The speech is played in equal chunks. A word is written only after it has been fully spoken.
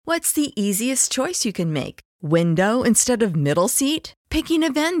What's the easiest choice you can make? Window instead of middle seat? Picking a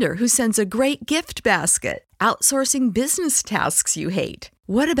vendor who sends a great gift basket? Outsourcing business tasks you hate?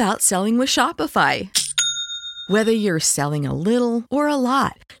 What about selling with Shopify? Whether you're selling a little or a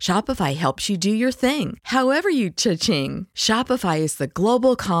lot, Shopify helps you do your thing, however you cha-ching. Shopify is the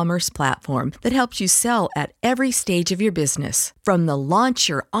global commerce platform that helps you sell at every stage of your business. From the launch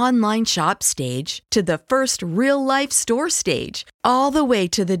your online shop stage to the first real-life store stage, all the way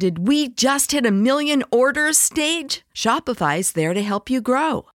to the did we just hit a million orders stage. Shopify's there to help you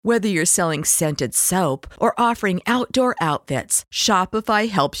grow. Whether you're selling scented soap or offering outdoor outfits, Shopify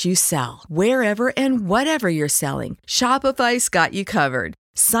helps you sell. Wherever and whatever you're selling, Shopify's got you covered.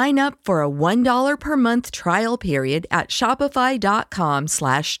 Sign up for a $1 per month trial period at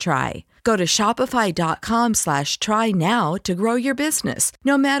shopify.com/try. Go to shopify.com/try now to grow your business,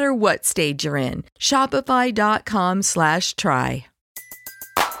 no matter what stage you're in. Shopify.com/try.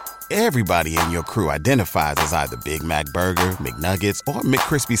 Everybody in your crew identifies as either Big Mac Burger, McNuggets, or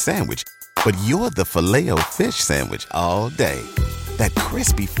McCrispy Sandwich. But you're the Filet-O-Fish Sandwich all day. That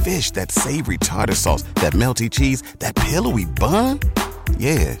crispy fish, that savory tartar sauce, that melty cheese, that pillowy bun.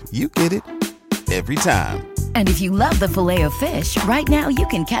 Yeah, you get it. Every time. And if you love the Filet-O-Fish, right now you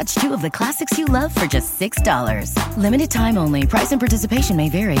can catch two of the classics you love for just $6. Limited time only. Price and participation may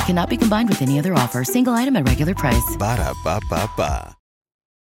vary. Cannot be combined with any other offer. Single item at regular price. Ba-da-ba-ba-ba.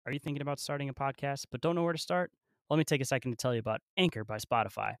 Are you thinking about starting a podcast but don't know where to start? Let me take a second to tell you about Anchor by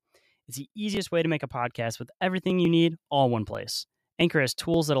Spotify. It's the easiest way to make a podcast with everything you need all in one place. Anchor has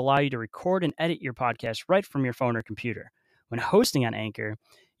tools that allow you to record and edit your podcast right from your phone or computer. When hosting on Anchor,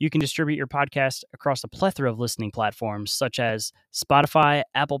 you can distribute your podcast across a plethora of listening platforms such as Spotify,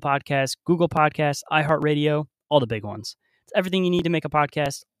 Apple Podcasts, Google Podcasts, iHeartRadio, all the big ones. It's everything you need to make a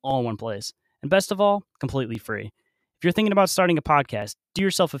podcast all in one place. And best of all, completely free. If you're thinking about starting a podcast, do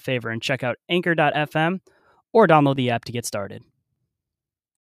yourself a favor and check out anchor.fm or download the app to get started.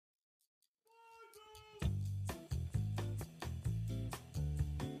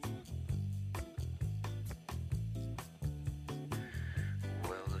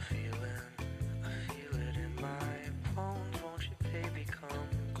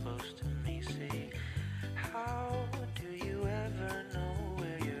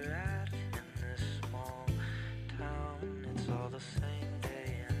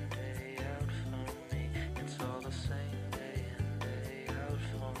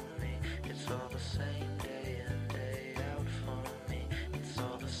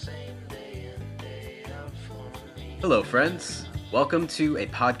 Hello, friends. Welcome to a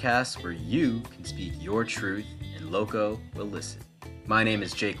podcast where you can speak your truth and Loco will listen. My name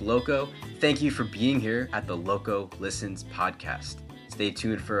is Jake Loco. Thank you for being here at the Loco Listens podcast. Stay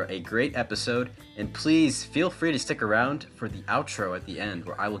tuned for a great episode, and please feel free to stick around for the outro at the end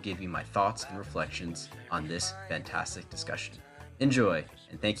where I will give you my thoughts and reflections on this fantastic discussion. Enjoy,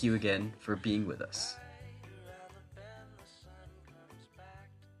 and thank you again for being with us.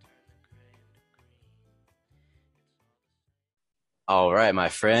 All right, my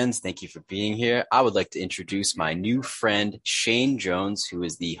friends, thank you for being here. I would like to introduce my new friend, Shane Jones, who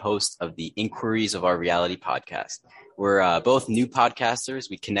is the host of the Inquiries of Our Reality podcast. We're both new podcasters.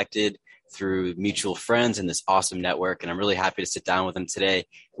 We connected through mutual friends in this awesome network, and I'm really happy to sit down with him today.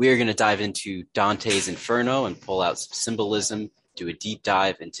 We are going to dive into Dante's Inferno and pull out some symbolism, do a deep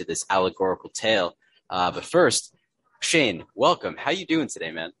dive into this allegorical tale. But first, Shane, welcome. How you doing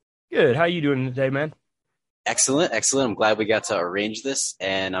today, man? Good. How you doing today, man? Excellent. I'm glad we got to arrange this,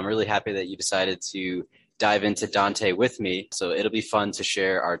 and I'm really happy that you decided to dive into Dante with me. So it'll be fun to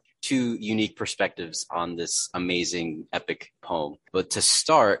share our two unique perspectives on this amazing epic poem. But to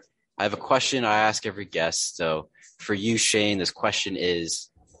start, I have a question I ask every guest. So for you, Shane, this question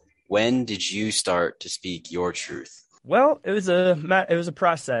is, when did you start to speak your truth? Well, it was a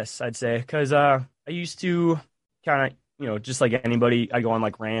process, I'd say, because I used to kind of, just like anybody, I go on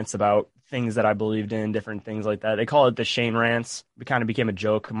like rants about things that I believed in, different things like that. They call it the Shane rants. It kind of became a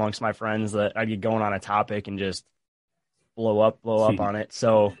joke amongst my friends that I'd get going on a topic and just blow up on it.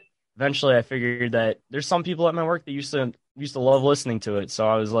 So eventually I figured that there's some people at my work that used to love listening to it. So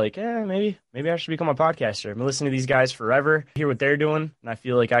I was like, maybe I should become a podcaster. I've been listening to these guys forever, hear what they're doing, and I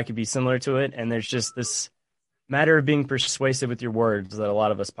feel like I could be similar to it. And there's just this matter of being persuasive with your words that a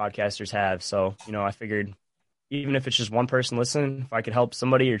lot of us podcasters have. So, I figured even if it's just one person listening, if I could help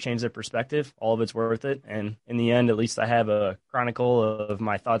somebody or change their perspective, all of it's worth it. And in the end, at least I have a chronicle of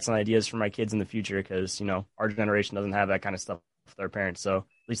my thoughts and ideas for my kids in the future because, our generation doesn't have that kind of stuff with their parents. So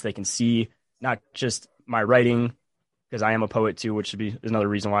at least they can see not just my writing, because I am a poet too, which is another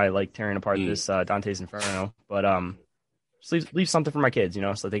reason why I like tearing apart this Dante's Inferno. But just leave something for my kids,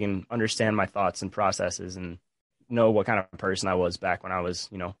 so they can understand my thoughts and processes and know what kind of person I was back when I was,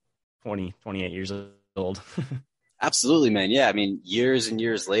 28 years old. Absolutely, man. Yeah, I mean, years and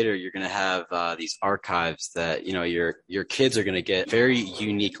years later, you're going to have these archives that your kids are going to get very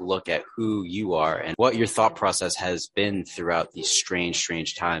unique look at who you are and what your thought process has been throughout these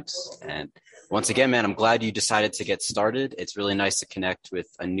strange times. And once again, man, I'm glad you decided to get started. It's really nice to connect with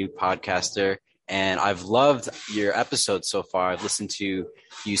a new podcaster. And I've loved your episode so far. I've listened to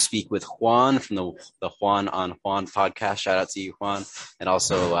you speak with Juan from the Juan on Juan podcast. Shout out to you, Juan. And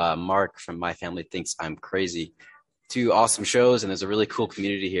also Mark from My Family Thinks I'm Crazy. Two awesome shows, and there's a really cool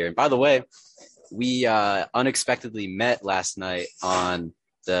community here. And by the way, we unexpectedly met last night on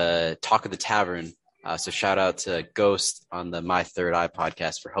the Talk of the Tavern. So shout out to Ghost on the My Third Eye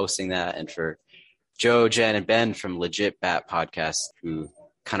podcast for hosting that, and for Joe, Jen, and Ben from Legit Bat podcast, who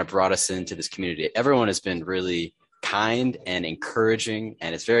kind of brought us into this community. Everyone has been really kind and encouraging,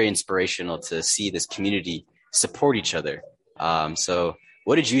 and it's very inspirational to see this community support each other. So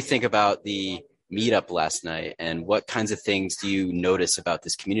what did you think about the meetup last night, and what kinds of things do you notice about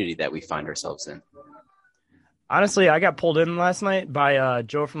this community that we find ourselves in? Honestly, I got pulled in last night by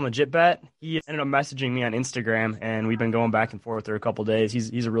Joe from Legit Bet. He ended up messaging me on Instagram, and we've been going back and forth for a couple of days.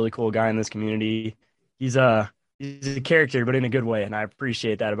 He's a really cool guy in this community. He's a character, but in a good way, and I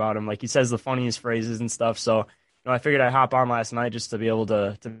appreciate that about him. Like, he says the funniest phrases and stuff. So, I figured I'd hop on last night just to be able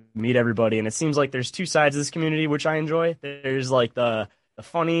to meet everybody. And it seems like there's two sides of this community, which I enjoy. There's like the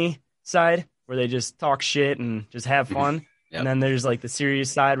funny side, where they just talk shit and just have fun. Yep. And then there's like the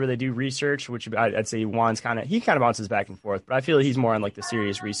serious side where they do research, which I'd say Juan's kind of bounces back and forth, but I feel like he's more on like the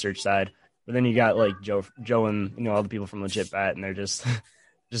serious research side. But then you got like Joe and, all the people from Legit Bat, and they're just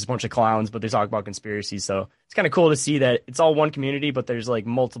a bunch of clowns, but they talk about conspiracies. So it's kind of cool to see that it's all one community, but there's like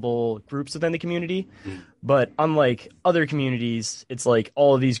multiple groups within the community. But unlike other communities, it's like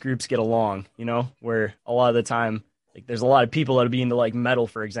all of these groups get along, where a lot of the time, like, there's a lot of people that would be into like metal,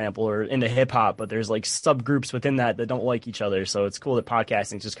 for example, or into hip hop, but there's like subgroups within that don't like each other. So it's cool that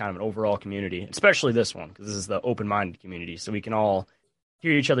podcasting is just kind of an overall community, especially this one, because this is the open-minded community. So we can all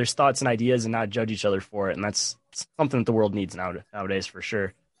hear each other's thoughts and ideas and not judge each other for it. And that's something that the world needs nowadays for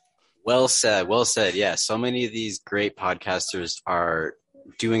sure. Well said. Well said. Yeah. So many of these great podcasters are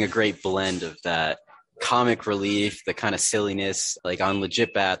doing a great blend of that comic relief, the kind of silliness. Like on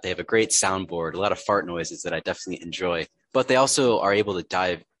Legit Bat, they have a great soundboard, a lot of fart noises that I definitely enjoy, but they also are able to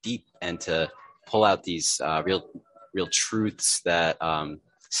dive deep and to pull out these real truths that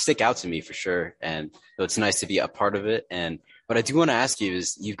stick out to me for sure. And so it's nice to be a part of it. And what I do want to ask you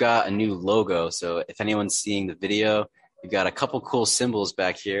is, you've got a new logo. So if anyone's seeing the video, you've got a couple cool symbols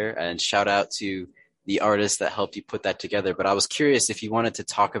back here, and shout out to the artist that helped you put that together. But I was curious if you wanted to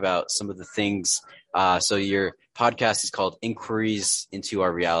talk about some of the things. So your podcast is called Inquiries into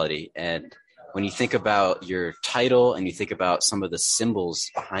Our Reality. And when you think about your title and you think about some of the symbols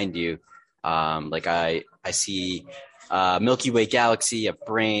behind you, like I see Milky Way galaxy, a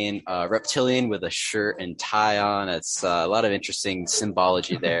brain, a reptilian with a shirt and tie on. It's a lot of interesting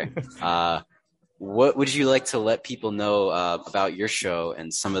symbology there. What would you like to let people know about your show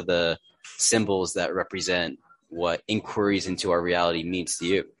and some of the symbols that represent what Inquiries into Our Reality means to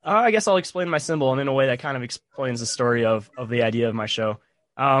you? I guess I'll explain my symbol, and in a way that kind of explains the story of the idea of my show.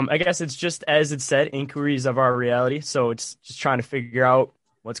 I guess it's just, as it said, Inquiries of Our Reality. So it's just trying to figure out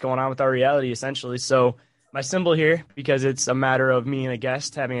what's going on with our reality, essentially. So my symbol here, because it's a matter of me and a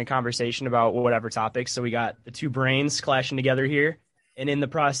guest having a conversation about whatever topic. So we got the two brains clashing together here. And in the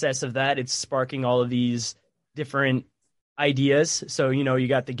process of that, it's sparking all of these different ideas. So, you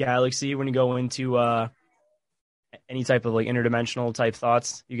got the galaxy when you go into any type of like interdimensional type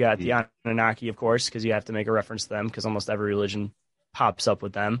thoughts. You got the Anunnaki, of course, because you have to make a reference to them, because almost every religion pops up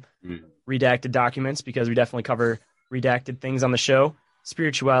with them. Redacted documents, because we definitely cover redacted things on the show.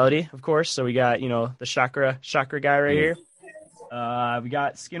 Spirituality, of course. So we got, the chakra guy right here. We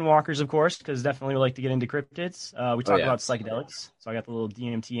got skinwalkers, of course, because definitely we like to get into cryptids. We talk about psychedelics. So I got the little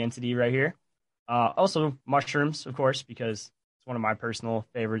DMT entity right here. Also mushrooms, of course, because it's one of my personal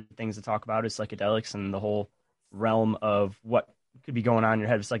favorite things to talk about is psychedelics and the whole realm of what could be going on in your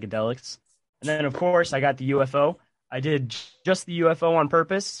head with psychedelics. And then, of course, I got the UFO. I did just the UFO on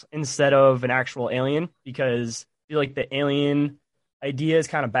purpose instead of an actual alien, because I feel like the alien idea is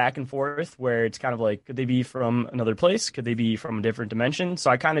kind of back and forth, where it's kind of like, could they be from another place? Could they be from a different dimension?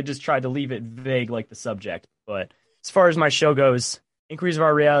 So I kind of just tried to leave it vague, like the subject. But as far as my show goes, Inquiries of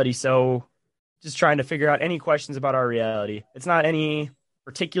Our Reality. So just trying to figure out any questions about our reality. It's not any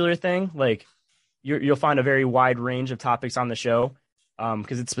particular thing. Like, you'll find a very wide range of topics on the show.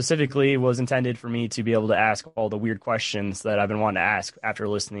 because it specifically was intended for me to be able to ask all the weird questions that I've been wanting to ask after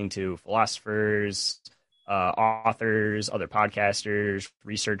listening to philosophers, authors, other podcasters,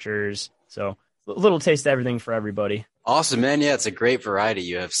 researchers. So a little taste of everything for everybody. Awesome, man. Yeah, it's a great variety.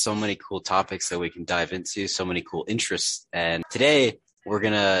 You have so many cool topics that we can dive into, so many cool interests. And today we're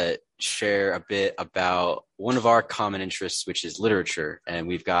going to share a bit about one of our common interests, which is literature. And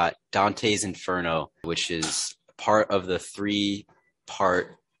we've got Dante's Inferno, which is part of the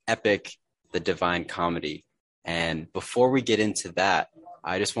 3-part epic, The Divine Comedy. And before we get into that,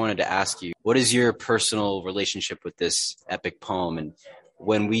 I just wanted to ask you, what is your personal relationship with this epic poem? And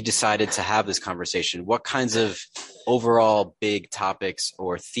when we decided to have this conversation, what kinds of overall big topics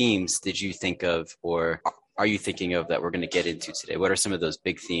or themes did you think of, or are you thinking of, that we're going to get into today? What are some of those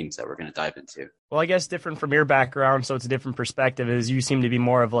big themes that we're going to dive into? Well, I guess different from your background, so it's a different perspective, is you seem to be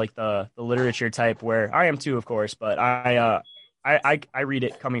more of like the literature type, where I am too, of course, but I read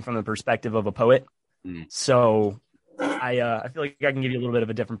it coming from the perspective of a poet. So I feel like I can give you a little bit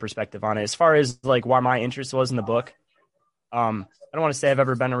of a different perspective on it. As far as like why my interest was in the book, I don't want to say I've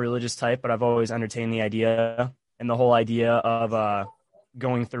ever been a religious type, but I've always entertained the idea, and the whole idea of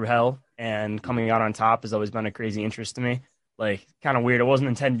going through hell and coming out on top has always been a crazy interest to me. Like, kind of weird. It wasn't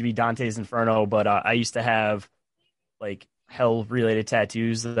intended to be Dante's Inferno, but I used to have like hell-related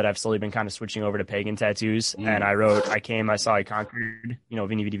tattoos that I've slowly been kind of switching over to pagan tattoos. And I wrote, I came, I saw, I conquered,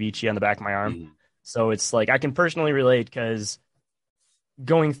 Veni Vidi Vici on the back of my arm. So it's like I can personally relate, because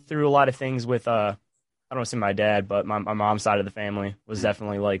going through a lot of things with I don't want to say my dad, but my mom's side of the family was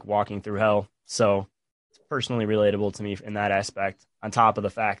definitely like walking through hell. So it's personally relatable to me in that aspect, on top of the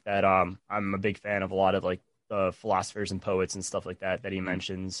fact that I'm a big fan of a lot of like the philosophers and poets and stuff like that he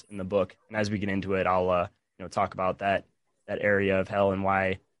mentions in the book. And as we get into it, I'll talk about that area of hell and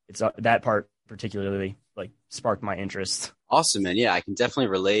why it's that part particularly like sparked my interest. Awesome, man. Yeah, I can definitely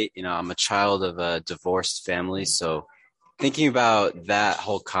relate. I'm a child of a divorced family, so thinking about that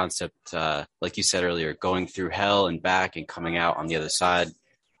whole concept, like you said earlier, going through hell and back and coming out on the other side,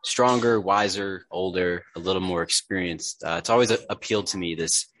 stronger, wiser, older, a little more experienced. It's always appealed to me,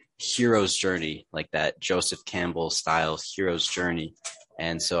 this hero's journey, like that Joseph Campbell style hero's journey.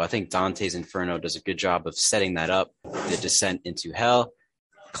 And so I think Dante's Inferno does a good job of setting that up, the descent into hell,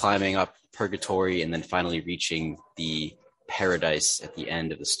 climbing up purgatory, and then finally reaching the paradise at the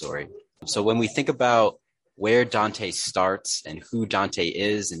end of the story. So when we think about where Dante starts and who Dante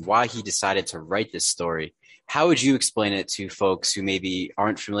is and why he decided to write this story, how would you explain it to folks who maybe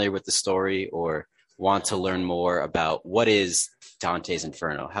aren't familiar with the story or want to learn more about what is Dante's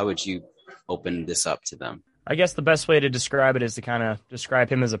Inferno? How would you open this up to them? I guess the best way to describe it is to kind of describe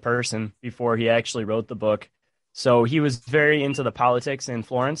him as a person before he actually wrote the book. So he was very into the politics in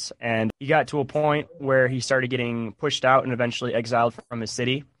Florence, and he got to a point where he started getting pushed out and eventually exiled from his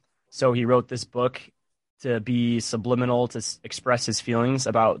city. So he wrote this book to be subliminal, to express his feelings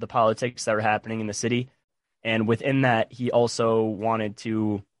about the politics that were happening in the city. And within that, he also wanted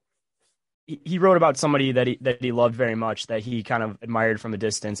to, he wrote about somebody that he loved very much, that he kind of admired from a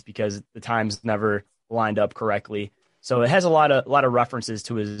distance because the times never lined up correctly. So it has a lot of references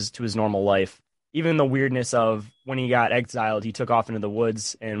to his normal life. Even the weirdness of when he got exiled, he took off into the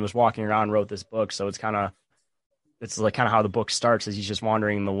woods and was walking around and wrote this book. So it's like kind of how the book starts, is he's just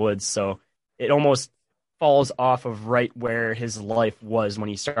wandering in the woods. So it almost falls off of right where his life was when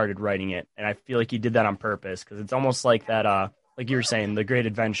he started writing it. And I feel like he did that on purpose, because it's almost like that, like you were saying, The Great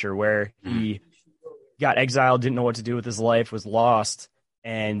Adventure, where he got exiled, didn't know what to do with his life, was lost,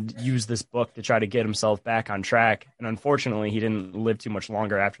 and used this book to try to get himself back on track. And unfortunately, he didn't live too much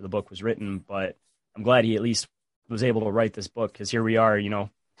longer after the book was written, but I'm glad he at least was able to write this book, because here we are, a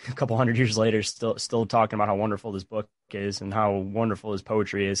couple hundred years later, still talking about how wonderful this book is and how wonderful his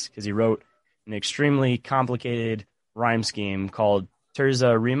poetry is, because he wrote an extremely complicated rhyme scheme called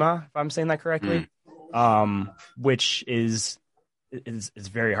terza rima, if I'm saying that correctly, which is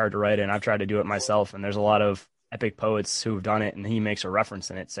very hard to write, and I've tried to do it myself, and there's a lot of epic poets who've done it, and he makes a reference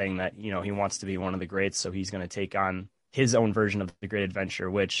in it saying that, he wants to be one of the greats, so he's going to take on his own version of The Great Adventure,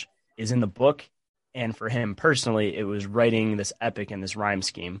 which is in the book. And for him personally, it was writing this epic and this rhyme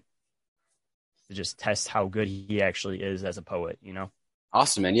scheme to just test how good he actually is as a poet,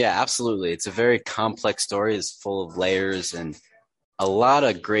 Awesome, man. Yeah, absolutely. It's a very complex story. It's full of layers and a lot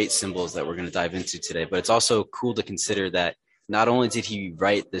of great symbols that we're going to dive into today. But it's also cool to consider that not only did he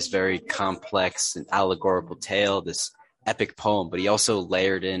write this very complex and allegorical tale, this epic poem, but he also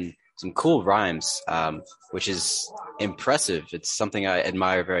layered in some cool rhymes, which is impressive. It's something I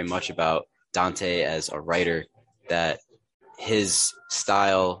admire very much about Dante as a writer, that his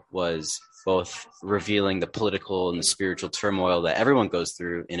style was both revealing the political and the spiritual turmoil that everyone goes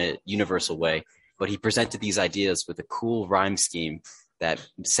through in a universal way. But he presented these ideas with a cool rhyme scheme that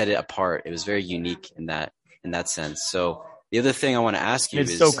set it apart. It was very unique in that sense. So the other thing I want to ask you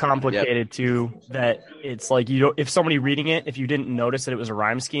it's is so complicated too that it's like, you don't, if somebody reading it, if you didn't notice that it was a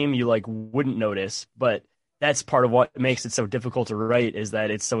rhyme scheme, you like wouldn't notice. But that's part of what makes it so difficult to write, is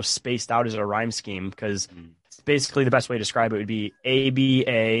that it's so spaced out as a rhyme scheme, because basically the best way to describe it would be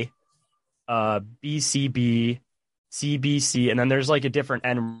ABA, BCB, CBC, and then there's like a different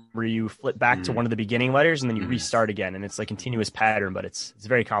end where you flip back to one of the beginning letters and then you restart again, and it's like a continuous pattern, but it's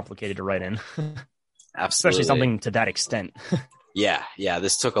very complicated to write in. Absolutely. Especially something to that extent. Yeah,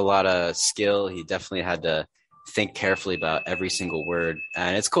 this took a lot of skill. He definitely had to think carefully about every single word.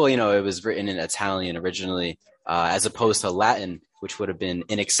 And it's cool, it was written in Italian originally, as opposed to Latin, which would have been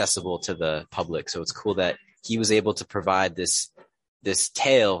inaccessible to the public. So it's cool that he was able to provide this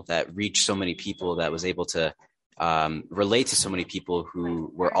tale that reached so many people, that was able to relate to so many people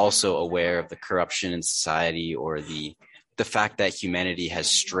who were also aware of the corruption in society, or the fact that humanity has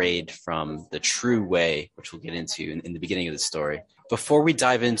strayed from the true way, which we'll get into in the beginning of the story. Before we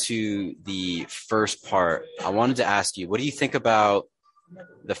dive into the first part, I wanted to ask you, what do you think about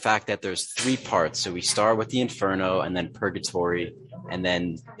the fact that there's 3 parts? So we start with the Inferno, and then Purgatory, and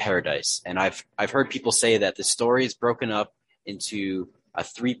then Paradise. And I've heard people say that the story is broken up into a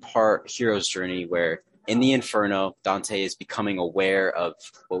 3-part hero's journey, where in the Inferno, Dante is becoming aware of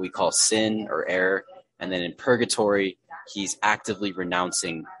what we call sin or error. And then in Purgatory, he's actively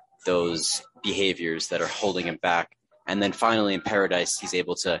renouncing those behaviors that are holding him back. And then finally in Paradise, he's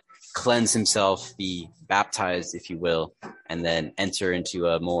able to cleanse himself, be baptized, if you will, and then enter into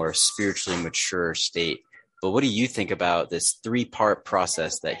a more spiritually mature state. But what do you think about this 3-part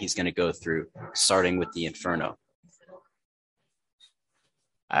process that he's going to go through, starting with the Inferno?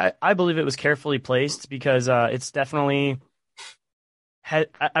 I believe it was carefully placed, because it's definitely, I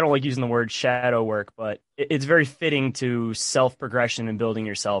don't like using the word shadow work, but it's very fitting to self-progression and building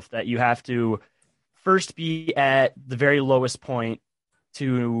yourself, that you have to first be at the very lowest point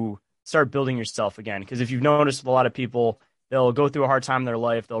to start building yourself again. Because if you've noticed, with a lot of people, they'll go through a hard time in their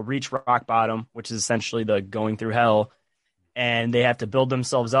life, they'll reach rock bottom, which is essentially the going through hell, and they have to build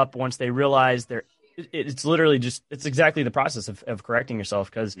themselves up once they realize it's literally just, it's exactly the process of correcting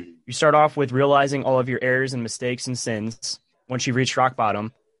yourself, because you start off with realizing all of your errors and mistakes and sins once you've reached rock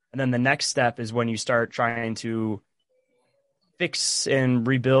bottom. And then the next step is when you start trying to fix and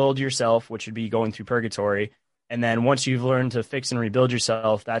rebuild yourself, which would be going through Purgatory. And then once you've learned to fix and rebuild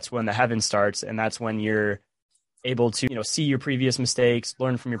yourself, that's when the heaven starts. And that's when you're able to, see your previous mistakes,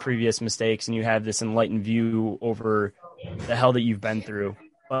 learn from your previous mistakes, and you have this enlightened view over the hell that you've been through.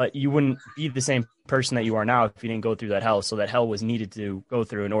 But you wouldn't be the same person that you are now if you didn't go through that hell. So that hell was needed to go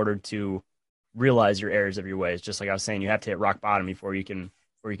through in order to realize your errors of your ways. Just like I was saying, you have to hit rock bottom before you can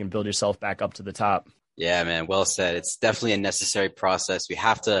build yourself back up to the top. Yeah, man. Well said. It's definitely a necessary process. We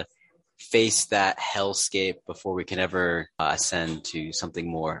have to face that hellscape before we can ever ascend to something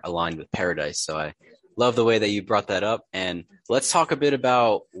more aligned with paradise. So I love the way that you brought that up. And let's talk a bit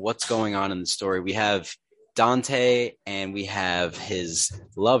about what's going on in the story. We have Dante, and we have his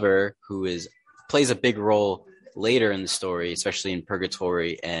lover, who plays a big role later in the story, especially in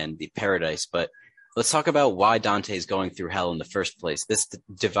Purgatory and the Paradise. But let's talk about why Dante is going through hell in the first place. This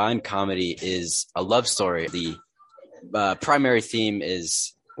Divine Comedy is a love story. The primary theme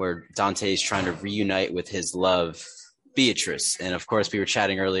is where Dante is trying to reunite with his love, Beatrice. And of course, we were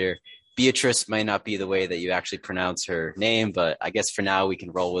chatting earlier, Beatrice might not be the way that you actually pronounce her name, but I guess for now we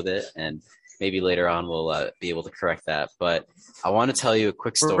can roll with it. And maybe later on we'll be able to correct that. But I want to tell you a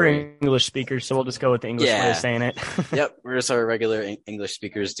quick story. We're English speakers, so we'll just go with the English way of saying it. Yep, we're just our regular English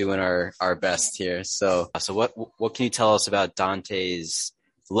speakers doing our best here. So what can you tell us about Dante's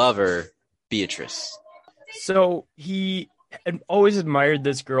lover, Beatrice? So he had always admired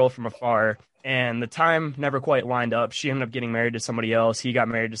this girl from afar, and the time never quite lined up. She ended up getting married to somebody else. He got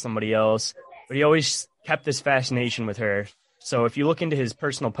married to somebody else, but he always kept this fascination with her. So if you look into his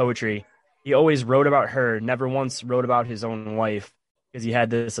personal poetry, he always wrote about her, never once wrote about his own wife, because he had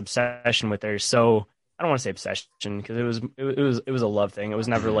this obsession with her. So I don't want to say obsession, because it was a love thing. It was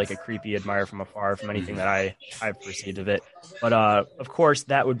never like a creepy admire from afar from anything that I perceived of it. But of course,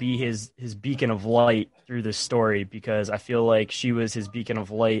 that would be his beacon of light through this story, because I feel like she was his beacon of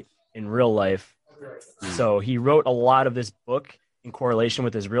light in real life. So he wrote a lot of this book in correlation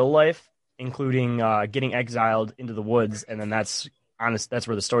with his real life, including getting exiled into the woods, and then that's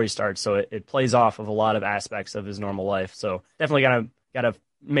where the story starts. So it plays off of a lot of aspects of his normal life. So definitely gotta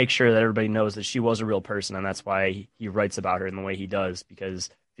make sure that everybody knows that she was a real person, and that's why he writes about her in the way he does, because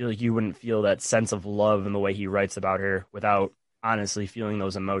I feel like you wouldn't feel that sense of love in the way he writes about her without honestly feeling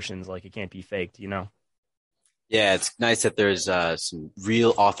those emotions. Like it can't be faked, you know? Yeah, it's nice that there's some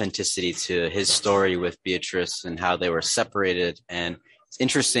real authenticity to his story with Beatrice and how they were separated. And it's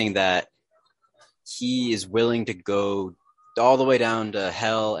interesting that he is willing to go all the way down to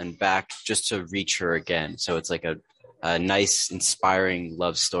hell and back just to reach her again. So it's like a nice, inspiring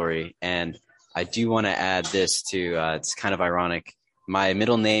love story. And I do want to add this too. It's kind of ironic. My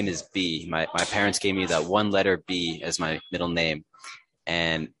middle name is B. My parents gave me that one letter B as my middle name.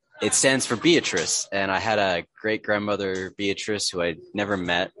 And it stands for Beatrice. And I had a great grandmother, Beatrice, who I never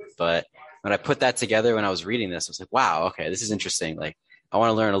met. But when I put that together, when I was reading this, I was like, wow, okay, this is interesting. Like, I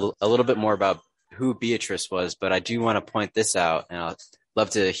want to learn a little bit more about who Beatrice was, but I do want to point this out, and I'd love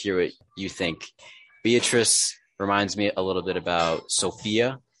to hear what you think. Beatrice reminds me a little bit about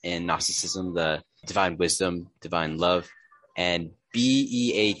Sophia in Gnosticism, the divine wisdom, divine love. And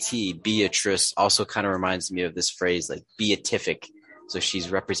Beat, Beatrice, also kind of reminds me of this phrase like beatific. So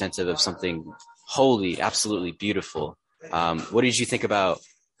she's representative of something holy, absolutely beautiful. What did you think about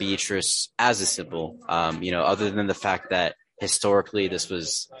Beatrice as a symbol? Other than the fact that historically this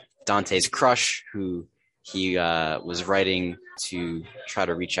was Dante's crush, who he was writing to try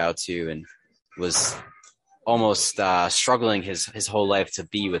to reach out to, and was almost struggling his whole life to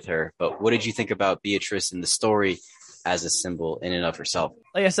be with her. But what did you think about Beatrice in the story as a symbol in and of herself?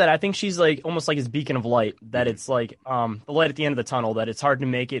 Like I said, I think she's like almost like his beacon of light, that it's like the light at the end of the tunnel, that it's hard to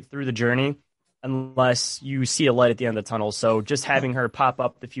make it through the journey unless you see a light at the end of the tunnel. So just having her pop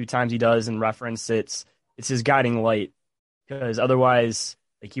up the few times he does and reference it's his guiding light, because otherwise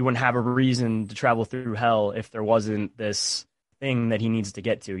like he wouldn't have a reason to travel through hell if there wasn't this thing that he needs to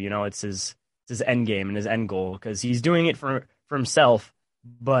get to. You know, it's his end game and his end goal, because he's doing it for himself,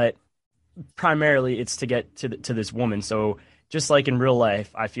 but primarily it's to get to this woman. So just like in real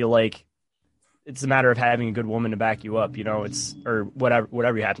life, I feel like it's a matter of having a good woman to back you up, you know, or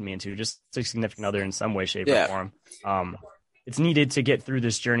whatever you have to be into, just a significant other in some way, shape, or form. It's needed to get through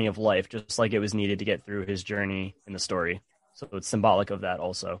this journey of life, just like it was needed to get through his journey in the story. So it's symbolic of that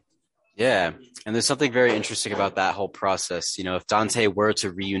also. Yeah. And there's something very interesting about that whole process. You know, if Dante were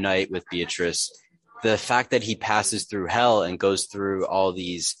to reunite with Beatrice, the fact that he passes through hell and goes through all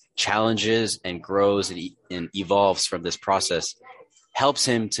these challenges and grows and evolves from this process helps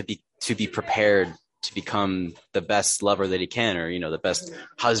him to be prepared to become the best lover that he can, or, you know, the best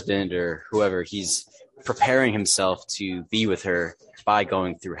husband or whoever. He's preparing himself to be with her by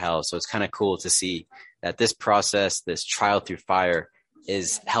going through hell. So it's kind of cool to see that this process, this trial through fire,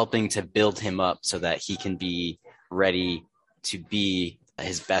 is helping to build him up so that he can be ready to be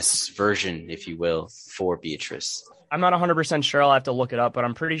his best version, if you will, for Beatrice. I'm not 100% sure. I'll have to look it up, but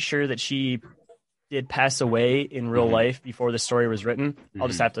I'm pretty sure that she did pass away in real life before the story was written. I'll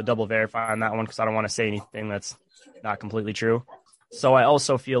just have to double verify on that one because I don't want to say anything that's not completely true. So I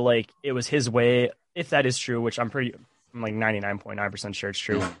also feel like it was his way, if that is true, which I'm like 99.9% sure it's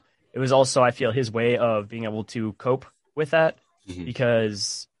true. It was also, I feel, his way of being able to cope with that,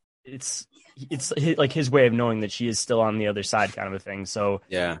 because it's like his way of knowing that she is still on the other side, kind of a thing. So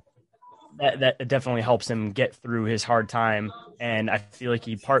yeah, that definitely helps him get through his hard time. And I feel like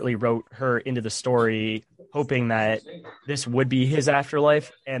he partly wrote her into the story hoping that this would be his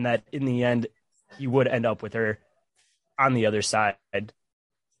afterlife, and that in the end he would end up with her on the other side.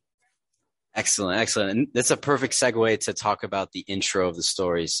 Excellent. And that's a perfect segue to talk about the intro of the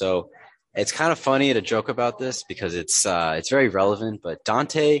story. So it's kind of funny to joke about this because it's very relevant, but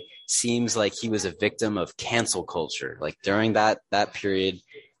Dante seems like he was a victim of cancel culture. Like during that period,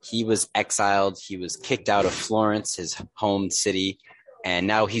 he was exiled. He was kicked out of Florence, his home city, and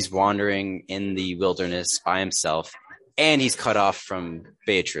now he's wandering in the wilderness by himself, and he's cut off from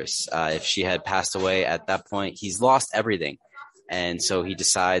Beatrice. If she had passed away at that point, he's lost everything. And so he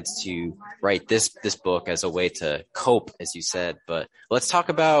decides to write this book as a way to cope, as you said. But let's talk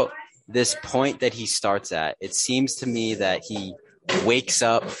about this point that he starts at. It seems to me that he wakes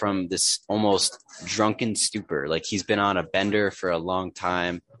up from this almost drunken stupor, like he's been on a bender for a long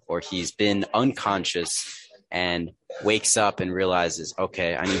time, or he's been unconscious and wakes up and realizes,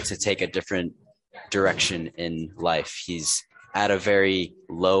 okay, I need to take a different direction in life. He's at a very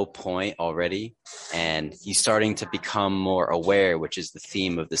low point already, and he's starting to become more aware, which is the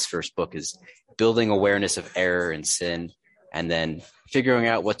theme of this first book, is building awareness of error and sin, and then figuring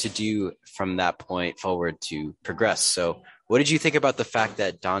out what to do from that point forward to progress. So what did you think about the fact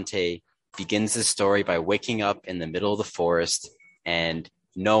that Dante begins the story by waking up in the middle of the forest and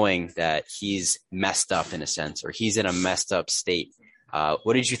knowing that he's messed up in a sense, or he's in a messed up state?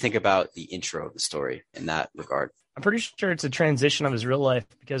 What did you think about the intro of the story in that regard? I'm pretty sure it's a transition of his real life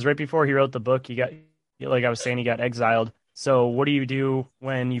because right before he wrote the book, like I was saying, he got exiled. So what do you do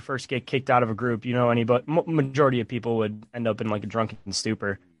when you first get kicked out of a group? But majority of people would end up in like a drunken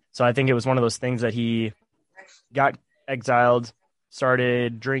stupor. So I think it was one of those things that he got exiled,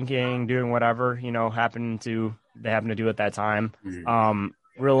 started drinking, doing whatever, they happened to do at that time.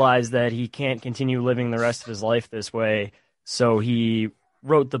 Realized that he can't continue living the rest of his life this way. So he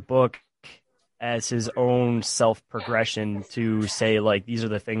wrote the book as his own self progression to say, like, these are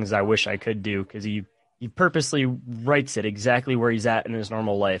the things I wish I could do. Cause he purposely writes it exactly where he's at in his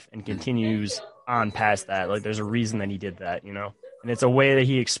normal life and continues on past that. Like there's a reason that he did that, and it's a way that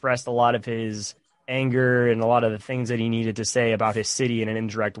he expressed a lot of his anger and a lot of the things that he needed to say about his city in an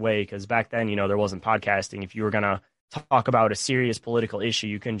indirect way. Cause back then, there wasn't podcasting. If you were going to talk about a serious political issue,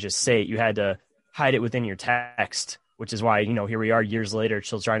 you couldn't just say it. You had to hide it within your text, which is why, here we are years later,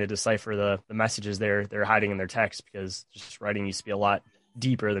 still trying to decipher the messages they're hiding in their text, because just writing used to be a lot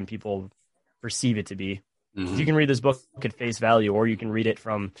deeper than people perceive it to be. Mm-hmm. You can read this book at face value, or you can read it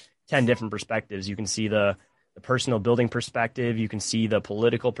from 10 different perspectives. You can see the personal building perspective. You can see the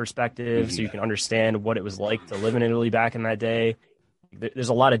political perspective. Mm-hmm. So you can understand what it was like to live in Italy back in that day. There's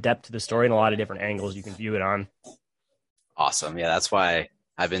a lot of depth to the story and a lot of different angles you can view it on. Awesome. Yeah, that's why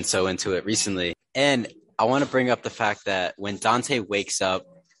I've been so into it recently. And I want to bring up the fact that when Dante wakes up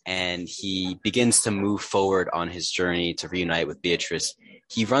and he begins to move forward on his journey to reunite with Beatrice,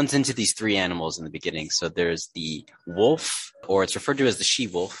 he runs into these three animals in the beginning. So there's the wolf, or it's referred to as the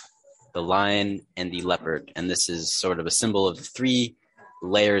she-wolf, the lion, and the leopard. And this is sort of a symbol of the three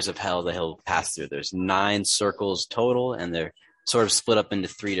layers of hell that he'll pass through. There's 9 circles total, and they're sort of split up into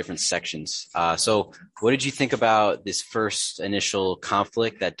 3 different sections. So what did you think about this first initial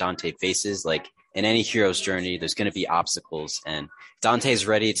conflict that Dante faces? Like in any hero's journey, there's going to be obstacles, and Dante's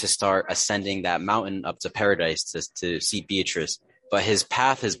ready to start ascending that mountain up to paradise to see Beatrice, but his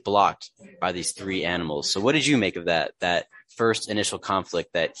path is blocked by these 3 animals. So what did you make of that first initial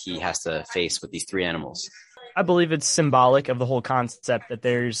conflict that he has to face with these 3 animals? I believe it's symbolic of the whole concept that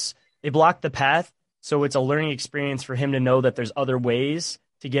they block the path. So it's a learning experience for him to know that there's other ways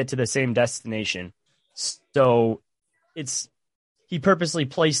to get to the same destination. So he purposely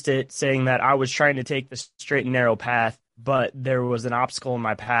placed it saying that I was trying to take the straight and narrow path, but there was an obstacle in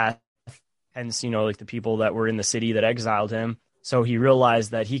my path. Hence, like the people that were in the city that exiled him. So he realized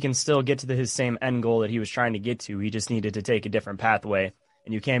that he can still get to his same end goal that he was trying to get to. He just needed to take a different pathway.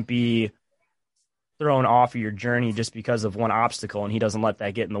 And you can't be thrown off of your journey just because of one obstacle, and he doesn't let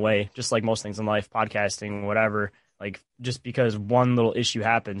that get in the way. Just like most things in life, podcasting, whatever, like just because one little issue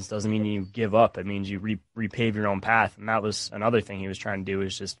happens doesn't mean you give up. It means you repave your own path. And that was another thing he was trying to do,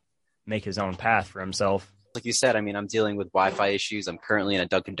 is just make his own path for himself. Like you said, I'm dealing with Wi-Fi issues. I'm currently in a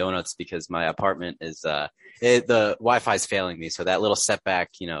Dunkin' Donuts because my apartment is the Wi-Fi is failing me. So that little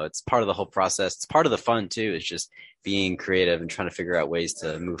setback, it's part of the whole process. It's part of the fun too. It's just being creative and trying to figure out ways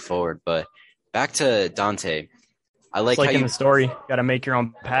to move forward. But back to Dante. I like it's how in the story, got to make your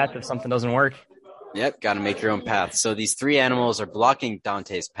own path if something doesn't work. Yep, got to make your own path. So these 3 animals are blocking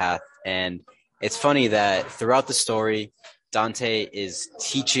Dante's path. And it's funny that throughout the story, Dante is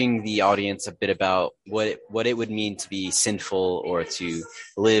teaching the audience a bit about what it would mean to be sinful or to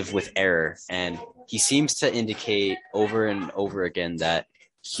live with error. And he seems to indicate over and over again that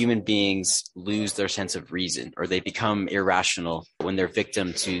human beings lose their sense of reason, or they become irrational when they're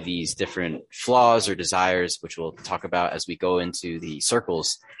victim to these different flaws or desires, which we'll talk about as we go into the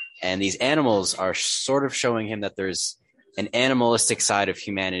circles. And these animals are sort of showing him that there's an animalistic side of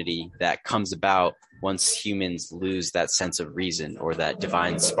humanity that comes about once humans lose that sense of reason, or that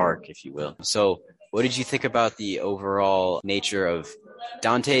divine spark, if you will. So what did you think about the overall nature of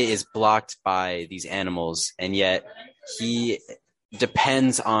Dante is blocked by these animals, and yet he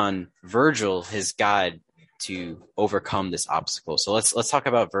depends on Virgil, his guide, to overcome this obstacle? So let's talk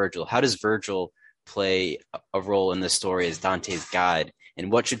about Virgil. How does Virgil play a role in this story as Dante's guide?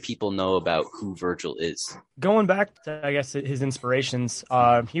 And what should people know about who Virgil is? Going back to, I guess, his inspirations,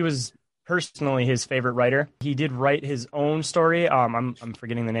 he was personally his favorite writer. He did write his own story. I'm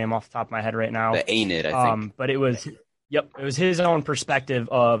forgetting the name off the top of my head right now. The Aeneid, I think. But it was his own perspective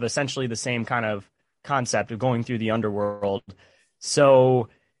of essentially the same kind of concept of going through the underworld. So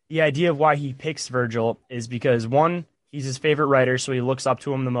the idea of why he picks Virgil is because, 1, he's his favorite writer, so he looks up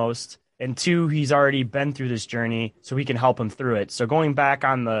to him the most. And 2, he's already been through this journey, so he can help him through it. So going back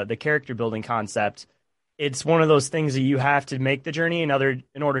on the character building concept, it's one of those things that you have to make the journey in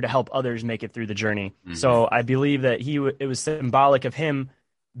order to help others make it through the journey. Mm-hmm. So I believe that it was symbolic of him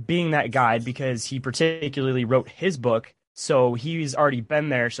being that guide, because he particularly wrote his book So he's already been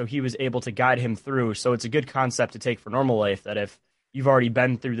there, so he was able to guide him through. So it's a good concept to take for normal life, that if you've already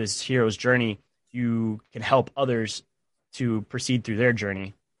been through this hero's journey, you can help others to proceed through their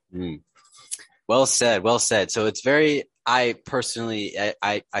journey. Mm. Well said. Well said. So it's very, I personally,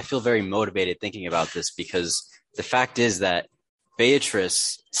 I feel very motivated thinking about this, because the fact is that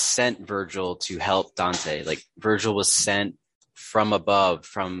Beatrice sent Virgil to help Dante. Like, Virgil was sent from above,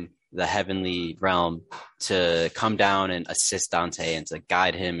 from the heavenly realm, to come down and assist Dante and to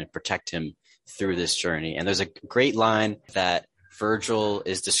guide him and protect him through this journey. And there's a great line that Virgil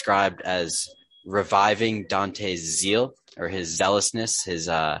is described as reviving Dante's zeal, or his zealousness,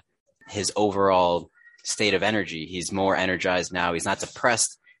 his overall state of energy. He's more energized now. He's not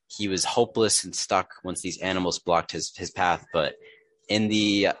depressed. He was hopeless and stuck once these animals blocked his path. But in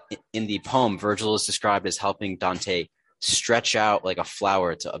the poem, Virgil is described as helping Dante stretch out like a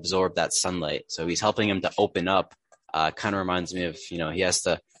flower to absorb that sunlight. So he's helping him to open up. Kind of reminds me of, he has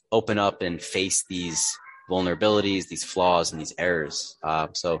to open up and face these vulnerabilities, these flaws, and these errors.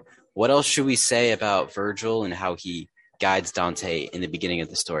 So what else should we say about Virgil and how he guides Dante in the beginning of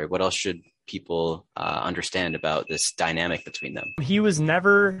the story? What else should people understand about this dynamic between them? He was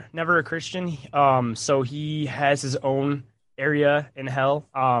never a Christian. So he has his own area in hell.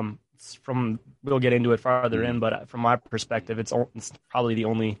 We'll get into it farther in, but from my perspective, it's probably the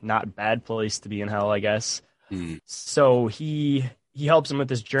only not bad place to be in hell, I guess. So he helps him with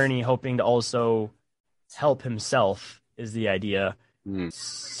this journey, hoping to also help himself, is the idea.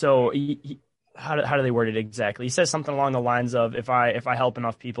 So how do they word it exactly? He says something along the lines of, if I help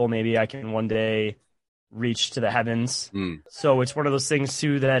enough people, maybe I can one day reach to the heavens. So it's one of those things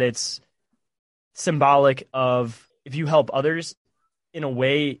too, that it's symbolic of, if you help others, in a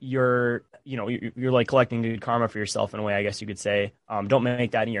way, you're like collecting good karma for yourself in a way, I guess you could say. Don't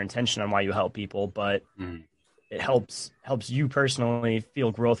make that your intention on why you help people, but it helps you personally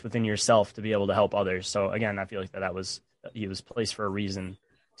feel growth within yourself to be able to help others. So again, I feel like he was placed for a reason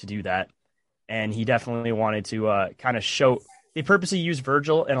to do that. And he definitely wanted to kind of show, they purposely use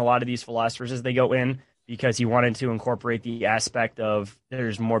Virgil and a lot of these philosophers as they go in, because he wanted to incorporate the aspect of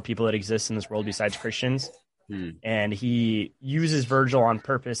there's more people that exist in this world besides Christians. And he uses Virgil on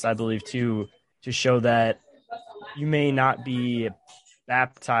purpose, I believe, to show that you may not be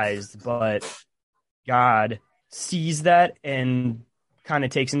baptized, but God sees that and kind of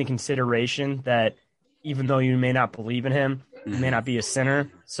takes into consideration that even though you may not believe in him, you may not be a sinner.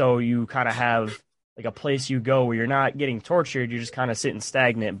 So you kind of have like a place you go where you're not getting tortured. You're just kind of sitting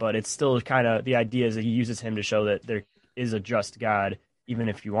stagnant, but it's still kind of, the idea is that he uses him to show that there is a just God, even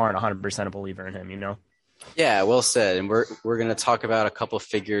if you aren't 100% a believer in him, Yeah, well said. And we're going to talk about a couple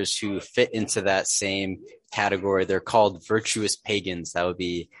figures who fit into that same category. They're called virtuous pagans. That would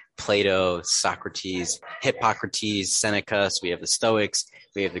be Plato, Socrates, Hippocrates, Seneca. So we have the Stoics,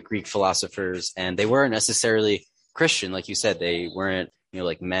 we have the Greek philosophers, and they weren't necessarily Christian. Like you said, they weren't,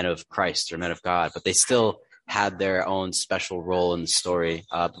 like men of Christ or men of God, but they still had their own special role in the story.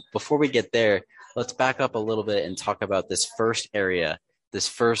 But before we get there, let's back up a little bit and talk about this first area, this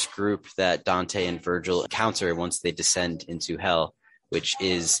first group that Dante and Virgil encounter once they descend into hell, which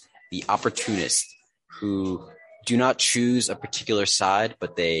is the opportunists, who do not choose a particular side,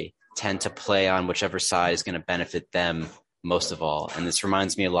 but they tend to play on whichever side is going to benefit them most of all. And this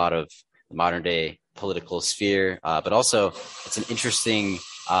reminds me a lot of the modern day political sphere, but also it's an interesting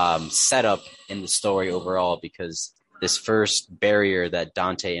setup in the story overall, because this first barrier that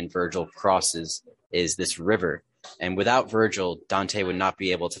Dante and Virgil crosses is this river. And without Virgil, Dante would not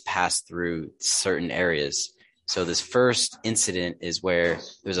be able to pass through certain areas. So this first incident is where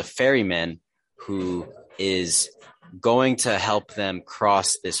there's a ferryman who is going to help them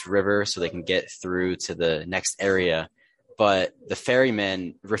cross this river so they can get through to the next area. But the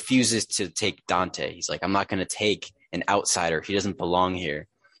ferryman refuses to take Dante. He's like, I'm not going to take an outsider. He doesn't belong here.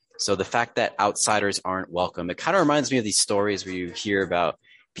 So the fact that outsiders aren't welcome, it kind of reminds me of these stories where you hear about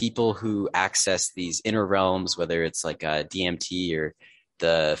people who access these inner realms, whether it's like a DMT or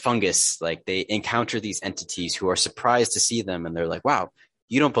the fungus, like they encounter these entities who are surprised to see them. And they're like, wow,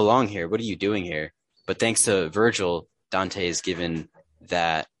 you don't belong here. What are you doing here? But thanks to Virgil, Dante is given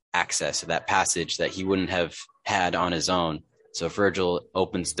that access, that passage that he wouldn't have had on his own. So Virgil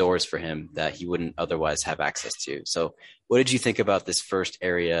opens doors for him that he wouldn't otherwise have access to. So what did you think about this first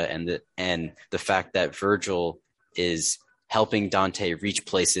area and the fact that Virgil is helping Dante reach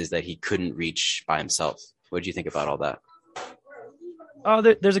places that he couldn't reach by himself? What did you think about all that?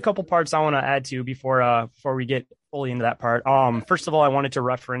 There's a couple parts I want to add to before we get fully into that part. First of all, I wanted to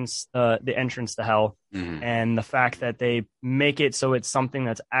reference the entrance to hell and the fact that they make it so it's something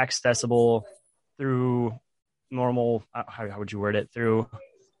that's accessible through normal, how would you word it, through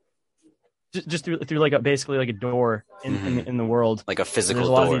just through like basically like a door in the world, like a physical there's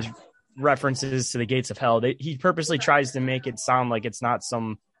a lot door. of these references to the gates of hell. He purposely tries to make it sound like it's not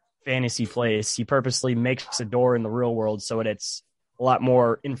some fantasy place. He purposely makes a door in the real world so it's a lot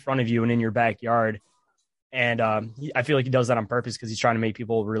more in front of you and in your backyard. And I feel like he does that on purpose because he's trying to make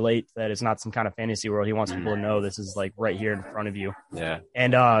people relate that it's not some kind of fantasy world. He wants people to know this is like right here in front of you. Yeah.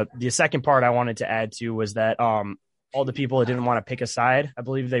 And the second part I wanted to add to was that all the people that didn't want to pick a side, I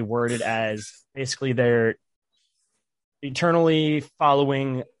believe they worded as basically they're eternally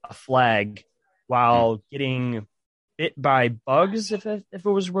following a flag while getting bit by bugs, if it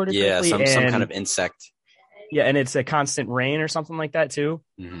was worded correctly. Some kind of insect. Yeah, and it's a constant rain or something like that too.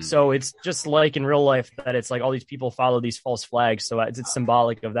 Mm-hmm. So it's just like in real life that it's like all these people follow these false flags. So it's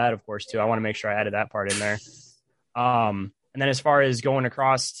symbolic of that, of course, too. I want to make sure I added that part in there. And then as far as going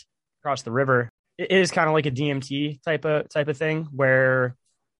across the river, it is kind of like a DMT type of thing where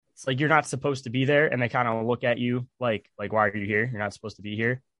it's like you're not supposed to be there, and they kind of look at you like why are you here? You're not supposed to be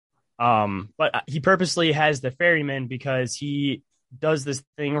here. But he purposely has the ferryman because he does this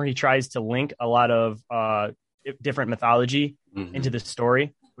thing where he tries to link a lot of different mythology into the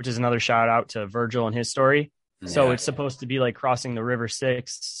story, which is another shout out to Virgil and his story. Yeah. So it's supposed to be like crossing the river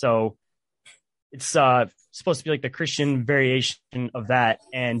Styx. So it's supposed to be like the Christian variation of that.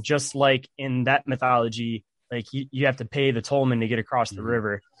 And just like in that mythology, like you have to pay the tollman to get across the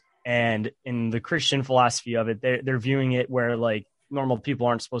river. And in the Christian philosophy of it, they're viewing it where like normal people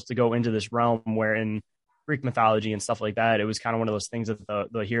aren't supposed to go into this realm, where in Greek mythology and stuff like that, it was kind of one of those things that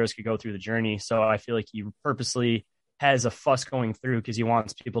the heroes could go through the journey. So I feel like he purposely has a fuss going through because he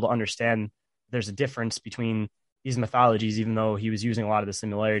wants people to understand there's a difference between these mythologies, even though he was using a lot of the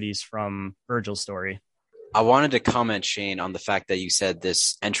similarities from Virgil's story. I wanted to comment, Shane, on the fact that you said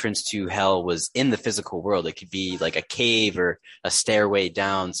this entrance to hell was in the physical world. It could be like a cave or a stairway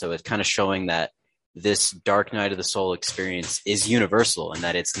down. So it's kind of showing that this dark night of the soul experience is universal and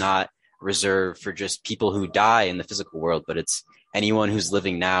that it's not reserved for just people who die in the physical world, but it's anyone who's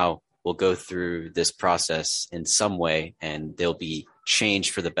living now will go through this process in some way, and they'll be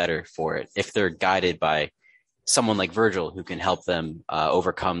changed for the better for it if they're guided by someone like Virgil who can help them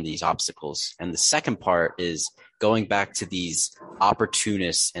overcome these obstacles. And the second part is going back to these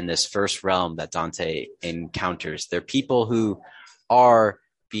opportunists in this first realm that Dante encounters. They're people who are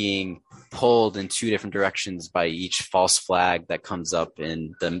being pulled in two different directions by each false flag that comes up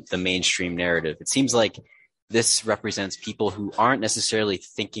in the mainstream narrative. It seems like this represents people who aren't necessarily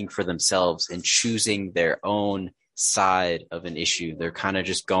thinking for themselves and choosing their own side of an issue. They're kind of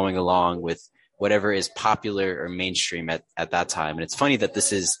just going along with whatever is popular or mainstream at that time. And it's funny that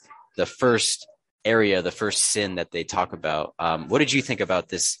this is the first area, the first sin that they talk about. What did you think about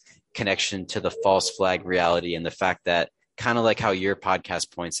this connection to the false flag reality and the fact that, kind of like how your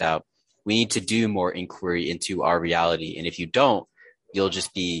podcast points out, we need to do more inquiry into our reality. And if you don't, you'll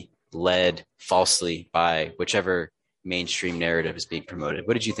just be led falsely by whichever mainstream narrative is being promoted.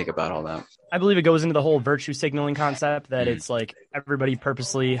 What did you think about all that? I believe it goes into the whole virtue signaling concept that it's like everybody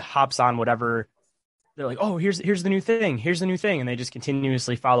purposely hops on whatever. They're like, oh, here's the new thing. Here's the new thing. And they just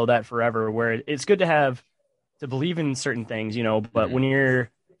continuously follow that forever, where it's good to believe in certain things, but when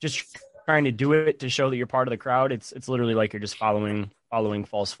you're just trying to do it to show that you're part of the crowd, it's literally like you're just following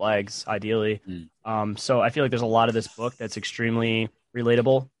false flags, ideally. So I feel like there's a lot of this book that's extremely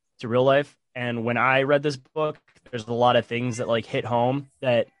relatable to real life. And when I read this book, there's a lot of things that like hit home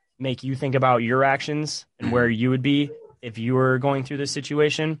that make you think about your actions and where you would be if you were going through this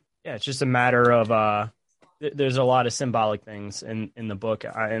situation. Yeah, it's just a matter of there's a lot of symbolic things in the book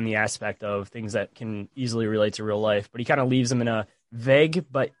in the aspect of things that can easily relate to real life, but he kind of leaves them in a vague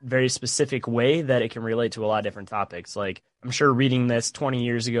but very specific way that it can relate to a lot of different topics. Like, I'm sure reading this 20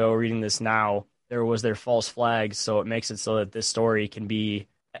 years ago, reading this now, there was their false flags, so it makes it so that this story can be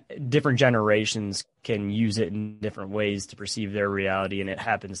different generations can use it in different ways to perceive their reality, and it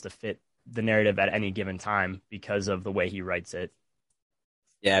happens to fit the narrative at any given time because of the way he writes it.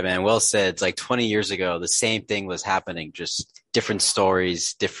 Yeah, man, well said. It's like 20 years ago, the same thing was happening, just different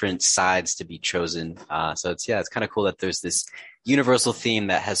stories, different sides to be chosen. So it's kind of cool that there's this universal theme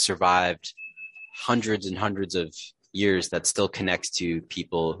that has survived hundreds and hundreds of years that still connects to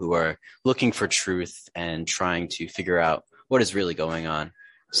people who are looking for truth and trying to figure out what is really going on.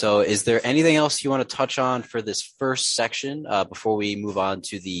 So is there anything else you want to touch on for this first section before we move on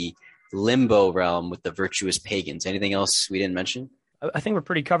to the limbo realm with the virtuous pagans? Anything else we didn't mention? I think we're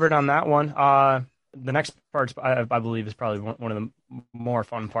pretty covered on that one. The next parts, I believe, is probably one of the more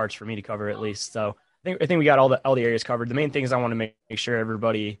fun parts for me to cover, at least. So I think we got all the areas covered. The main thing is I want to make sure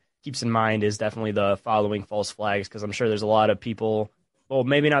everybody keeps in mind is definitely the following false flags, because I'm sure there's a lot of people, well,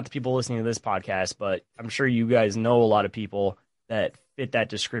 maybe not the people listening to this podcast, but I'm sure you guys know a lot of people that fit that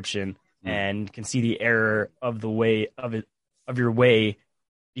description and can see the error of the way of your way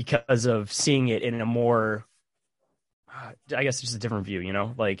because of seeing it in a more, I guess, just a different view,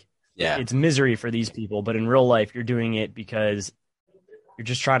 like it's misery for these people, but in real life, you're doing it because you're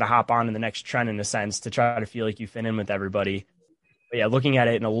just trying to hop on to the next trend in a sense to try to feel like you fit in with everybody. But yeah, looking at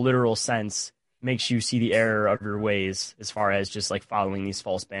it in a literal sense makes you see the error of your ways as far as just like following these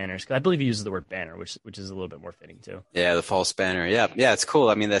false banners. Because I believe he uses the word banner, which is a little bit more fitting too. Yeah, the false banner. Yeah, it's cool.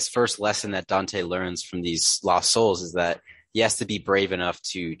 I mean, this first lesson that Dante learns from these lost souls is that he has to be brave enough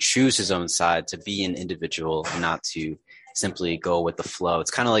to choose his own side, to be an individual, and not to simply go with the flow.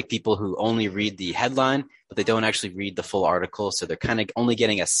 It's kind of like people who only read the headline, but they don't actually read the full article. So they're kind of only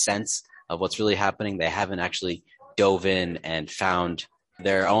getting a sense of what's really happening. They haven't actually dove in and found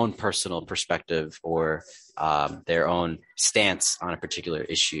their own personal perspective or their own stance on a particular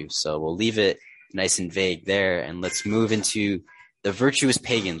issue. So we'll leave it nice and vague there, and let's move into the virtuous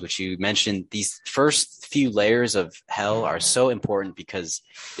pagans, which you mentioned. These first few layers of hell are so important because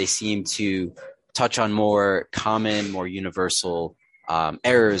they seem to touch on more common, more universal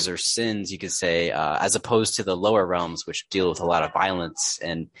errors or sins, you could say, as opposed to the lower realms, which deal with a lot of violence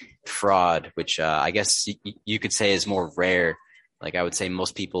and fraud, which I guess you could say is more rare. Like I would say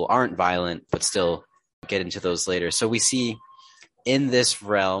most people aren't violent, but still get into those later. So we see in this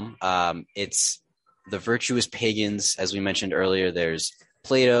realm, it's the virtuous pagans, as we mentioned earlier. There's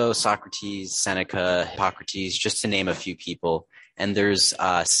Plato, Socrates, Seneca, Hippocrates, just to name a few people. And there's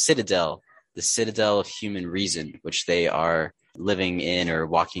Citadel, the citadel of human reason, which they are living in or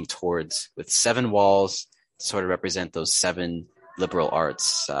walking towards, with 7 walls to sort of represent those 7 liberal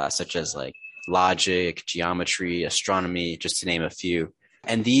arts, such as like logic, geometry, astronomy, just to name a few.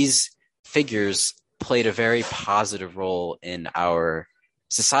 And these figures played a very positive role in our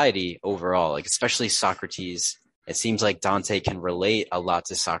society overall, like especially Socrates. It seems like Dante can relate a lot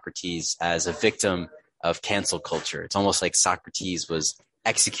to Socrates as a victim of cancel culture. It's almost like Socrates was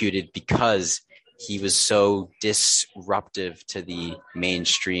executed because he was so disruptive to the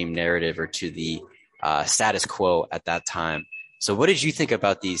mainstream narrative or to the status quo at that time. So what did you think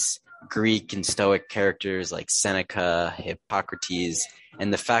about these Greek and Stoic characters like Seneca, Hippocrates,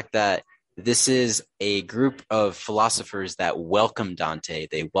 and the fact that this is a group of philosophers that welcome Dante,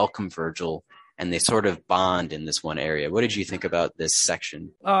 they welcome Virgil, and they sort of bond in this one area? What did you think about this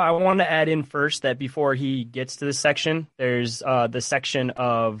section? I want to add in first that before he gets to this section, there's the section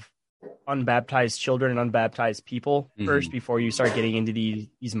of unbaptized children and unbaptized people first, before you start getting into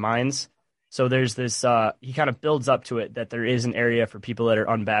these minds. So there's this, he kind of builds up to it that there is an area for people that are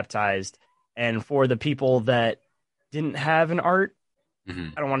unbaptized. And for the people that didn't have an art,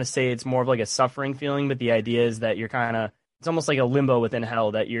 I don't want to say it's more of like a suffering feeling, but the idea is that you're kind of, it's almost like a limbo within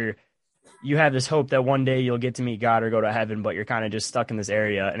hell, that you have this hope that one day you'll get to meet God or go to heaven, but you're kind of just stuck in this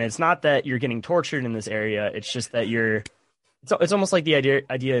area. And it's not that you're getting tortured in this area. It's just that it's almost like the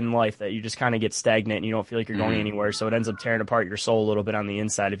idea in life that you just kind of get stagnant and you don't feel like you're going anywhere. So it ends up tearing apart your soul a little bit on the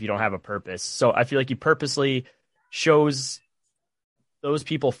inside if you don't have a purpose. So I feel like he purposely shows those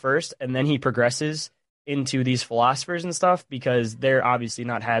people first, and then he progresses into these philosophers and stuff, because they're obviously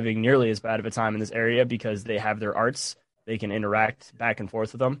not having nearly as bad of a time in this area because they have their arts. They can interact back and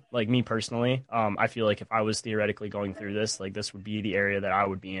forth with them. Like me personally, I feel like if I was theoretically going through this, like this would be the area that I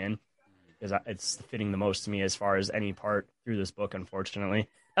would be in, because it's fitting the most to me as far as any part through this book, unfortunately.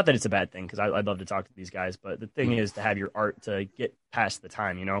 Not that it's a bad thing, because I'd love to talk to these guys, but the thing is to have your art to get past the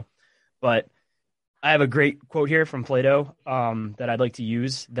time, But I have a great quote here from Plato that I'd like to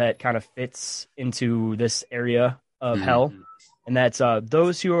use that kind of fits into this area of hell. And that's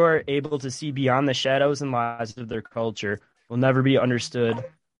those who are able to see beyond the shadows and lies of their culture will never be understood,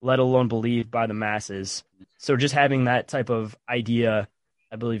 let alone believed by the masses. So just having that type of idea,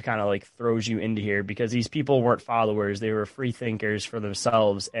 I believe, kind of like throws you into here, because these people weren't followers. They were free thinkers for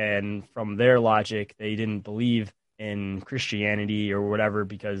themselves. And from their logic, they didn't believe in Christianity or whatever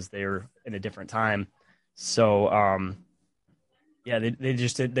because they were in a different time. So, yeah, they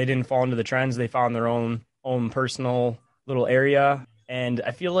didn't fall into the trends. They found their own personal little area. And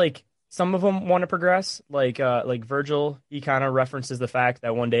I feel like some of them want to progress, like Virgil. He kind of references the fact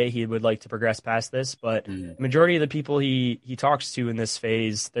that one day he would like to progress past this, but the majority of the people he talks to in this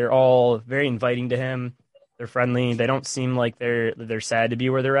phase, they're all very inviting to him. They're friendly. They don't seem like they're sad to be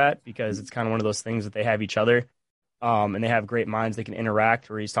where they're at, because it's kind of one of those things that they have each other, and they have great minds. They can interact,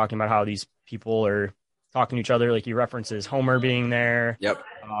 where he's talking about how these people are talking to each other. Like he references Homer being there. Yep.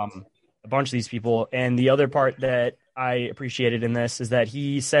 A bunch of these people. And the other part that I appreciated in this is that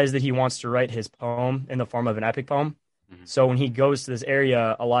he says that he wants to write his poem in the form of an epic poem. So when he goes to this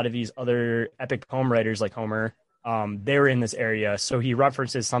area, a lot of these other epic poem writers like Homer, they were in this area. So he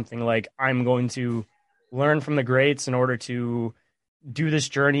references something like, I'm going to learn from the greats in order to do this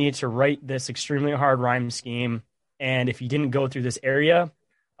journey to write this extremely hard rhyme scheme. And if he didn't go through this area,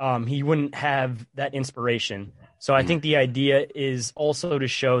 he wouldn't have that inspiration. So I think the idea is also to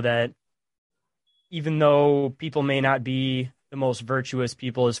show that even though people may not be the most virtuous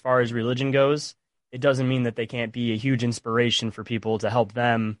people as far as religion goes, it doesn't mean that they can't be a huge inspiration for people to help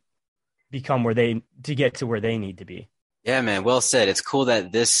them become to get to where they need to be. Yeah, man. Well said. It's cool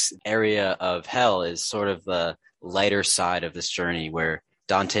that this area of hell is sort of the lighter side of this journey, where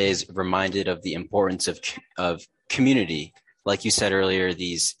Dante is reminded of the importance of community. Like you said earlier,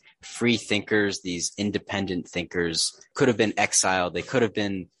 these free thinkers, these independent thinkers could have been exiled. They could have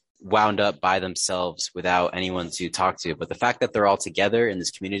been wound up by themselves without anyone to talk to. But the fact that they're all together in this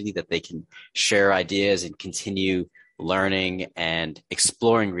community, that they can share ideas and continue learning and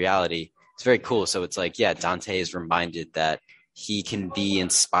exploring reality, it's very cool. So it's like, yeah, Dante is reminded that he can be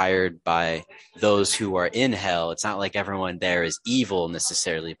inspired by those who are in hell. It's not like everyone there is evil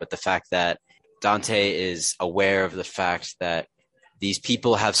necessarily, but the fact that Dante is aware of the fact that these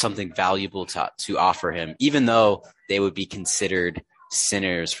people have something valuable to offer him, even though they would be considered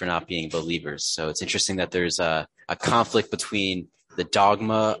sinners for not being believers. So it's interesting that there's a conflict between the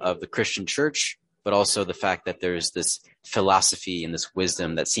dogma of the Christian church, but also the fact that there's this philosophy and this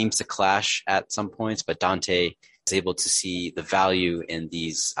wisdom that seems to clash at some points, but Dante is able to see the value in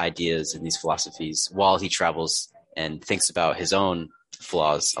these ideas and these philosophies while he travels and thinks about his own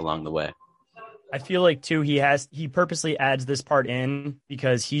flaws along the way. I feel like too, he purposely adds this part in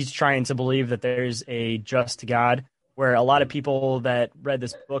because he's trying to believe that there's a just God, where a lot of people that read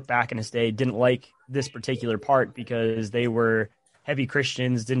this book back in his day didn't like this particular part because they were heavy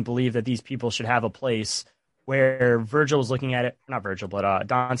Christians, didn't believe that these people should have a place, where Virgil was looking at it, not Virgil, but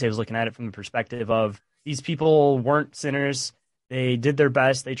Dante was looking at it from the perspective of these people weren't sinners. They did their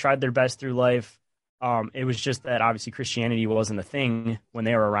best. They tried their best through life. It was just that obviously Christianity wasn't a thing when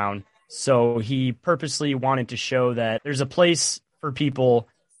they were around. So he purposely wanted to show that there's a place for people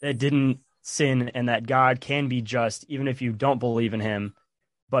that didn't sin and that God can be just even if you don't believe in him.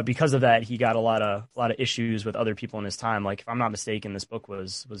 But because of that, he got a lot of issues with other people in his time. Like, if I'm not mistaken, this book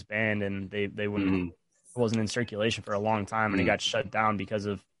was banned and they wouldn't it wasn't in circulation for a long time, and it got shut down because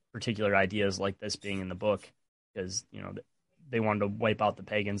of particular ideas like this being in the book, because they wanted to wipe out the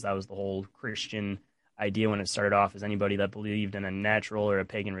pagans. That was the whole Christian idea when it started off, is anybody that believed in a natural or a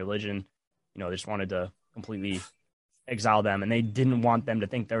pagan religion, they just wanted to completely exile them, and they didn't want them to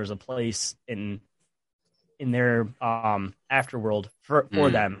think there was a place in their afterworld for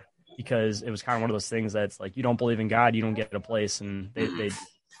them, because it was kind of one of those things that's like, you don't believe in God, you don't get a place, and it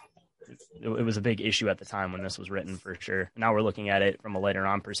was a big issue at the time when this was written, for sure. Now we're looking at it from a later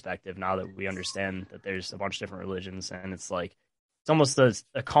on perspective, now that we understand that there's a bunch of different religions, and it's like, it's almost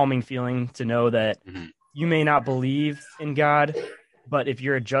a calming feeling to know that you may not believe in God, but if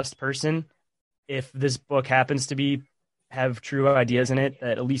you're a just person, if this book happens to have true ideas in it,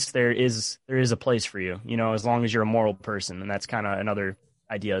 that at least there is a place for you, as long as you're a moral person. And that's kind of another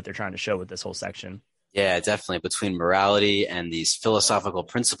idea that they're trying to show with this whole section. Yeah, definitely. Between morality and these philosophical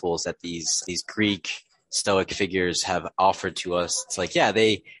principles that these Greek Stoic figures have offered to us, it's like, yeah,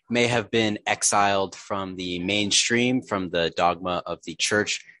 they may have been exiled from the mainstream, from the dogma of the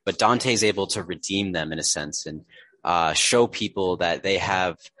church, but Dante's able to redeem them in a sense and show people that they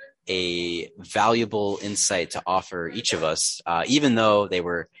have a valuable insight to offer each of us, even though they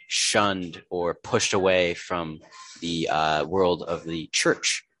were shunned or pushed away from the world of the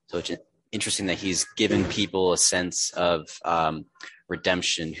church. So it's interesting that he's given people a sense of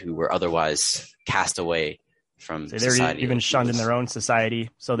redemption who were otherwise cast away from society. They're even shunned in their own society,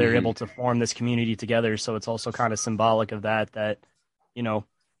 so they're able to form this community together. So it's also kind of symbolic of that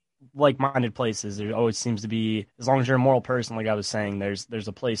like-minded places, there always seems to be, as long as you're a moral person, like I was saying, there's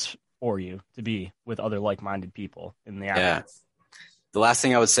a place for you to be with other like-minded people in the afterlife. Yeah. The last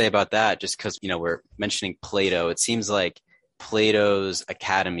thing I would say about that, just because we're mentioning Plato, it seems like Plato's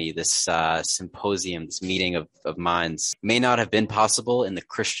academy, this symposium, this meeting of minds, may not have been possible in the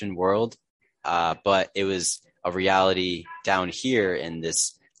Christian world, but it was a reality down here in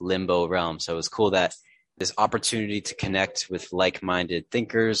this limbo realm. So it was cool that this opportunity to connect with like-minded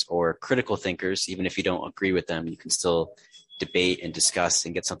thinkers or critical thinkers, even if you don't agree with them, you can still debate and discuss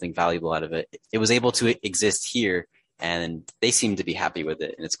and get something valuable out of it. It was able to exist here, and they seemed to be happy with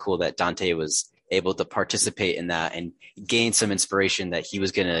it. And it's cool that Dante was able to participate in that and gain some inspiration that he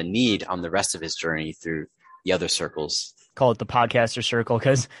was going to need on the rest of his journey through the other circles. Call it the podcaster circle,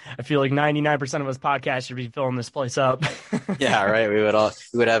 because I feel like 99% of us podcasters would be filling this place up. Yeah, right. We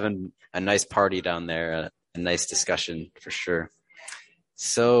would have a nice party down there, a nice discussion for sure.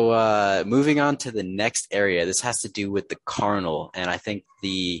 So moving on to the next area, this has to do with the carnal, and I think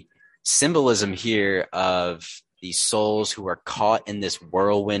the symbolism here of the souls who are caught in this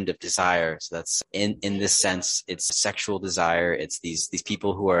whirlwind of desire. So that's in this sense, it's sexual desire. It's these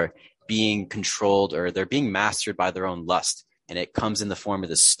people who are being controlled, or they're being mastered by their own lust, and it comes in the form of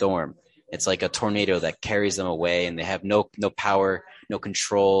the storm. It's like a tornado that carries them away, and they have no power, no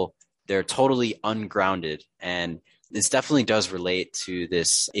control. They're totally ungrounded, and this definitely does relate to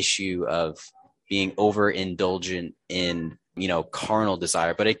this issue of being overindulgent in, carnal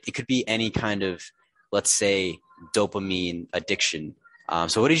desire, but it could be any kind of, let's say, dopamine addiction.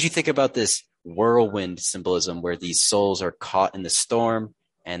 So what did you think about this whirlwind symbolism where these souls are caught in the storm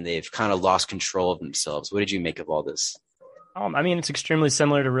and they've kind of lost control of themselves? What did you make of all this? I mean, it's extremely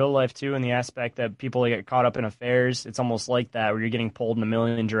similar to real life too, in the aspect that people get caught up in affairs. It's almost like that, where you're getting pulled in a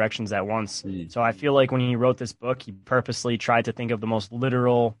million directions at once. So I feel like when he wrote this book, he purposely tried to think of the most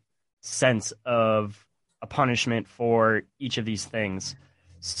literal sense of a punishment for each of these things.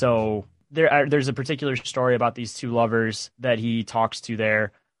 So there's a particular story about these two lovers that he talks to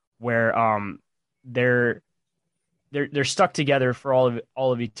there, where they're stuck together for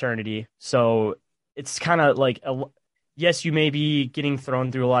all of eternity. So it's kind of like yes, you may be getting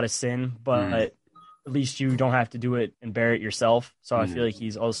thrown through a lot of sin, but at least you don't have to do it and bear it yourself. So I feel like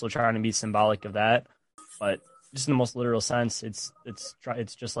he's also trying to be symbolic of that, but just in the most literal sense, it's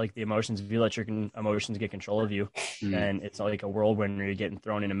just like the emotions. If you let your emotions get control of you, then it's like a whirlwind where you're getting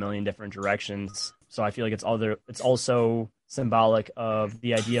thrown in a million different directions. So I feel like it's also symbolic of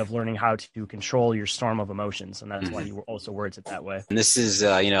the idea of learning how to control your storm of emotions, and that's why he also words it that way. And this is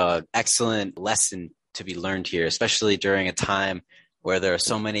an excellent lesson to be learned here, especially during a time where there are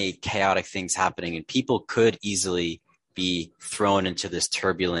so many chaotic things happening, and people could easily be thrown into this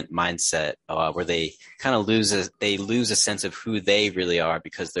turbulent mindset where they kind of lose a sense of who they really are,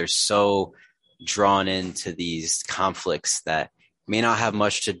 because they're so drawn into these conflicts that may not have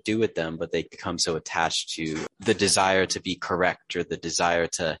much to do with them, but they become so attached to the desire to be correct, or the desire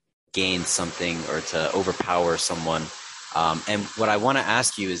to gain something, or to overpower someone. And what I want to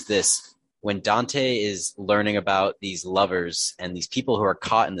ask you is this: when Dante is learning about these lovers and these people who are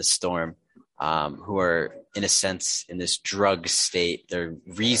caught in the storm, who are, in a sense, in this drug state, their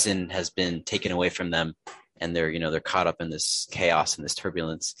reason has been taken away from them, and they're caught up in this chaos and this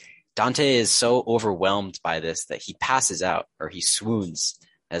turbulence. Dante is so overwhelmed by this that he passes out, or he swoons,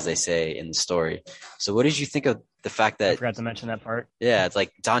 as they say in the story. So what did you think of the fact that— I forgot to mention that part. Yeah, it's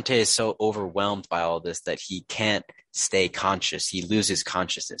like Dante is so overwhelmed by all this that he can't stay conscious. He loses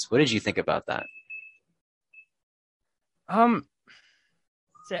consciousness. What did you think about that? I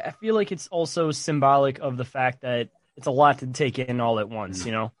feel like it's also symbolic of the fact that it's a lot to take in all at once,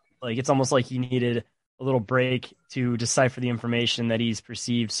 Like, it's almost like he needed a little break to decipher the information that he's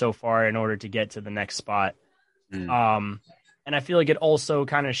perceived so far in order to get to the next spot. And I feel like it also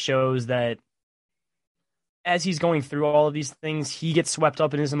kind of shows that as he's going through all of these things, he gets swept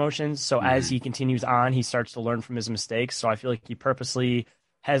up in his emotions. So as he continues on, he starts to learn from his mistakes. So I feel like he purposely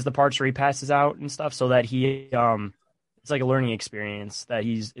has the parts where he passes out and stuff, so that he it's like a learning experience, that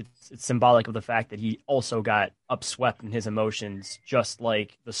it's symbolic of the fact that he also got upswept in his emotions, just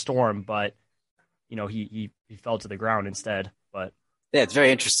like the storm, but he fell to the ground instead. But yeah, it's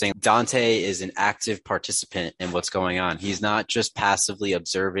very interesting. Dante is an active participant in what's going on. He's not just passively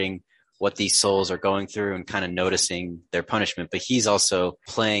observing what these souls are going through and kind of noticing their punishment, but he's also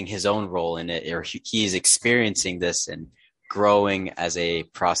playing his own role in it, or he's experiencing this and growing as a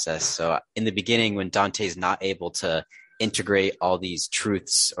process. So in the beginning, when Dante's not able to integrate all these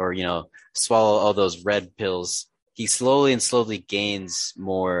truths, or swallow all those red pills, he slowly gains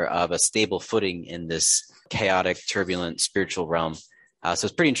more of a stable footing in this chaotic, turbulent spiritual realm. So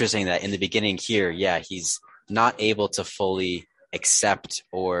it's pretty interesting that in the beginning here, he's not able to fully accept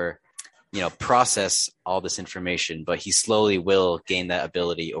or process all this information, but he slowly will gain that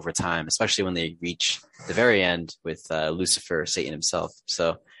ability over time, especially when they reach the very end with Lucifer, Satan himself.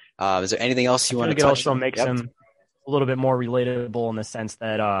 So is there anything else you want to touch on? It also makes him a little bit more relatable, in the sense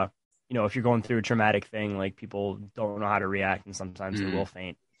that if you're going through a traumatic thing, like, people don't know how to react, and sometimes they will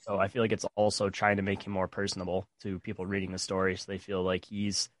faint. So I feel like it's also trying to make him more personable to people reading the story, so they feel like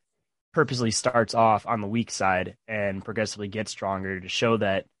he's purposely starts off on the weak side and progressively gets stronger, to show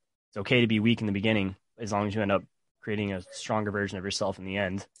that it's okay to be weak in the beginning, as long as you end up creating a stronger version of yourself in the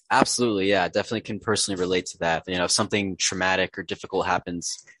end. Absolutely. Yeah. Definitely can personally relate to that. You know, if something traumatic or difficult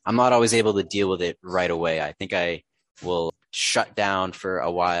happens, I'm not always able to deal with it right away. I think I will shut down for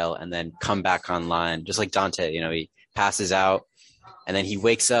a while and then come back online. Just like Dante, you know, he passes out and then he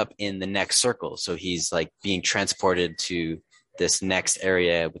wakes up in the next circle. So he's like being transported to this next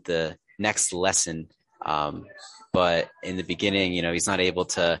area with the next lesson. But in the beginning, you know, he's not able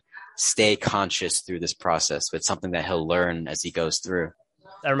to stay conscious through this process, but it's something that he'll learn as he goes through.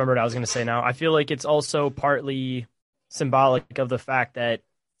 I remember what I was going to say now. I feel like it's also partly symbolic of the fact that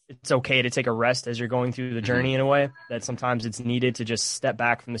it's okay to take a rest as you're going through the journey in a way, that sometimes it's needed to just step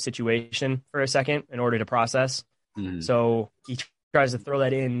back from the situation for a second in order to process. So he tries to throw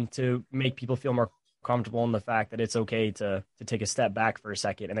that in to make people feel more comfortable in the fact that it's okay to take a step back for a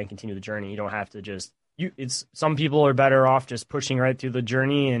second and then continue the journey. You don't have to just some people are better off just pushing right through the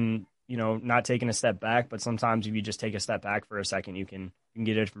journey and, you know, not taking a step back. But sometimes if you just take a step back for a second, you can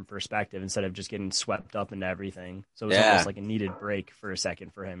get it from perspective instead of just getting swept up into everything. So it's almost like a needed break for a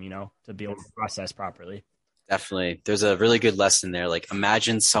second for him, you know, to be able to process properly. Definitely. There's a really good lesson there. Like,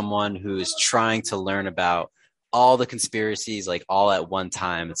 imagine someone who is trying to learn about all the conspiracies, like all at one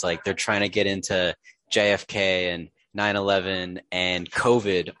time. It's like they're trying to get into JFK and 9/11 and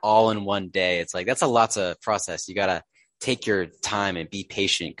COVID all in one day. It's like, that's a lot to process. You got to take your time and be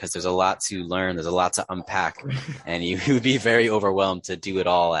patient because there's a lot to learn. There's a lot to unpack and you would be very overwhelmed to do it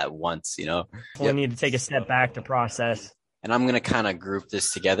all at once, you know? We need to take a step back to process. And I'm going to kind of group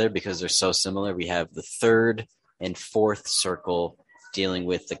this together because they're so similar. We have the third and fourth circle dealing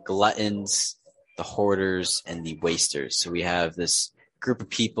with the gluttons, the hoarders, and the wasters. So we have this group of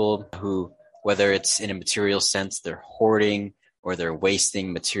people who, whether it's in a material sense, they're hoarding or they're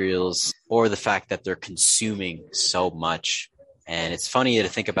wasting materials, or the fact that they're consuming so much. And it's funny to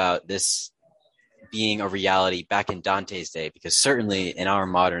think about this being a reality back in Dante's day, because certainly in our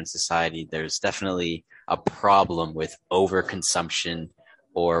modern society, there's definitely a problem with overconsumption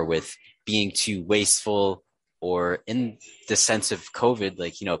or with being too wasteful, or in the sense of COVID,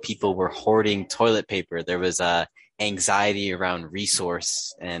 like, you know, people were hoarding toilet paper. There was anxiety around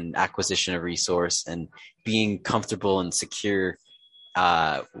resource and acquisition of resource and being comfortable and secure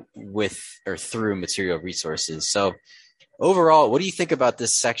with or through material resources. So overall, what do you think about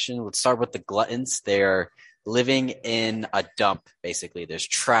this section? Let's start with the gluttons. They're living in a dump, basically. There's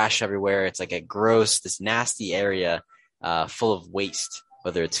trash everywhere. It's like a gross, this nasty area full of waste,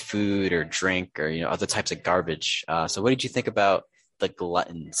 whether it's food or drink or, you know, other types of garbage. So what did you think about the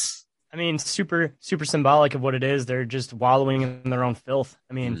gluttons? I mean, super symbolic of what it is. They're just wallowing in their own filth.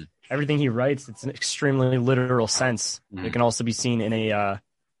 I mean, everything he writes, it's an extremely literal sense. It can also be seen in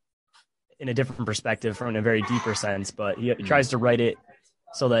a different perspective from a very deeper sense, but he tries to write it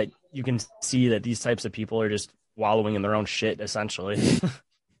so that you can see that these types of people are just wallowing in their own shit, essentially.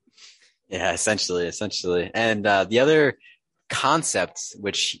 Yeah, essentially. And the other concept,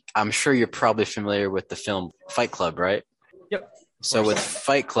 which I'm sure you're probably familiar with, the film Fight Club, right? Yep. So with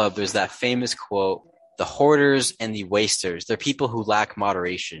Fight Club, there's that famous quote, the hoarders and the wasters, they're people who lack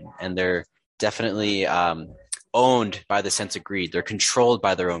moderation, and they're definitely owned by the sense of greed. They're controlled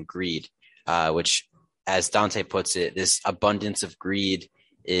by their own greed, which, as Dante puts it, this abundance of greed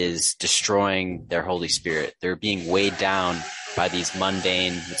is destroying their Holy Spirit. They're being weighed down by these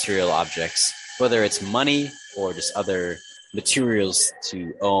mundane material objects, whether it's money or just other materials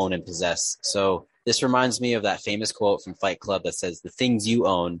to own and possess. So this reminds me of that famous quote from Fight Club that says, the things you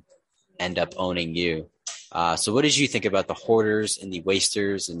own end up owning you. So what did you think about the hoarders and the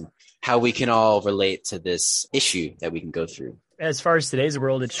wasters and how we can all relate to this issue that we can go through? As far as today's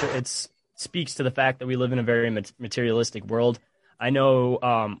world, it speaks to the fact that we live in a very materialistic world. I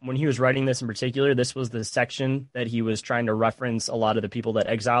know when he was writing this in particular, this was the section that he was trying to reference a lot of the people that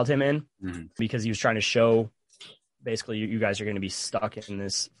exiled him in, because he was trying to show, basically, you guys are going to be stuck in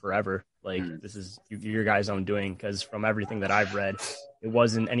this forever. Like, this is your guys' own doing, because from everything that I've read, it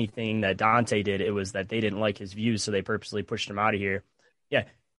wasn't anything that Dante did. It was that they didn't like his views, so they purposely pushed him out of here. Yeah,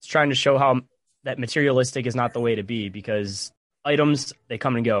 it's trying to show how that materialistic is not the way to be, because items, they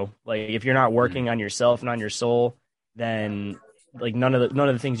come and go. Like, if you're not working on yourself and on your soul, then like none of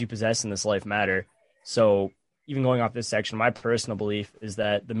the things you possess in this life matter. So even going off this section, my personal belief is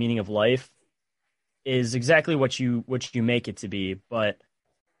that the meaning of life is exactly what you make it to be. But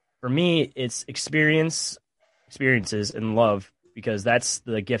for me, it's experiences and love, because that's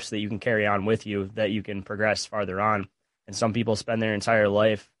the gifts that you can carry on with you, that you can progress farther on. And some people spend their entire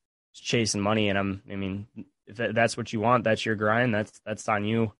life chasing money, and if that's what you want, that's your grind, that's on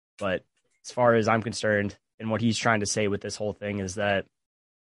you. But as far as I'm concerned, and what he's trying to say with this whole thing is that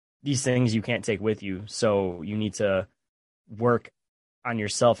these things you can't take with you. So you need to work on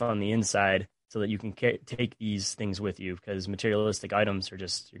yourself on the inside so that you can take these things with you, because materialistic items are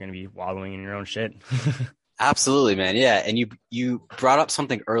just, you're going to be wallowing in your own shit. Absolutely, man. Yeah. And you brought up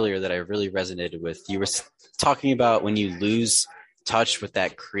something earlier that I really resonated with. You were talking about when you lose touch with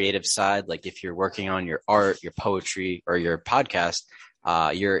that creative side, like if you're working on your art, your poetry, or your podcast,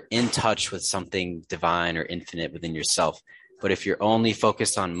 you're in touch with something divine or infinite within yourself. But if you're only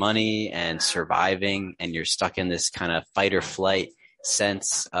focused on money and surviving, and you're stuck in this kind of fight or flight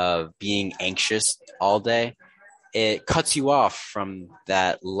sense of being anxious all day, it cuts you off from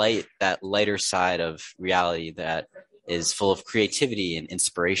that lighter side of reality that is full of creativity and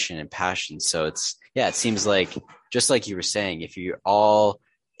inspiration and passion. So it seems like, just like you were saying, if you're all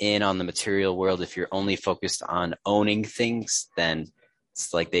in on the material world, if you're only focused on owning things, then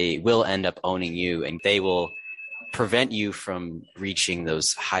it's like they will end up owning you, and they will prevent you from reaching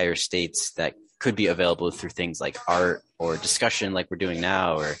those higher states that could be available through things like art or discussion like we're doing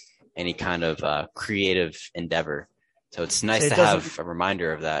now, or any kind of creative endeavor. So it's nice to have a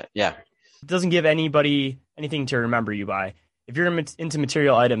reminder of that. Yeah. It doesn't give anybody anything to remember you by. If you're into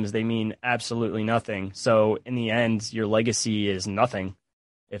material items, they mean absolutely nothing. So in the end, your legacy is nothing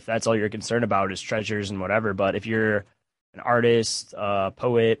if that's all you're concerned about is treasures and whatever. But if you're an artist, a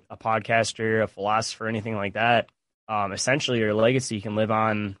poet, a podcaster, a philosopher, anything like that, essentially your legacy can live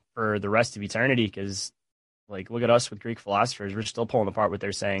on for the rest of eternity, because like, look at us with Greek philosophers. We're still pulling apart what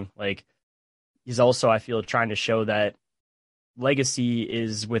they're saying. Like, he's also, I feel, trying to show that legacy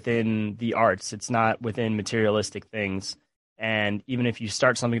is within the arts. It's not within materialistic things. And even if you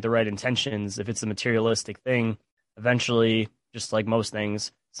start something with the right intentions, if it's a materialistic thing, eventually, just like most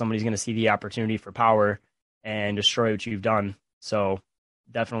things, somebody's going to see the opportunity for power and destroy what you've done. So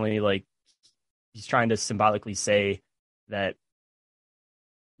definitely, like, he's trying to symbolically say that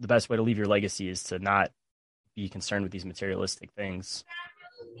the best way to leave your legacy is to not be concerned with these materialistic things.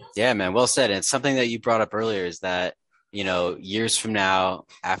 Yeah, man. Well said. And it's something that you brought up earlier, is that, years from now,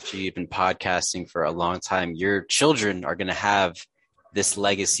 after you've been podcasting for a long time, your children are going to have this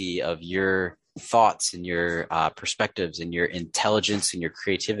legacy of your thoughts and your perspectives and your intelligence and your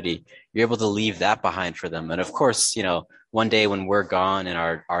creativity. You're able to leave that behind for them. And of course, one day when we're gone and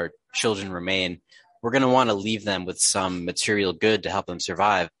our children remain, we're going to want to leave them with some material good to help them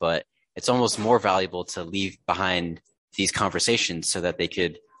survive. But it's almost more valuable to leave behind these conversations so that they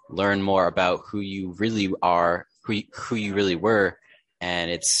could learn more about who you really are, who you really were.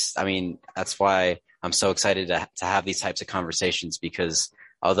 And that's why I'm so excited to have these types of conversations, because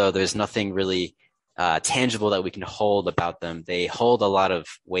although there's nothing really tangible that we can hold about them, they hold a lot of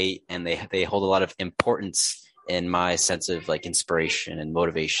weight, and they hold a lot of importance in my sense of like inspiration and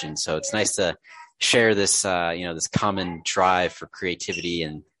motivation. So it's nice to share this, this common drive for creativity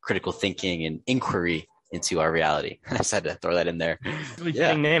and critical thinking and inquiry into our reality. I just had to throw that in there. Really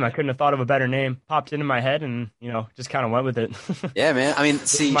fitting name. I couldn't have thought of a better name. Popped into my head and, just kind of went with it. Yeah, man. I mean,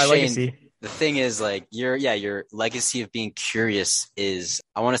 see, my Shane, legacy. The thing is, like, your legacy of being curious is,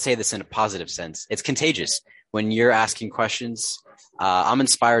 I want to say this in a positive sense, it's contagious. When you're asking questions, I'm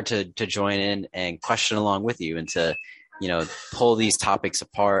inspired to join in and question along with you, and to, pull these topics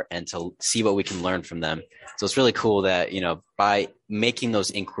apart and to see what we can learn from them. So it's really cool that, by making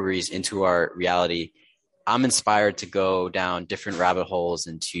those inquiries into our reality, I'm inspired to go down different rabbit holes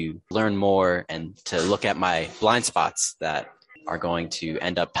and to learn more and to look at my blind spots that are going to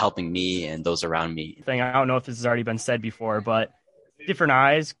end up helping me and those around me. I don't know if this has already been said before, but different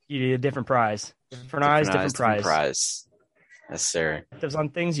eyes, you get a different prize. Different eyes, different prize. Yes, sir. There's on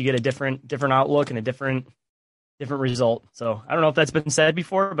things, you get a different outlook and a different result. So I don't know if that's been said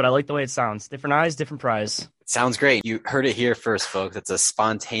before, but I like the way it sounds. Different eyes, different prize. It sounds great. You heard it here first, folks. It's a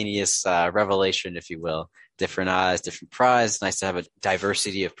spontaneous revelation, if you will. Different eyes, different prize. Nice to have a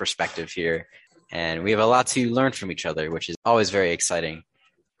diversity of perspective here. And we have a lot to learn from each other, which is always very exciting.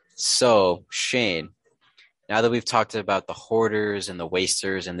 So, Shane, now that we've talked about the hoarders and the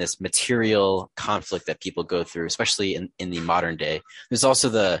wasters and this material conflict that people go through, especially in the modern day, there's also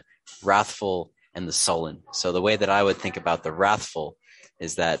the wrathful and the sullen. So the way that I would think about the wrathful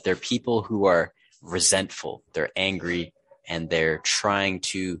is that they're people who are resentful, they're angry, and they're trying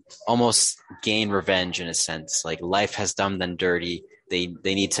to almost gain revenge in a sense. Like, life has done them dirty. They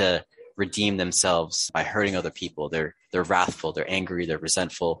need to redeem themselves by hurting other people. They're wrathful, they're angry, they're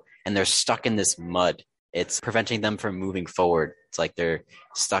resentful, and they're stuck in this mud. It's preventing them from moving forward. It's like they're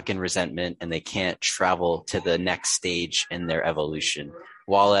stuck in resentment and they can't travel to the next stage in their evolution.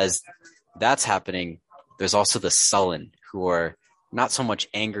 While as that's happening, there's also the sullen, who are not so much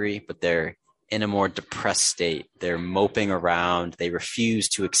angry, but they're in a more depressed state. They're moping around. They refuse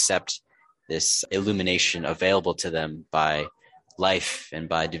to accept this illumination available to them by life and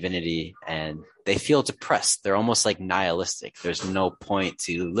by divinity. And they feel depressed. They're almost like nihilistic. There's no point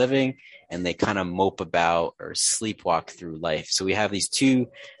to living, and they kind of mope about or sleepwalk through life. So we have these two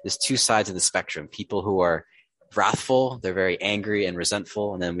sides of the spectrum: people who are wrathful, they're very angry and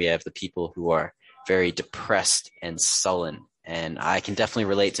resentful, and then we have the people who are very depressed and sullen. And I can definitely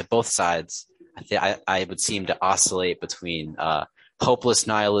relate to both sides. I would seem to oscillate between hopeless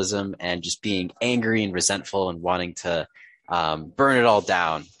nihilism and just being angry and resentful and wanting to burn it all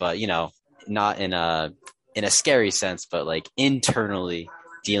down, but not in a scary sense, but like internally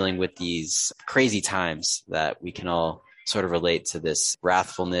dealing with these crazy times that we can all sort of relate to this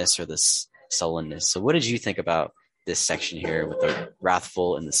wrathfulness or this sullenness. So what did you think about this section here with the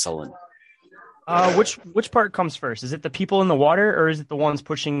wrathful and the sullen? Which part comes first? Is it the people in the water, or is it the ones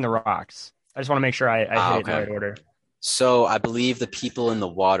pushing the rocks? I just want to make sure I hit it in the right order. So I believe the people in the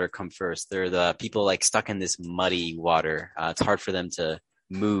water come first. They're the people like stuck in this muddy water. It's hard for them to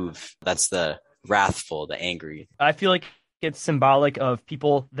move. That's the wrathful, the angry. I feel like it's symbolic of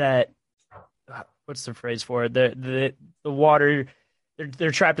people that, what's the phrase for it? The water,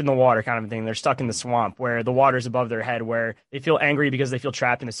 they're trapped in the water kind of thing. They're stuck in the swamp where the water's above their head, where they feel angry because they feel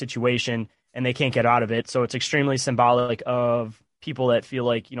trapped in a situation and they can't get out of it. So it's extremely symbolic of people that feel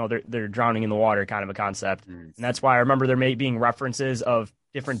like, they're drowning in the water kind of a concept. Mm-hmm. And that's why I remember there may being references of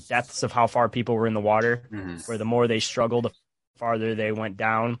different depths of how far people were in the water, mm-hmm. where the more they struggled, the farther they went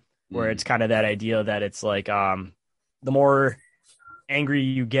down, where it's kind of that idea that it's like the more angry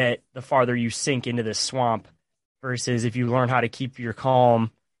you get, the farther you sink into this swamp, versus if you learn how to keep your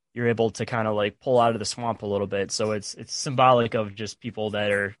calm, you're able to kind of like pull out of the swamp a little bit. So it's symbolic of just people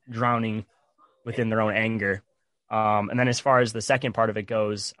that are drowning within their own anger. And then as far as the second part of it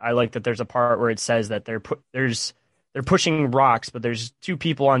goes, I like that there's a part where it says that they're pushing rocks, but there's two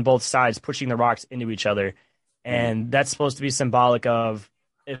people on both sides pushing the rocks into each other. And that's supposed to be symbolic of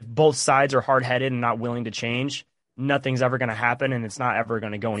if both sides are hard-headed and not willing to change, nothing's ever going to happen and it's not ever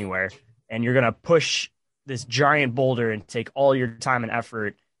going to go anywhere. And you're going to push this giant boulder and take all your time and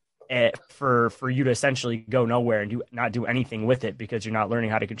effort for you to essentially go nowhere and not do anything with it because you're not learning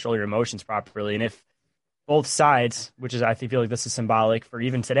how to control your emotions properly. And if both sides, which is I feel like this is symbolic for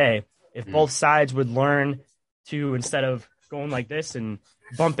even today, if both sides would learn to, instead of going like this and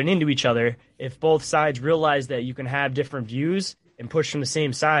bumping into each other, if both sides realize that you can have different views and push from the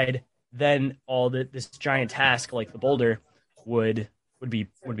same side, then this giant task like the boulder would be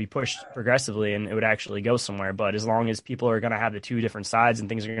pushed progressively and it would actually go somewhere. But as long as people are going to have the two different sides and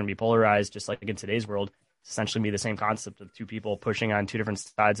things are going to be polarized, just like in today's world, it's essentially be the same concept of two people pushing on two different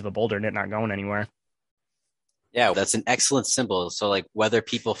sides of a boulder and it not going anywhere. Yeah, that's an excellent symbol. So like whether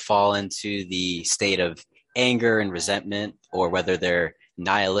people fall into the state of anger and resentment or whether they're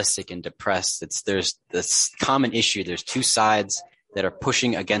nihilistic and depressed, there's this common issue. There's two sides that are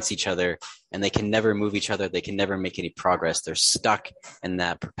pushing against each other and they can never move each other. They can never make any progress. They're stuck in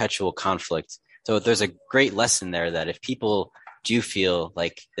that perpetual conflict. So there's a great lesson there that if people do feel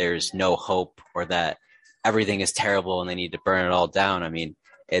like there's no hope or that everything is terrible and they need to burn it all down, I mean,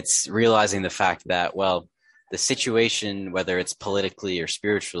 it's realizing the fact that, well, the situation, whether it's politically or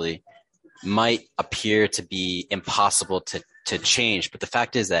spiritually, might appear to be impossible to change. But the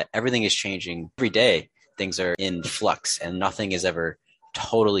fact is that everything is changing every day. Things are in flux and nothing is ever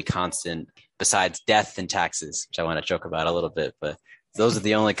totally constant besides death and taxes, which I want to joke about a little bit. But those are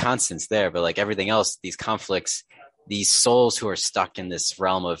the only constants there. But like everything else, these conflicts, these souls who are stuck in this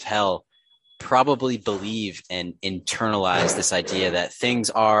realm of hell probably believe and internalize this idea that things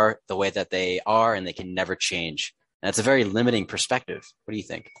are the way that they are and they can never change. And that's a very limiting perspective. What do you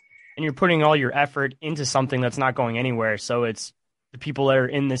think? And you're putting all your effort into something that's not going anywhere. So it's the people that are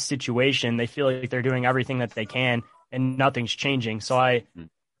in this situation, they feel like they're doing everything that they can and nothing's changing. So I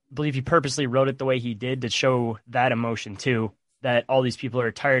believe he purposely wrote it the way he did to show that emotion too, that all these people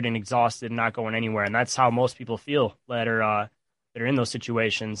are tired and exhausted and not going anywhere. And that's how most people feel that are in those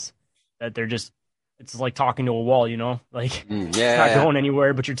situations. That they're just, it's like talking to a wall, like it's not going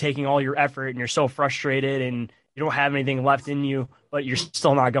anywhere, but you're taking all your effort and you're so frustrated and you don't have anything left in you, but you're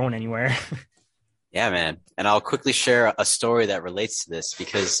still not going anywhere. Yeah, man. And I'll quickly share a story that relates to this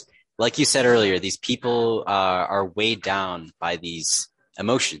because like you said earlier, these people are weighed down by these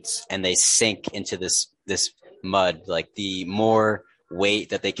emotions and they sink into this mud. Like the more weight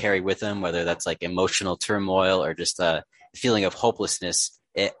that they carry with them, whether that's like emotional turmoil or just a feeling of hopelessness,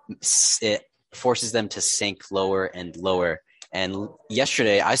 it forces them to sink lower and lower. And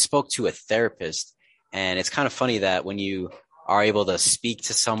yesterday I spoke to a therapist, and it's kind of funny that when you are able to speak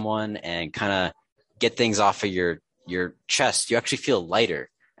to someone and kind of get things off of your chest, you actually feel lighter.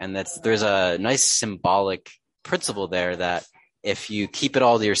 And there's a nice symbolic principle there that if you keep it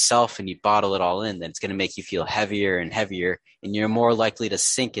all to yourself and you bottle it all in, then it's going to make you feel heavier and heavier, and you're more likely to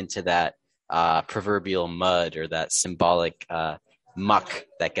sink into that proverbial mud or that symbolic muck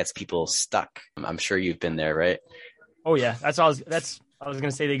that gets people stuck. I'm sure you've been there, right? Oh yeah, I was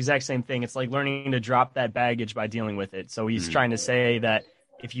going to say the exact same thing. It's like learning to drop that baggage by dealing with it. So he's trying to say that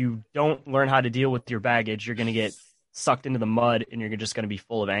if you don't learn how to deal with your baggage, you're going to get sucked into the mud and you're just going to be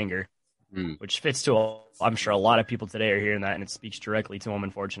full of anger, which fits to, I'm sure a lot of people today are hearing that, and it speaks directly to them,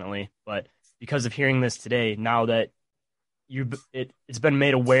 unfortunately. But because of hearing this today, now that it's been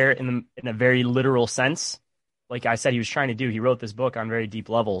made aware in a very literal sense, like I said, he was trying to do, he wrote this book on very deep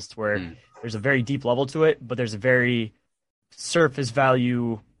levels to where there's a very deep level to it, but there's a very surface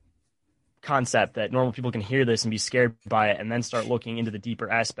value concept that normal people can hear this and be scared by it and then start looking into the deeper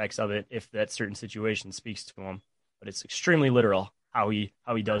aspects of it if that certain situation speaks to them. But it's extremely literal how he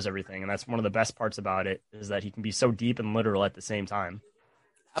does everything, and that's one of the best parts about it, is that he can be so deep and literal at the same time.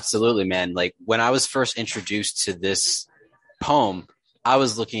 Absolutely, man. Like when I was first introduced to this poem, I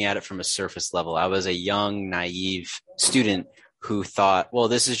was looking at it from a surface level. I was a young, naive student who thought, well,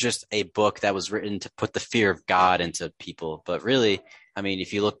 this is just a book that was written to put the fear of God into people. But really, I mean,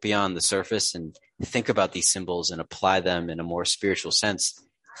 if you look beyond the surface and think about these symbols and apply them in a more spiritual sense,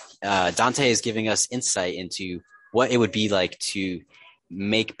 Dante is giving us insight into what it would be like to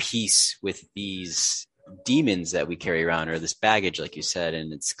make peace with these demons that we carry around, or this baggage, like you said.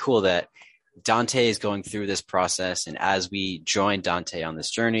 And it's cool that Dante is going through this process. And as we join Dante on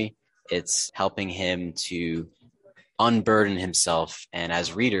this journey, it's helping him to unburden himself. And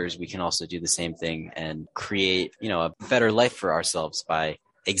as readers, we can also do the same thing and create, a better life for ourselves by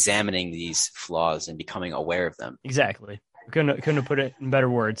examining these flaws and becoming aware of them. Exactly. Couldn't have put it in better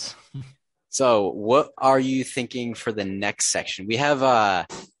words. So what are you thinking for the next section? We have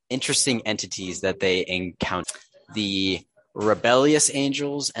interesting entities that they encounter. The rebellious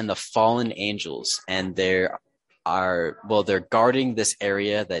angels and the fallen angels. And they're guarding this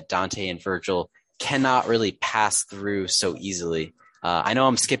area that Dante and Virgil cannot really pass through so easily. I know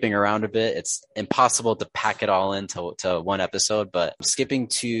I'm skipping around a bit. It's impossible to pack it all into one episode, but I'm skipping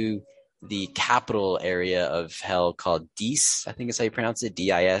to the capital area of hell called Dis. I think is how you pronounce it.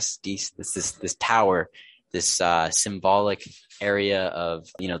 Dis. Dis. This tower, this symbolic area of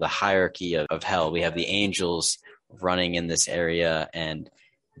the hierarchy of hell. We have the angels running in this area, and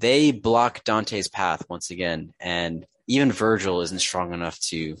they block Dante's path once again. And even Virgil isn't strong enough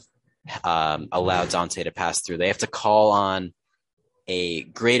to allow Dante to pass through. They have to call on a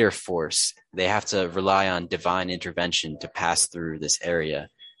greater force. They have to rely on divine intervention to pass through this area.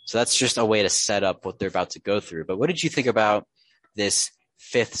 So that's just a way to set up what they're about to go through. But what did you think about this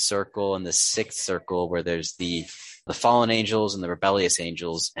fifth circle and the sixth circle, where there's the fallen angels and the rebellious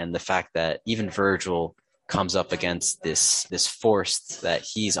angels, and the fact that even Virgil comes up against this force that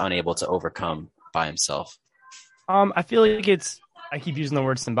he's unable to overcome by himself? I feel like I keep using the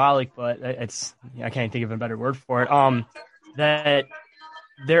word symbolic, but I can't think of a better word for it. That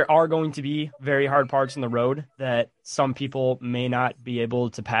there are going to be very hard parts in the road that some people may not be able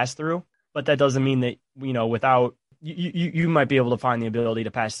to pass through, but that doesn't mean that, without you might be able to find the ability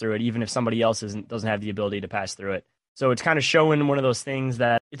to pass through it, even if somebody else doesn't have the ability to pass through it. So it's kind of showing one of those things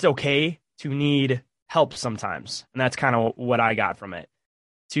that it's okay to need help sometimes. And that's kind of what I got from it.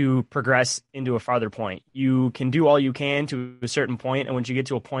 To progress into a farther point, you can do all you can to a certain point, and once you get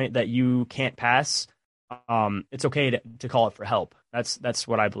to a point that you can't pass, it's okay to call it for help. That's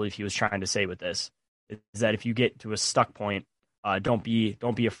what I believe he was trying to say with this, is that if you get to a stuck point, don't be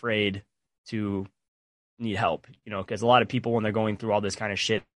afraid to need help, because a lot of people, when they're going through all this kind of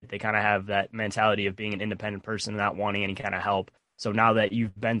shit, they kind of have that mentality of being an independent person, not wanting any kind of help. So now that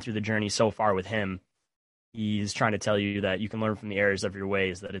you've been through the journey so far with him, he's trying to tell you that you can learn from the errors of your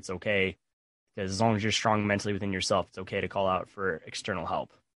ways, that it's okay, because as long as you're strong mentally within yourself, it's okay to call out for external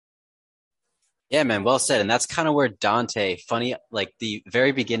help. Yeah, man, well said. And that's kind of where Dante, funny, like the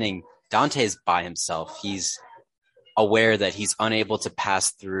very beginning, Dante's by himself. He's aware that he's unable to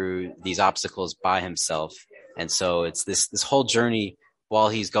pass through these obstacles by himself. And so it's this whole journey while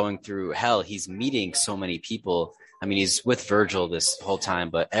he's going through hell, he's meeting so many people. I mean, he's with Virgil this whole time,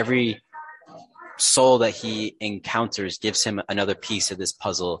 but every soul that he encounters gives him another piece of this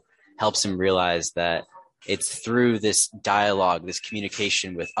puzzle, helps him realize that it's through this dialogue, this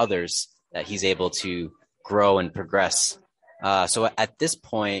communication with others, that he's able to grow and progress. So at this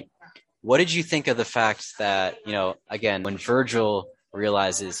point, what did you think of the fact that, again, when Virgil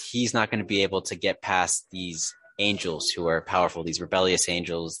realizes he's not going to be able to get past these angels who are powerful, these rebellious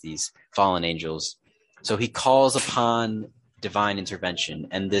angels, these fallen angels. So he calls upon divine intervention,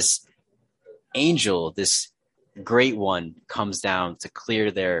 and this angel, this great one, comes down to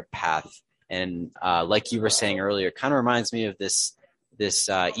clear their path. And like you were saying earlier, it kind of reminds me of this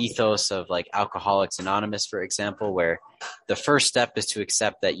ethos of like Alcoholics Anonymous, for example, where the first step is to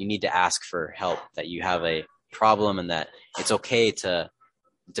accept that you need to ask for help, that you have a problem, and that it's okay to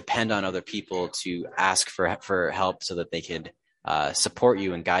depend on other people to ask for help so that they could support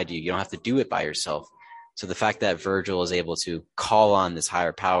you and guide you. You don't have to do it by yourself. So the fact that Virgil is able to call on this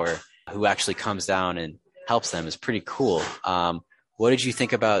higher power who actually comes down and helps them is pretty cool. What did you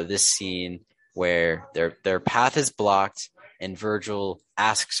think about this scene where their path is blocked and Virgil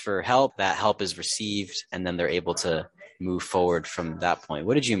asks for help, that help is received, and then they're able to move forward from that point?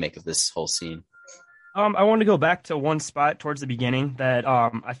 What did you make of this whole scene? I want to go back to one spot towards the beginning that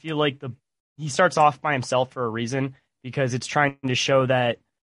I feel like he starts off by himself for a reason, because it's trying to show that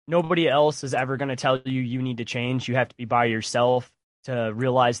nobody else is ever going to tell you need to change. You have to be by yourself to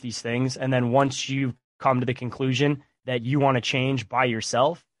realize these things. And then once you come to the conclusion that you want to change by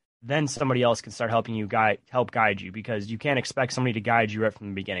yourself, then somebody else can start helping you help guide you, because you can't expect somebody to guide you right from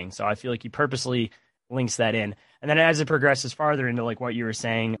the beginning. So I feel like he purposely links that in. And then as it progresses farther into like what you were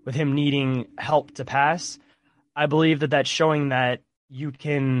saying with him needing help to pass, I believe that that's showing that you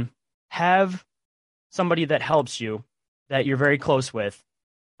can have somebody that helps you, that you're very close with.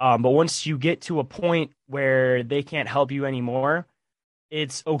 But once you get to a point where they can't help you anymore,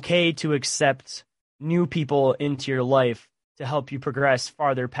 it's okay to accept new people into your life to help you progress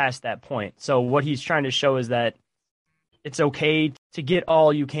farther past that point. So what he's trying to show is that it's okay to get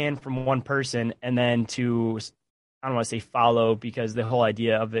all you can from one person, and then to, I don't want to say follow, because the whole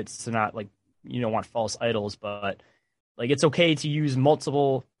idea of it's to not like, you don't want false idols, but like it's okay to use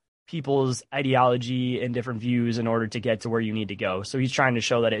multiple people's ideology and different views in order to get to where you need to go. So he's trying to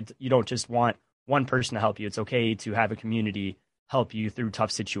show that you don't just want one person to help you. It's okay to have a community help you through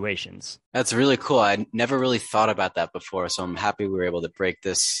tough situations. That's really cool. I never really thought about that before, so I'm happy we were able to break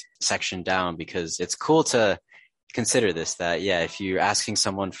this section down, because it's cool to consider this, that yeah, if you're asking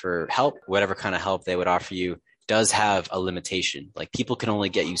someone for help, whatever kind of help they would offer you does have a limitation. Like, people can only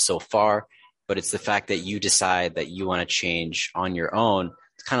get you so far, but it's the fact that you decide that you want to change on your own.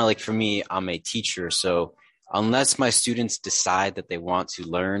 It's kind of like, for me, I'm a teacher, so unless my students decide that they want to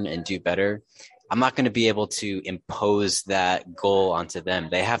learn and do better, I'm not going to be able to impose that goal onto them.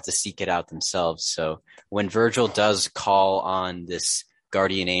 They have to seek it out themselves. So when Virgil does call on this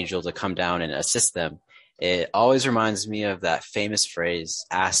guardian angel to come down and assist them, it always reminds me of that famous phrase,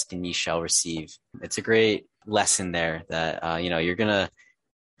 ask and ye shall receive. It's a great lesson there that, you're going to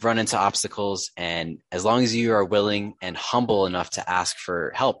run into obstacles, and as long as you are willing and humble enough to ask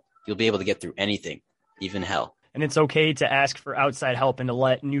for help, you'll be able to get through anything, even hell. And it's okay to ask for outside help and to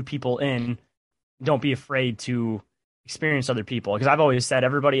let new people in. Don't be afraid to experience other people, because I've always said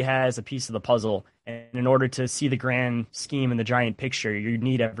everybody has a piece of the puzzle, and in order to see the grand scheme and the giant picture, you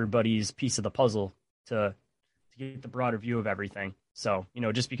need everybody's piece of the puzzle to get the broader view of everything. So,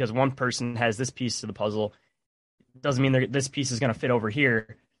 just because one person has this piece of the puzzle doesn't mean this piece is going to fit over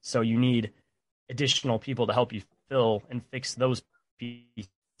here. So you need additional people to help you fill and fix those pieces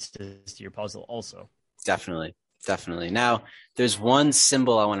to your puzzle also. Definitely. Now, there's one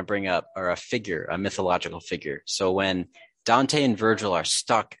symbol I want to bring up, or a figure, a mythological figure. So when Dante and Virgil are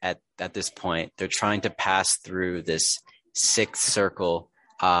stuck at this point, they're trying to pass through this sixth circle.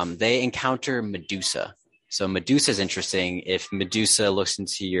 They encounter Medusa. So Medusa is interesting. If Medusa looks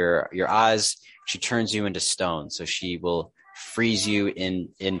into your eyes, she turns you into stone. So she will freeze you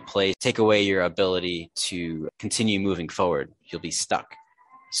in place, take away your ability to continue moving forward. You'll be stuck.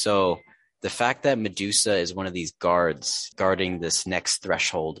 So the fact that Medusa is one of these guards guarding this next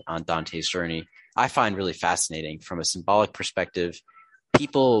threshold on Dante's journey, I find really fascinating. From a symbolic perspective,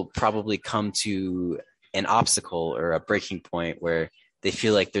 people probably come to an obstacle or a breaking point where they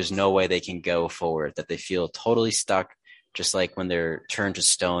feel like there's no way they can go forward, that they feel totally stuck, just like when they're turned to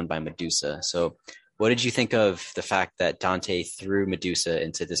stone by Medusa. So what did you think of the fact that Dante threw Medusa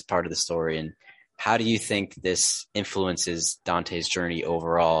into this part of the story, and how do you think this influences Dante's journey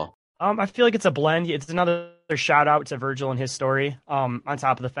overall? I feel like it's a blend. It's another shout out to Virgil and his story. On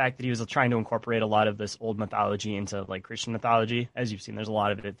top of the fact that he was trying to incorporate a lot of this old mythology into like Christian mythology. As you've seen, there's a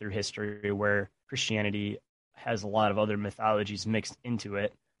lot of it through history where Christianity has a lot of other mythologies mixed into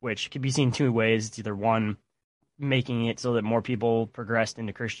it, which could be seen two ways. It's either one, making it so that more people progressed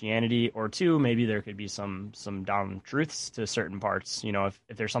into Christianity, or two, maybe there could be some down truths to certain parts. If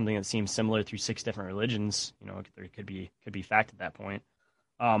there's something that seems similar through 6 different religions, there could be fact at that point.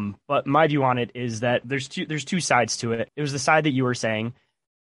 But my view on it is that there's two sides to it. It was the side that you were saying,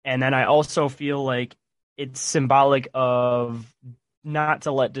 and then I also feel like it's symbolic of not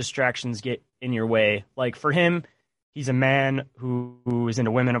to let distractions get in your way. Like for him, he's a man who is into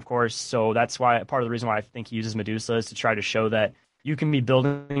women, of course. So that's why part of the reason why I think he uses Medusa is to try to show that you can be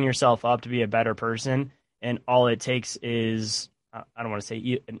building yourself up to be a better person, and all it takes is I don't want to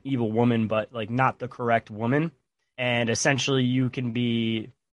say an evil woman, but like not the correct woman, and essentially you can be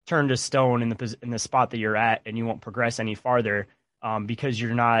turned to stone in the spot that you're at, and you won't progress any farther because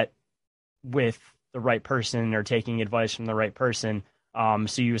you're not with the right person or taking advice from the right person.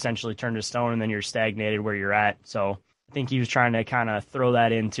 So you essentially turn to stone, and then you're stagnated where you're at. So I think he was trying to kind of throw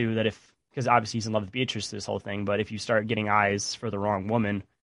that into that because obviously he's in love with Beatrice this whole thing, but if you start getting eyes for the wrong woman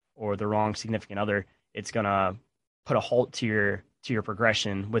or the wrong significant other, it's gonna put a halt to your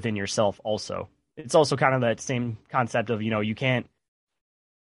progression within yourself. Also, it's also kind of that same concept of you can't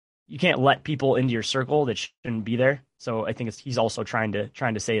let people into your circle that shouldn't be there. So I think he's also trying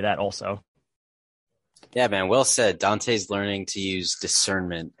to say that also. Yeah, man. Well said. Dante's learning to use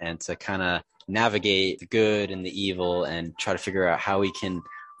discernment and to kind of navigate the good and the evil and try to figure out how he can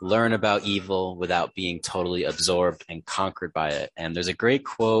learn about evil without being totally absorbed and conquered by it. And there's a great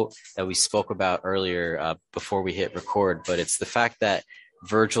quote that we spoke about earlier before we hit record, but it's the fact that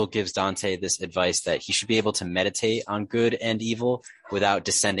Virgil gives Dante this advice that he should be able to meditate on good and evil without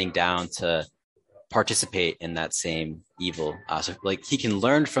descending down to participate in that same evil. So like he can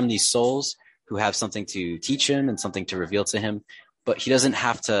learn from these souls who have something to teach him and something to reveal to him, but he doesn't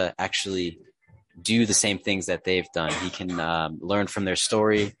have to actually do the same things that they've done. He can learn from their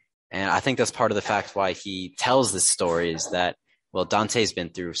story. And I think that's part of the fact why he tells this story is that, well, Dante's been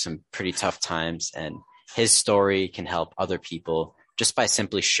through some pretty tough times, and his story can help other people just by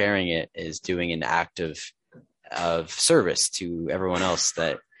simply sharing it, is doing an act of service to everyone else,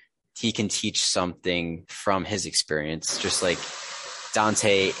 that he can teach something from his experience, just like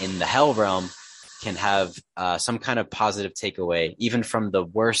Dante in the hell realm can have some kind of positive takeaway, even from the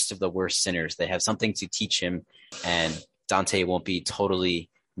worst of the worst sinners. They have something to teach him, and Dante won't be totally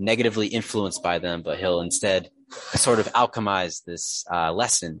negatively influenced by them, but he'll instead sort of alchemize this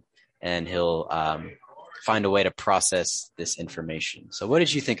lesson, and he'll find a way to process this information. So what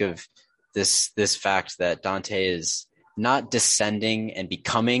did you think of this fact that Dante is not descending and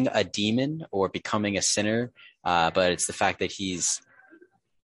becoming a demon or becoming a sinner, but it's the fact that he's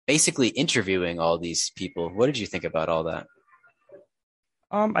basically interviewing all these people? What did you think about all that?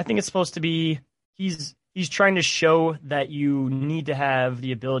 I think it's supposed to be he's trying to show that you need to have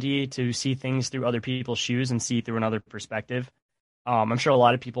the ability to see things through other people's shoes and see through another perspective. I'm sure a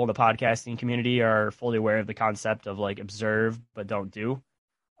lot of people in the podcasting community are fully aware of the concept of like observe but don't do.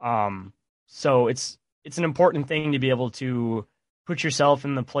 So it's an important thing to be able to put yourself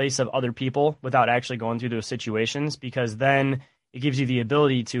in the place of other people without actually going through those situations, because then it gives you the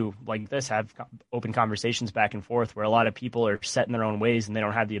ability to, like this, have open conversations back and forth where a lot of people are set in their own ways and they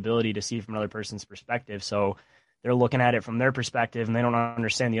don't have the ability to see from another person's perspective. So they're looking at it from their perspective and they don't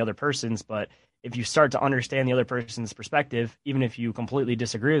understand the other person's. But if you start to understand the other person's perspective, even if you completely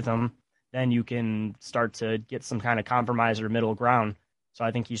disagree with them, then you can start to get some kind of compromise or middle ground. So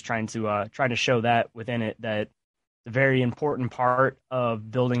I think he's trying to show that within it, that it's a very important part of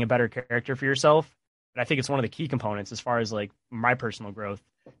building a better character for yourself. And I think it's one of the key components as far as like my personal growth,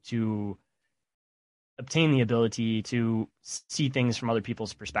 to obtain the ability to see things from other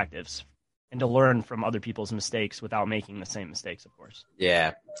people's perspectives and to learn from other people's mistakes without making the same mistakes, of course.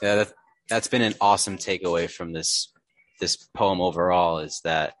 Yeah, that's been an awesome takeaway from this poem overall, is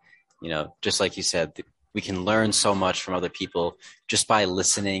that, just like you said, we can learn so much from other people just by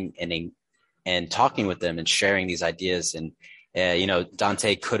listening and talking with them and sharing these ideas. And,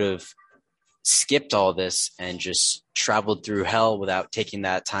 Dante could have skipped all this and just traveled through hell without taking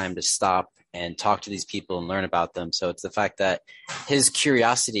that time to stop and talk to these people and learn about them. So it's the fact that his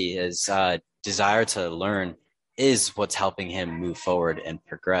curiosity, his desire to learn, is what's helping him move forward and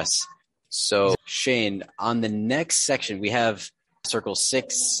progress. So Shane, on the next section, we have circles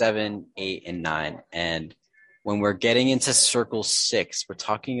 6, 7, 8, and 9. And when we're getting into circle 6, we're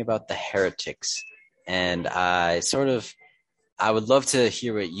talking about the heretics. And I would love to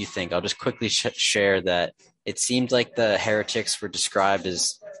hear what you think. I'll just quickly share that it seemed like the heretics were described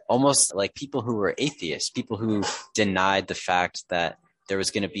as almost like people who were atheists, people who denied the fact that there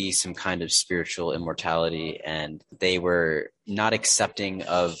was going to be some kind of spiritual immortality, and they were not accepting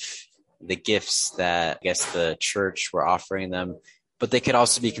of the gifts that I guess the church were offering them. But they could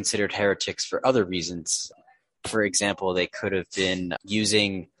also be considered heretics for other reasons. For example, they could have been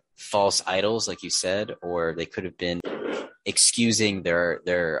using false idols, like you said, or they could have been excusing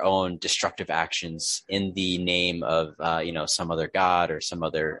their own destructive actions in the name of some other god or some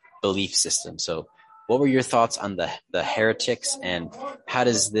other belief system. So what were your thoughts on the heretics, and how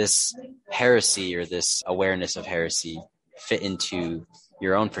does this heresy or this awareness of heresy fit into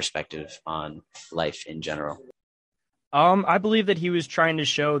your own perspective on life in general? I believe that he was trying to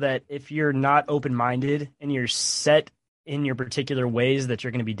show that if you're not open-minded and you're set in your particular ways, that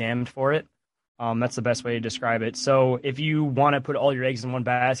you're going to be damned for it. That's the best way to describe it. So if you want to put all your eggs in one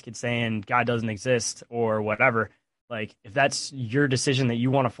basket saying God doesn't exist or whatever, like if that's your decision that you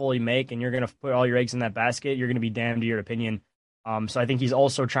want to fully make and you're going to put all your eggs in that basket, you're going to be damned to your opinion. So I think he's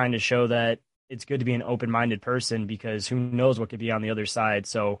also trying to show that it's good to be an open-minded person, because who knows what could be on the other side.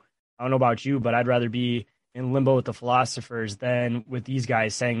 So I don't know about you, but I'd rather be in limbo with the philosophers than with these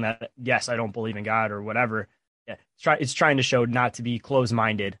guys saying that, yes, I don't believe in God or whatever. Yeah, it's trying to show not to be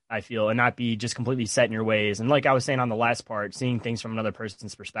closed-minded, I feel, and not be just completely set in your ways. And like I was saying on the last part, seeing things from another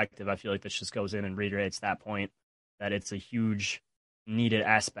person's perspective, I feel like this just goes in and reiterates that point, that it's a huge needed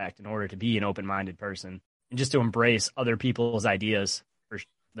aspect in order to be an open-minded person and just to embrace other people's ideas.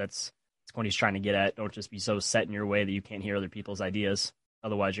 That's what he's trying to get at. Don't just be so set in your way that you can't hear other people's ideas.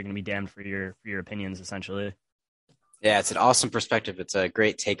 Otherwise, you're going to be damned for your opinions, essentially. Yeah, it's an awesome perspective. It's a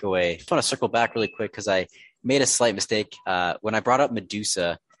great takeaway. I just want to circle back really quick because I made a slight mistake. When I brought up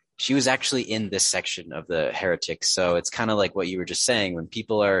Medusa, she was actually in this section of the heretics. So it's kind of like what you were just saying. When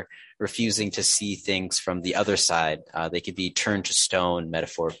people are refusing to see things from the other side, they could be turned to stone,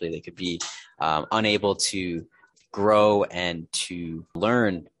 metaphorically. They could be unable to grow and to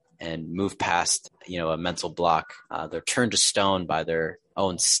learn and move past, a mental block. They're turned to stone by their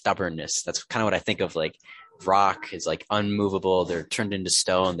own stubbornness. That's kind of what I think of, like rock is like unmovable. They're turned into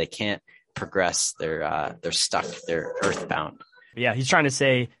stone. They can't progress. They're stuck. They're earthbound. Yeah, he's trying to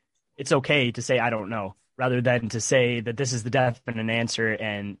say it's okay to say I don't know, rather than to say that this is the definite answer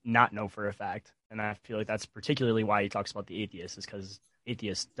and not know for a fact. And I feel like that's particularly why he talks about the atheists, is because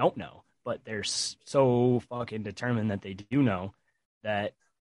atheists don't know, but they're so fucking determined that they do know that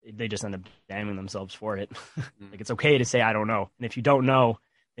they just end up damning themselves for it. Like it's okay to say I don't know, and if you don't know,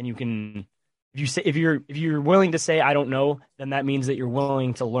 then you can. If you're willing to say I don't know, then that means that you're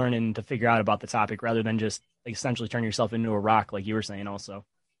willing to learn and to figure out about the topic, rather than just essentially turn yourself into a rock, like you were saying also.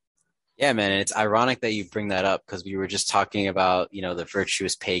 Yeah, man. And it's ironic that you bring that up, because we were just talking about, the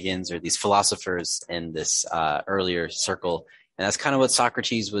virtuous pagans or these philosophers in this earlier circle. And that's kind of what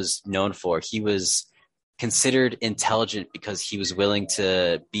Socrates was known for. He was considered intelligent because he was willing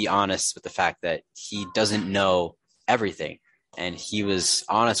to be honest with the fact that he doesn't know everything. And he was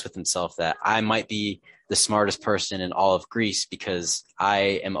honest with himself that I might be the smartest person in all of Greece because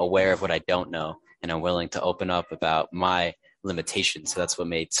I am aware of what I don't know, and I'm willing to open up about my limitations. So that's what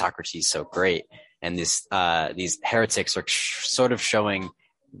made Socrates so great. And these heretics are sort of showing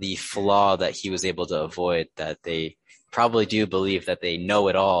the flaw that he was able to avoid, that they probably do believe that they know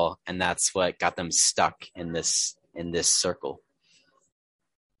it all, and that's what got them stuck in this circle.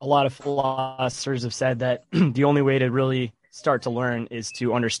 A lot of philosophers have said that the only way to really start to learn is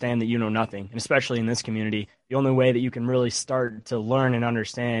to understand that you know nothing. And especially in this community, the only way that you can really start to learn and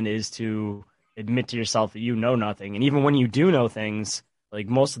understand is to admit to yourself that you know nothing. And even when you do know things, like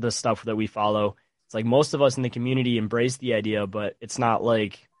most of the stuff that we follow, it's like most of us in the community embrace the idea, but it's not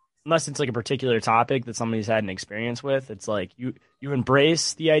like, unless it's like a particular topic that somebody's had an experience with, it's like you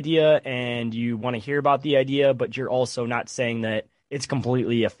embrace the idea and you want to hear about the idea, but you're also not saying that it's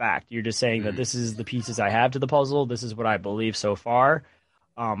completely a fact. You're just saying that this is the pieces I have to the puzzle. This is what I believe so far.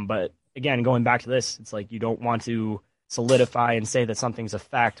 But again, going back to this, it's like you don't want to solidify and say that something's a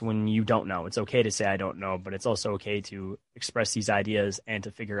fact when you don't know. It's okay to say I don't know, but it's also okay to express these ideas and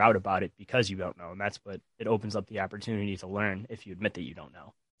to figure out about it because you don't know. And that's what it opens up the opportunity to learn if you admit that you don't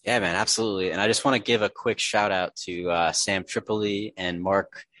know. Yeah, man, absolutely. And I just want to give a quick shout out to Sam Tripoli and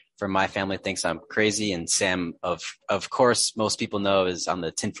Mark from My Family Thinks I'm Crazy. And Sam, of course, most people know is on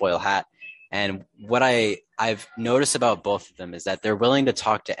the tinfoil hat. And what I've noticed about both of them is that they're willing to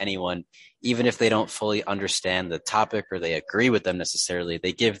talk to anyone, even if they don't fully understand the topic or they agree with them necessarily.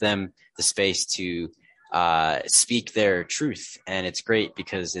 They give them the space to speak their truth. And it's great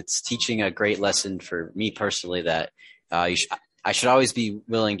because it's teaching a great lesson for me personally that I should always be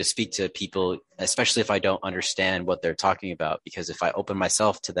willing to speak to people, especially if I don't understand what they're talking about, because if I open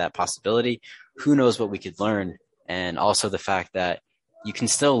myself to that possibility, who knows what we could learn. And also the fact that you can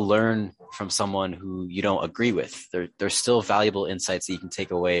still learn from someone who you don't agree with. There's still valuable insights that you can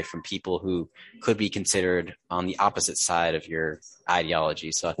take away from people who could be considered on the opposite side of your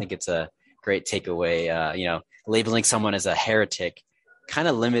ideology. So I think it's a great takeaway. Labeling someone as a heretic kind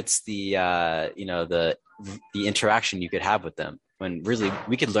of limits the the interaction you could have with them, when really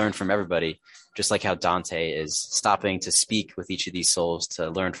we could learn from everybody, just like how Dante is stopping to speak with each of these souls to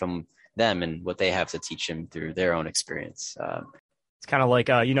learn from them and what they have to teach him through their own experience. It's kind of like,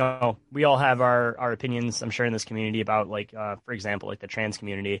 we all have our opinions, I'm sure, in this community about, like, for example, like the trans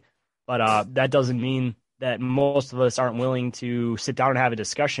community. But that doesn't mean that most of us aren't willing to sit down and have a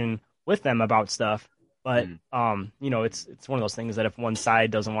discussion with them about stuff. But, it's one of those things that if one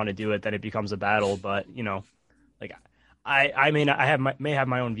side doesn't want to do it, then it becomes a battle. But, like I may have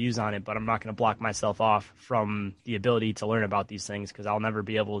my own views on it, but I'm not going to block myself off from the ability to learn about these things, because I'll never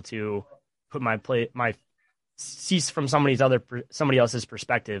be able to put my cease from somebody else's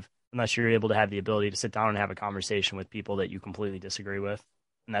perspective unless you're able to have the ability to sit down and have a conversation with people that you completely disagree with.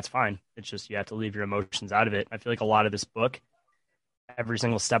 And that's fine. It's just, you have to leave your emotions out of it. I feel like a lot of this book, every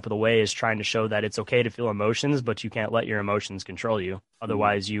single step of the way, is trying to show that it's okay to feel emotions, but you can't let your emotions control you.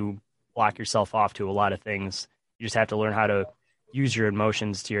 Otherwise, you block yourself off to a lot of things. You just have to learn how to use your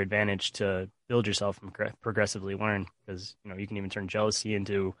emotions to your advantage to build yourself and progressively learn. Because, you can even turn jealousy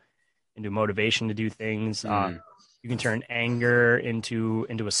into motivation to do things. You can turn anger into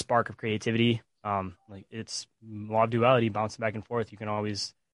a spark of creativity. Like, it's law of duality, bouncing back and forth. You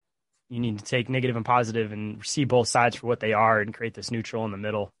need to take negative and positive and see both sides for what they are and create this neutral in the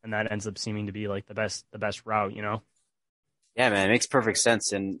middle. And that ends up seeming to be like the best route, Yeah, man, it makes perfect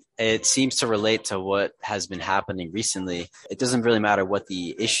sense. And it seems to relate to what has been happening recently. It doesn't really matter what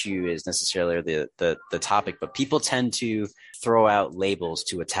the issue is necessarily, or the topic, but people tend to throw out labels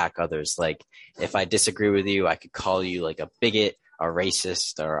to attack others. Like, if I disagree with you, I could call you like a bigot, a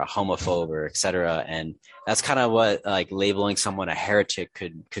racist, or a homophobe, or et cetera. And that's kind of what, like, labeling someone a heretic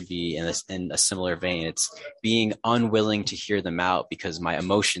could be in a similar vein. It's being unwilling to hear them out because my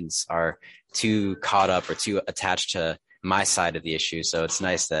emotions are too caught up or too attached to my side of the issue. So it's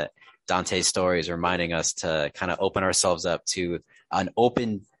nice that Dante's story is reminding us to kind of open ourselves up to an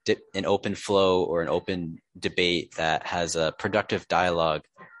open flow or an open debate that has a productive dialogue,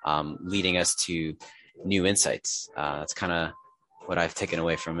 leading us to new insights. That's kind of what I've taken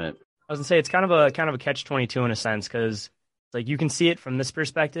away from it. I was gonna say, it's kind of a catch-22 in a sense, because like, you can see it from this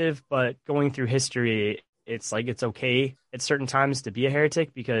perspective, but going through history, it's like, it's okay at certain times to be a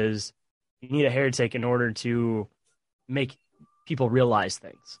heretic, because you need a heretic in order to make people realize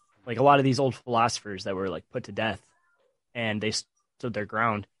things. Like, a lot of these old philosophers that were like put to death, and they stood their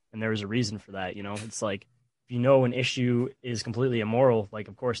ground, and there was a reason for that. It's like, if an issue is completely immoral, like,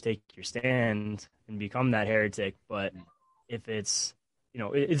 of course, take your stand and become that heretic. But if it's,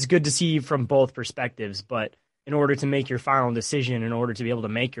 it's good to see from both perspectives, but in order to make your final decision, in order to be able to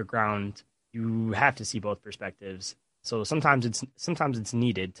make your ground, you have to see both perspectives. So sometimes it's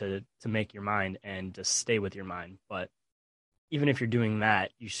needed to make your mind and to stay with your mind. But even if you're doing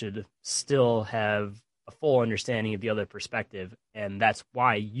that, you should still have a full understanding of the other perspective. And that's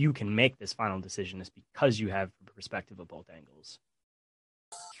why you can make this final decision, is because you have the perspective of both angles.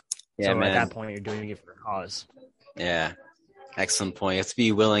 Yeah, so man. At that point, you're doing it for a cause. Yeah. Excellent point. You have to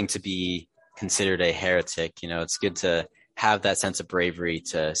be willing to be considered a heretic. It's good to have that sense of bravery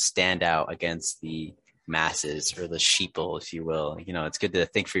to stand out against the masses, or the sheeple, if you will. It's good to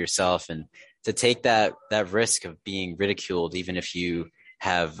think for yourself and to take that risk of being ridiculed, even if you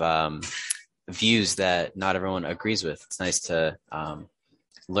have views that not everyone agrees with. It's nice to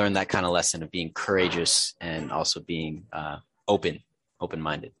learn that kind of lesson of being courageous and also being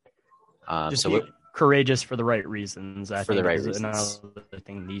open-minded. Courageous for the right reasons. I think the right is reasons. Another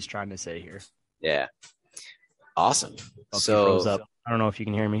thing he's trying to say here. Yeah. Awesome. So up. I don't know if you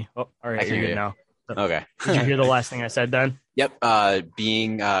can hear me. Oh, all right. You're good now. Okay. Did you hear the last thing I said then? Yep.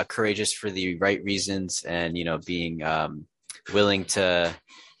 Being courageous for the right reasons, and, being willing to,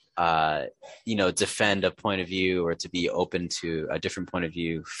 defend a point of view, or to be open to a different point of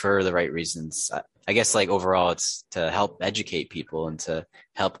view for the right reasons. I guess, like, overall, it's to help educate people and to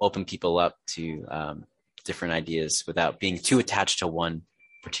help open people up to different ideas without being too attached to one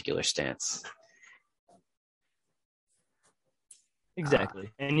particular stance. Exactly.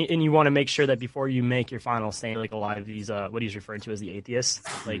 And you want to make sure that before you make your final stand, like a lot of these, what he's referring to as the atheists,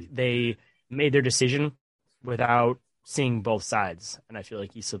 like, they made their decision without seeing both sides. And I feel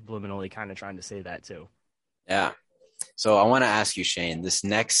like he's subliminally kind of trying to say that too. Yeah. So I want to ask you, Shane, this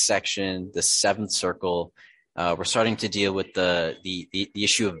next section, the seventh circle, we're starting to deal with the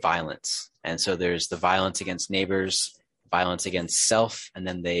issue of violence. And so there's the violence against neighbors, violence against self, and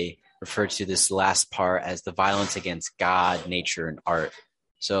then they refer to this last part as the violence against God, nature, and art.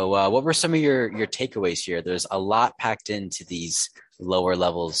 So what were some of your takeaways here? There's a lot packed into these lower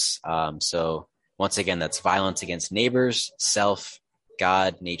levels. So once again, that's violence against neighbors, self,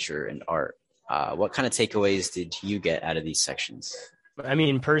 God, nature, and art. What kind of takeaways did you get out of these sections? I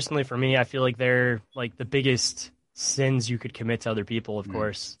mean, personally, for me, I feel like they're like the biggest sins you could commit to other people, of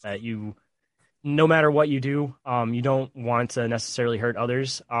course, that no matter what you do, you don't want to necessarily hurt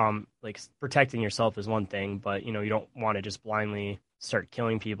others. Like protecting yourself is one thing, but you don't want to just blindly start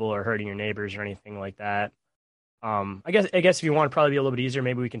killing people or hurting your neighbors or anything like that. I guess if you want to probably be a little bit easier,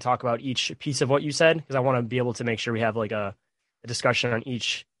 maybe we can talk about each piece of what you said, because I want to be able to make sure we have like a discussion on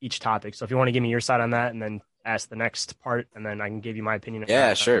each topic. So if you want to give me your side on that, and then ask the next part, and then I can give you my opinion.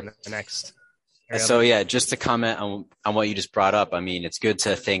 Yeah, sure. The next. So yeah, just to comment on what you just brought up, I mean, it's good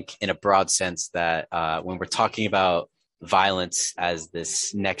to think in a broad sense that when we're talking about violence as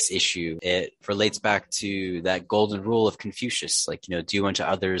this next issue, it relates back to that golden rule of Confucius, like, do unto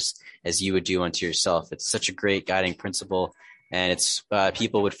others as you would do unto yourself. It's such a great guiding principle. And it's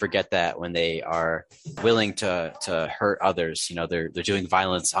people would forget that when they are willing to hurt others. They're doing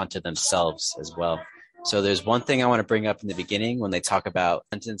violence onto themselves as well. So there's one thing I want to bring up in the beginning when they talk about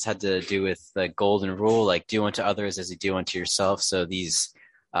sentence had to do with the golden rule, like do unto others as you do unto yourself. So these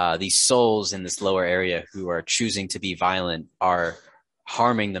souls in this lower area who are choosing to be violent are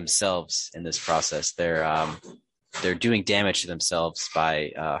harming themselves in this process. They're doing damage to themselves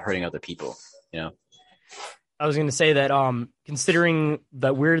by hurting other people. I was going to say that considering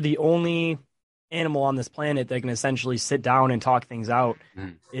that we're the only animal on this planet that can essentially sit down and talk things out,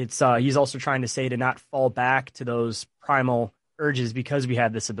 it's he's also trying to say to not fall back to those primal urges because we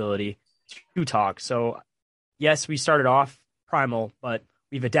have this ability to talk. So yes, we started off primal, but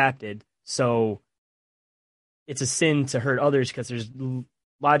we've adapted. So it's a sin to hurt others because there's,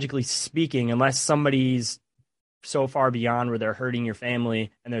 logically speaking, unless somebody's so far beyond where they're hurting your family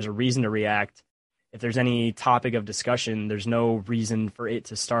and there's a reason to react, if there's any topic of discussion, there's no reason for it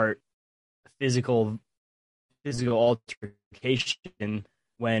to start physical altercation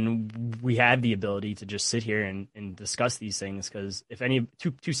when we have the ability to just sit here and discuss these things. Because if any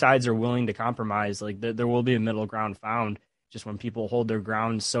two sides are willing to compromise, like there will be a middle ground found. Just when people hold their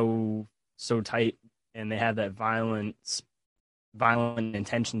ground so tight and they have that violent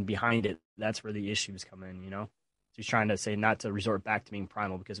intention behind it, that's where the issues come in. So he's trying to say not to resort back to being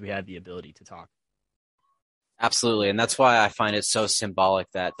primal because we have the ability to talk. Absolutely. And that's why I find it so symbolic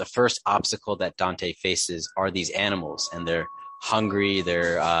that the first obstacle that Dante faces are these animals, and they're hungry.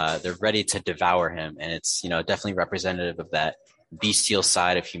 They're ready to devour him. And it's, definitely representative of that bestial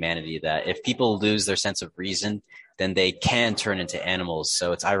side of humanity, that if people lose their sense of reason, then they can turn into animals.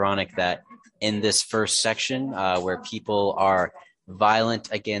 So it's ironic that in this first section, where people are violent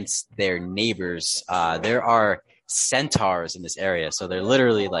against their neighbors, there are centaurs in this area. So they're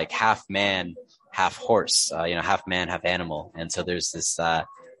literally like half man, half horse, half man, half animal. And so there's this,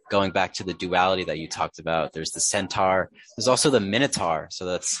 going back to the duality that you talked about, there's the centaur, there's also the minotaur. So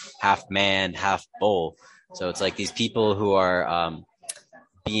that's half man, half bull. So it's like these people who are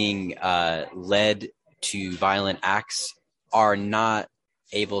being led to violent acts are not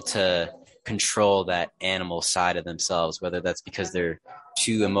able to control that animal side of themselves, whether that's because they're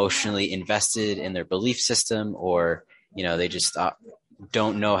too emotionally invested in their belief system, or, they just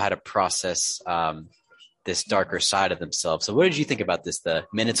don't know how to process this darker side of themselves. So what did you think about this, the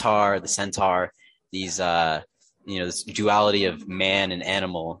minotaur, the centaur, these, this duality of man and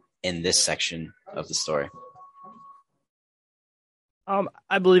animal in this section of the story?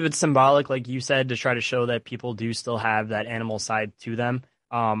 I believe it's symbolic, like you said, to try to show that people do still have that animal side to them.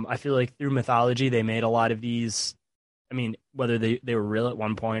 I feel like through mythology, they made a lot of these. I mean, whether they were real at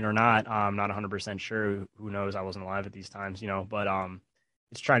one point or not, I'm not 100% sure. Who knows? I wasn't alive at these times, but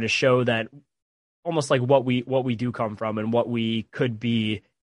it's trying to show that almost like what we do come from and what we could be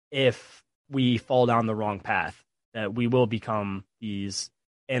if we fall down the wrong path, that we will become these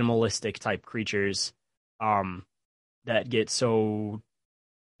animalistic type creatures that get they're so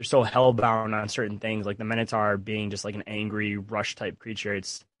hellbound on certain things, like the minotaur being just like an angry rush type creature.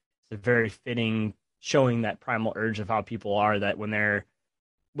 It's a very fitting showing that primal urge of how people are, that when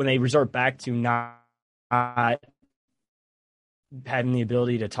they resort back to not having the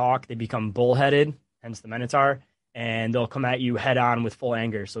ability to talk, they become bullheaded, hence the minotaur, and they'll come at you head on with full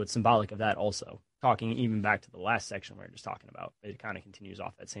anger. So it's symbolic of that also. Talking even back to the last section we were just talking about, it kind of continues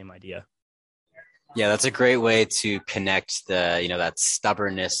off that same idea. Yeah, that's a great way to connect the, that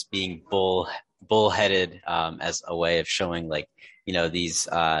stubbornness, being bullheaded, as a way of showing, like, these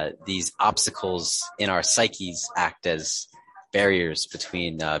obstacles in our psyches act as barriers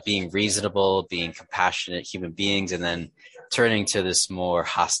between being reasonable, being compassionate human beings, and then turning to this more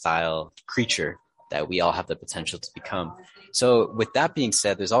hostile creature that we all have the potential to become. So with that being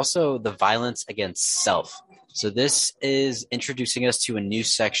said, there's also the violence against self. So this is introducing us to a new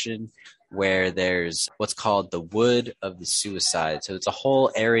section where there's what's called the Wood of the Suicide. So it's a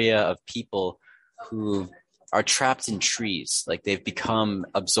whole area of people who are trapped in trees. Like they've become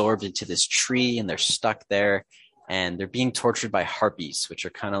absorbed into this tree and they're stuck there, and they're being tortured by harpies, which are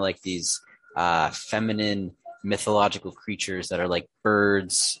kind of like these feminine mythological creatures that are like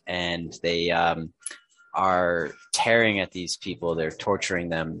birds, and they are tearing at these people. They're torturing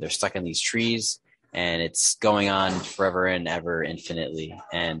them. They're stuck in these trees, and it's going on forever and ever, infinitely.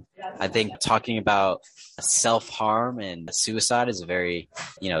 And I think talking about self-harm and suicide is a very,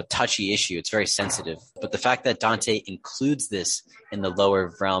 touchy issue. It's very sensitive. But the fact that Dante includes this in the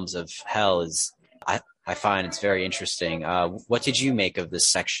lower realms of hell is, I find it's very interesting. What did you make of this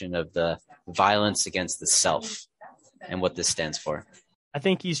section of the violence against the self and what this stands for? I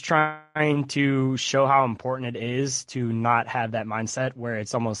think he's trying to show how important it is to not have that mindset where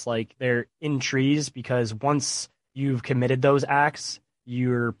it's almost like they're in trees, because once you've committed those acts,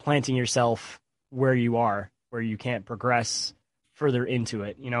 you're planting yourself where you are, where you can't progress further into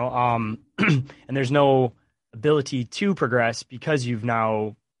it, and there's no ability to progress because you've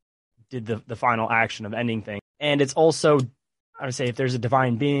now did the final action of ending things. And it's also, I would say, if there's a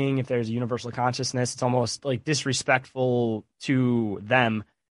divine being, if there's a universal consciousness, it's almost like disrespectful to them,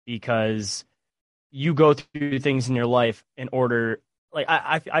 because you go through things in your life in order, like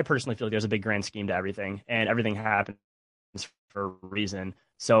I personally feel like there's a big grand scheme to everything, and everything happens for a reason.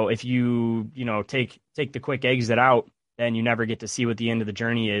 So if you take the quick exit out, then you never get to see what the end of the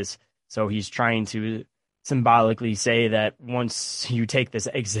journey is. So he's trying to symbolically say that once you take this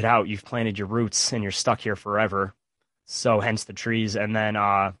exit out, you've planted your roots and you're stuck here forever. So hence the trees. And then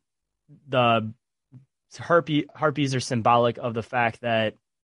the harpies are symbolic of the fact that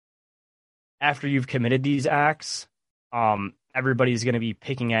after you've committed these acts, everybody's going to be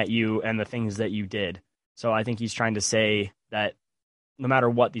picking at you and the things that you did. So I think he's trying to say that no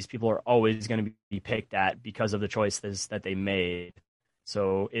matter what, these people are always going to be picked at because of the choices that they made.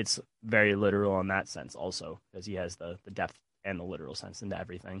 So it's very literal in that sense also, because he has the depth and the literal sense into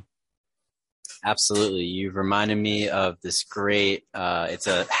everything. Absolutely. You've reminded me of this great, it's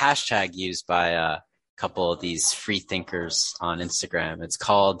a hashtag used by a couple of these free thinkers on Instagram. It's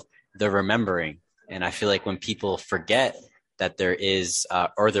called The Remembering. And I feel like when people forget that there is,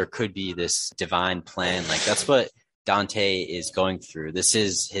 or there could be this divine plan, like that's what Dante is going through. This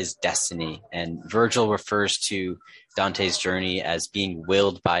is his destiny. And Virgil refers to Dante's journey as being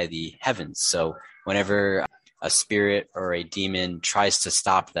willed by the heavens. So whenever a spirit or a demon tries to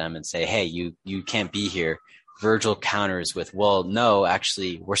stop them and say, hey, you can't be here, Virgil counters with, well, no,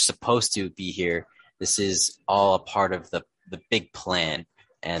 actually, we're supposed to be here. This is all a part of the big plan.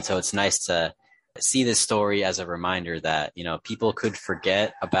 And so it's nice to see this story as a reminder that, people could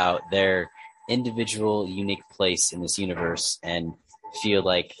forget about their individual unique place in this universe and feel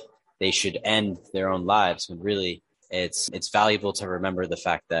like they should end their own lives, when really it's valuable to remember the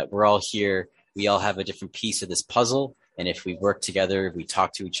fact that we're all here. We all have a different piece of this puzzle. And if we work together, if we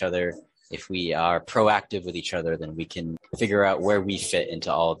talk to each other, if we are proactive with each other, then we can figure out where we fit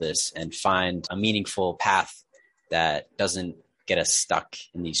into all of this and find a meaningful path that doesn't get us stuck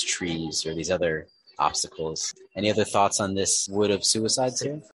in these trees or these other obstacles. Any other thoughts on this Wood of Suicides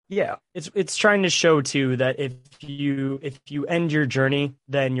here? Yeah, it's trying to show too that if you end your journey,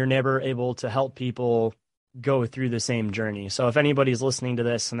 then you're never able to help people go through the same journey. So if anybody's listening to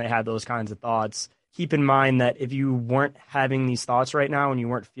this and they had those kinds of thoughts, keep in mind that if you weren't having these thoughts right now and you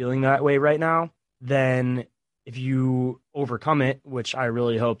weren't feeling that way right now, then if you overcome it, which I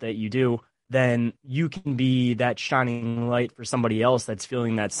really hope that you do, then you can be that shining light for somebody else that's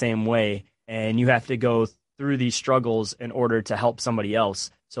feeling that same way. And you have to go through these struggles in order to help somebody else.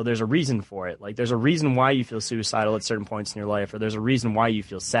 So there's a reason for it. Like there's a reason why you feel suicidal at certain points in your life, or there's a reason why you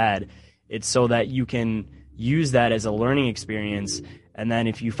feel sad. It's so that you can use that as a learning experience. And then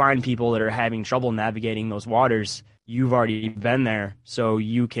if you find people that are having trouble navigating those waters, you've already been there, so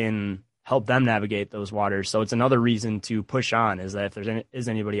you can help them navigate those waters. So it's another reason to push on, is that if there is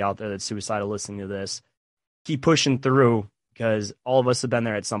anybody out there that's suicidal listening to this, keep pushing through, because all of us have been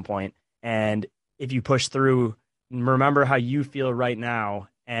there at some point. And if you push through, remember how you feel right now,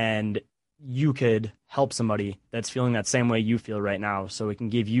 and you could help somebody that's feeling that same way you feel right now. So it can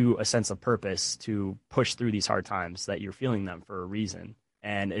give you a sense of purpose to push through these hard times, that you're feeling them for a reason.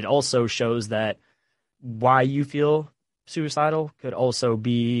 And it also shows that why you feel suicidal could also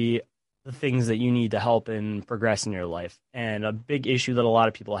be the things that you need to help and progress in your life. And a big issue that a lot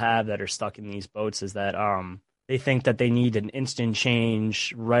of people have that are stuck in these boats is that they think that they need an instant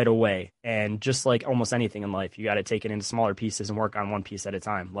change right away. And just like almost anything in life, you got to take it into smaller pieces and work on one piece at a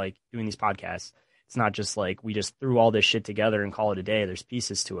time, like doing these podcasts. It's not just like we just threw all this shit together and call it a day. There's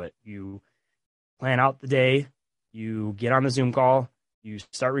pieces to it. You plan out the day, you get on the Zoom call, you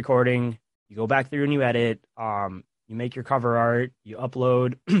start recording, you go back through and you edit, you make your cover art, you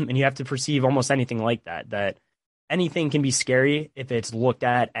upload, and you have to perceive almost anything like that. That anything can be scary if it's looked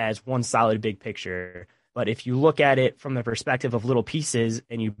at as one solid big picture. But if you look at it from the perspective of little pieces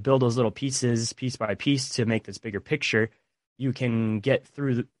and you build those little pieces piece by piece to make this bigger picture, you can get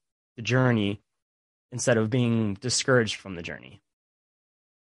through the journey instead of being discouraged from the journey.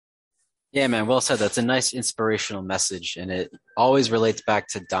 Yeah, man, well said. That's a nice inspirational message. And it always relates back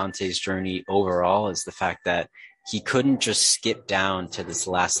to Dante's journey overall, is the fact that he couldn't just skip down to this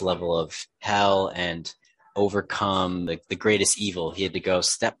last level of hell and overcome the greatest evil. He had to go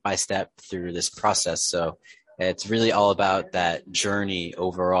step by step through this process. So it's really all about that journey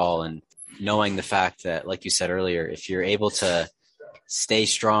overall, and knowing the fact that, like you said earlier, if you're able to stay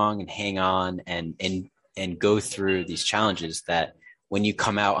strong and hang on and go through these challenges, that when you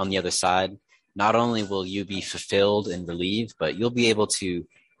come out on the other side, not only will you be fulfilled and relieved, but you'll be able to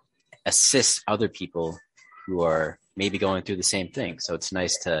assist other people who are maybe going through the same thing. So it's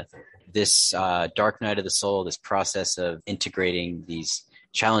nice to this dark night of the soul, this process of integrating these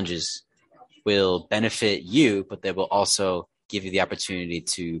challenges will benefit you, but they will also give you the opportunity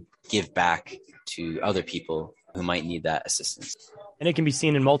to give back to other people who might need that assistance. And it can be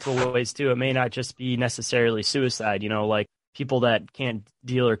seen in multiple ways too. It may not just be necessarily suicide, like people that can't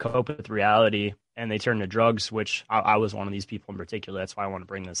deal or cope with reality and they turn to drugs, which I was one of these people in particular. That's why I want to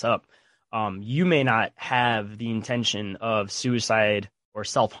bring this up. You may not have the intention of suicide or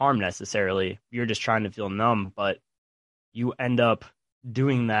self-harm necessarily. You're just trying to feel numb, but you end up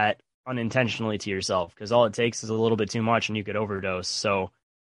doing that unintentionally to yourself because all it takes is a little bit too much and you could overdose. So,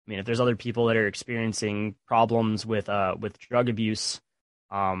 I mean, if there's other people that are experiencing problems with drug abuse,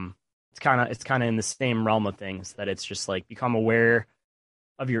 it's kind of in the same realm of things, that it's just like become aware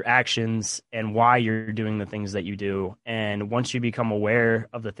of your actions and why you're doing the things that you do. And once you become aware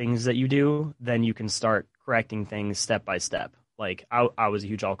of the things that you do, then you can start correcting things step by step. Like I was a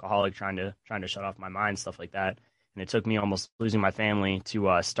huge alcoholic trying to shut off my mind, stuff like that. And it took me almost losing my family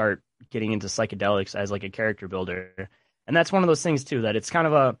to start getting into psychedelics as like a character builder. And that's one of those things too, that it's kind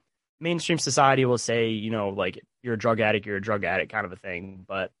of a mainstream society will say, like you're a drug addict kind of a thing.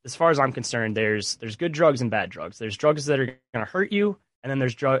 But as far as I'm concerned, there's good drugs and bad drugs. There's drugs that are going to hurt you. And then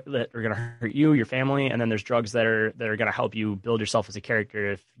there's drugs that are going to hurt you, your family. And then there's drugs that are going to help you build yourself as a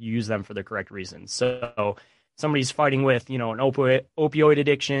character if you use them for the correct reasons. So somebody's fighting with, an opioid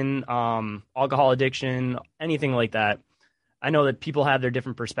addiction, alcohol addiction, anything like that. I know that people have their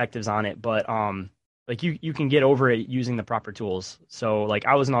different perspectives on it, but like you can get over it using the proper tools. So like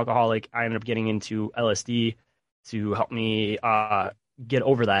I was an alcoholic. I ended up getting into LSD to help me get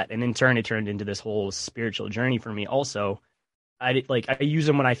over that. And in turn, it turned into this whole spiritual journey for me also. I use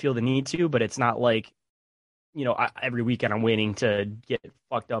them when I feel the need to, but it's not like, every weekend I'm waiting to get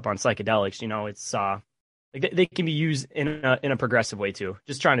fucked up on psychedelics. It's like they can be used in a progressive way too.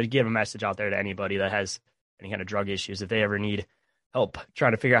 Just trying to give a message out there to anybody that has any kind of drug issues. If they ever need help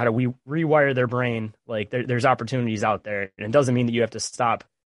trying to figure out how to rewire their brain, like there's opportunities out there. And it doesn't mean that you have to stop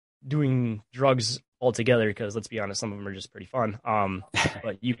doing drugs altogether, because let's be honest, some of them are just pretty fun.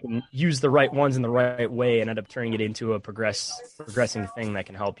 But you can use the right ones in the right way and end up turning it into a progressing thing that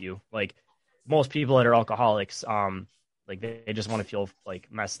can help you. Like most people that are alcoholics, like they just want to feel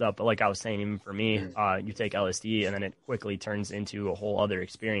like messed up. But like I was saying, even for me, you take LSD and then it quickly turns into a whole other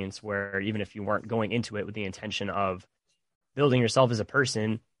experience where even if you weren't going into it with the intention of building yourself as a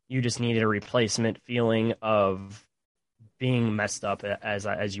person, you just needed a replacement feeling of being messed up,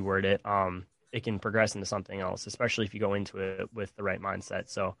 as you word it. It can progress into something else, especially if you go into it with the right mindset.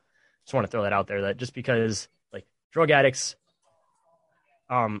 So just want to throw that out there, that just because like drug addicts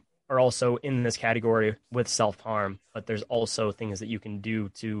are also in this category with self-harm, but there's also things that you can do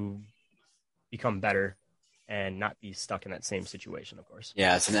to become better and not be stuck in that same situation, of course.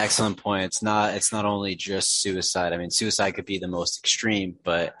 Yeah, it's an excellent point. It's not only just suicide. I mean, suicide could be the most extreme,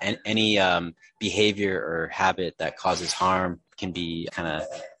 but any behavior or habit that causes harm can be kind of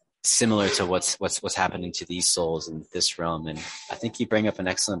similar to what's happening to these souls in this realm. And I think you bring up an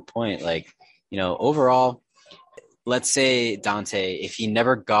excellent point. Like, overall, let's say Dante, if he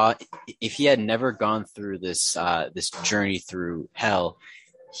had never gone through this journey through hell,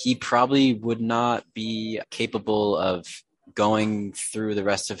 he probably would not be capable of going through the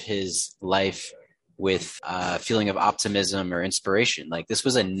rest of his life with a feeling of optimism or inspiration. Like this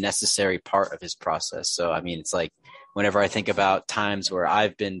was a necessary part of his process. So, I mean, it's like whenever I think about times where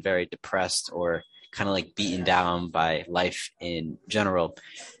I've been very depressed or kind of like beaten down by life in general.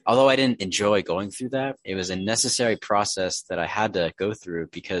 Although I didn't enjoy going through that, it was a necessary process that I had to go through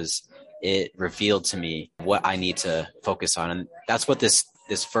because it revealed to me what I need to focus on. And that's what this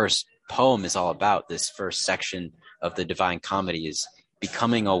first poem is all about. This first section of the Divine Comedy is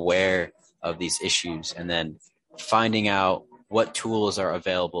becoming aware of these issues and then finding out what tools are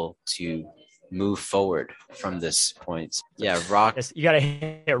available to move forward from this point. Yeah, rock. Yes, you got to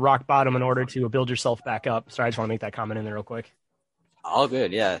hit rock bottom in order to build yourself back up. Sorry, I just want to make that comment in there real quick. All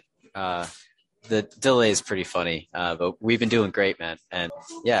good, yeah. The delay is pretty funny, but we've been doing great, man. And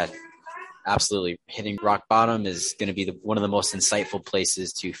yeah, absolutely. Hitting rock bottom is going to be one of the most insightful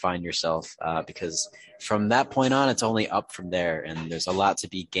places to find yourself, because from that point on, it's only up from there. And there's a lot to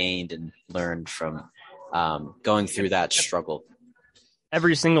be gained and learned from going through that struggle.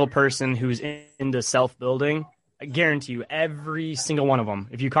 Every single person who's into self-building, I guarantee you, every single one of them,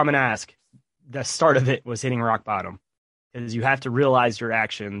 if you come and ask, the start of it was hitting rock bottom. Because you have to realize your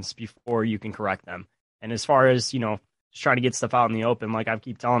actions before you can correct them. And as far as, just trying to get stuff out in the open, like I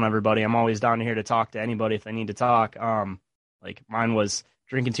keep telling everybody, I'm always down here to talk to anybody if they need to talk. Like mine was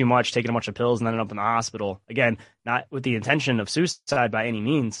drinking too much, taking a bunch of pills, and ended up in the hospital. Again, not with the intention of suicide by any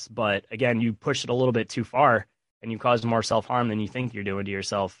means, but again, you push it a little bit too far and you cause more self-harm than you think you're doing to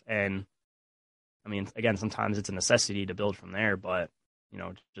yourself. And I mean, again, sometimes it's a necessity to build from there, but,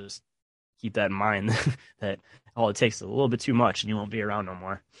 just keep that in mind that all it takes is a little bit too much and you won't be around no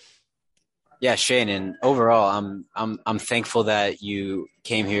more. Yeah, Shane, and overall, I'm thankful that you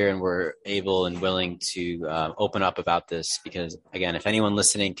came here and were able and willing to open up about this, because again, if anyone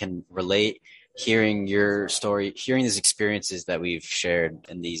listening can relate, hearing your story, hearing these experiences that we've shared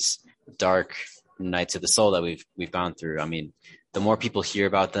and these dark nights of the soul that we've gone through, I mean, the more people hear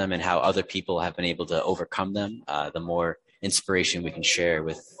about them and how other people have been able to overcome them, the more inspiration we can share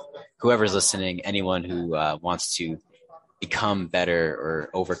with whoever's listening, anyone who wants to become better or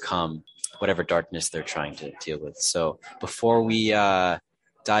overcome whatever darkness they're trying to deal with. So before we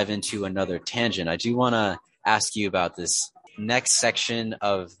dive into another tangent, I do want to ask you about this next section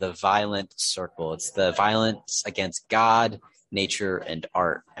of the violent circle. It's the violence against God, nature, and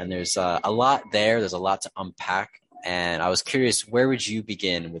art. And there's a lot there. There's a lot to unpack. And I was curious, where would you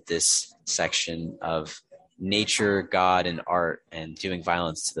begin with this section of nature, God, and art, and doing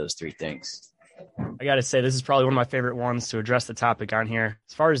violence to those three things? I got to say, this is probably one of my favorite ones to address the topic on here.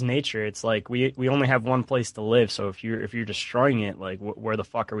 As far as nature, it's like we only have one place to live. So if you're destroying it, like where the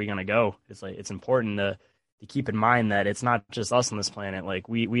fuck are we going to go? It's like, it's important to keep in mind that it's not just us on this planet. Like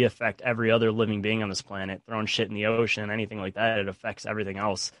we affect every other living being on this planet. Throwing shit in the ocean, anything like that, it affects everything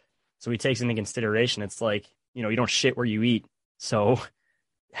else. So he takes into consideration, it's like, you don't shit where you eat. So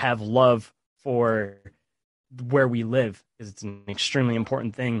have love for where we live, because it's an extremely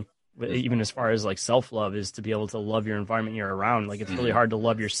important thing. Even as far as like self-love is to be able to love your environment you're around. Like it's really hard to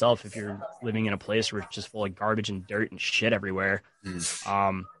love yourself if you're living in a place where it's just full of garbage and dirt and shit everywhere.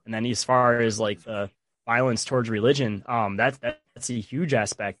 And then as far as like the violence towards religion, that's a huge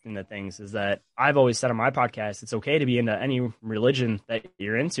aspect in the things, is that I've always said on my podcast, it's okay to be into any religion that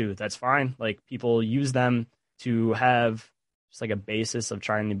you're into. That's fine. Like people use them to have just like a basis of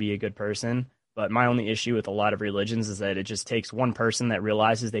trying to be a good person. But my only issue with a lot of religions is that it just takes one person that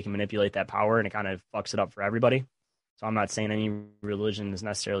realizes they can manipulate that power, and it kind of fucks it up for everybody. So I'm not saying any religion is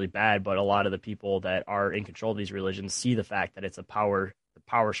necessarily bad, but a lot of the people that are in control of these religions see the fact that it's the power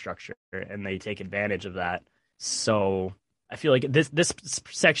structure, and they take advantage of that. So I feel like this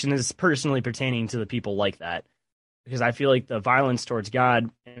section is personally pertaining to the people like that, because I feel like the violence towards God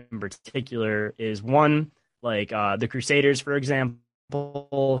in particular is one, like the Crusaders, for example,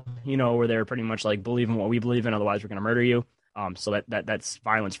 where they're pretty much like, believe in what we believe in, otherwise we're going to murder you. So that's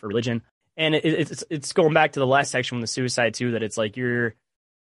violence for religion. And it's going back to the last section with the suicide too, that it's like you'd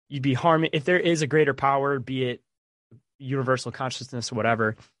be harming, if there is a greater power, be it universal consciousness or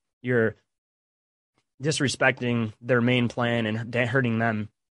whatever, you're disrespecting their main plan and hurting them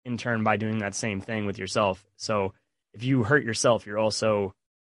in turn by doing that same thing with yourself. So if you hurt yourself, you're also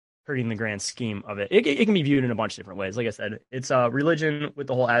hurting the grand scheme of it. It can be viewed in a bunch of different ways. Like I said, it's religion with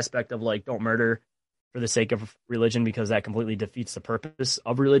the whole aspect of like, don't murder for the sake of religion, because that completely defeats the purpose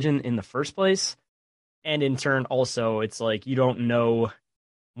of religion in the first place. And in turn, also, it's like you don't know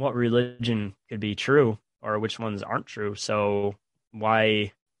what religion could be true or which ones aren't true. So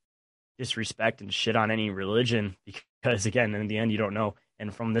why disrespect and shit on any religion? Because again, in the end, you don't know.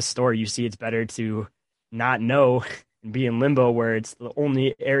 And from this story, you see it's better to not know and be in limbo, where it's the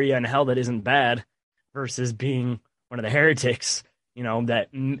only area in hell that isn't bad, versus being one of the heretics, that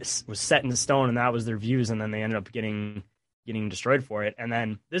was set in stone and that was their views. And then they ended up getting getting destroyed for it. And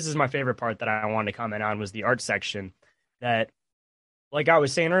then this is my favorite part that I wanted to comment on was the art section. That, like I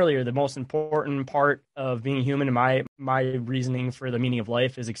was saying earlier, the most important part of being human and my reasoning for the meaning of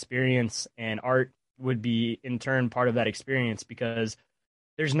life is experience, and art would be in turn part of that experience, because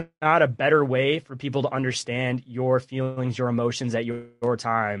there's not a better way for people to understand your feelings, your emotions at your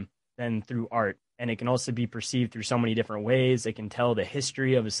time than through art. And it can also be perceived through so many different ways. It can tell the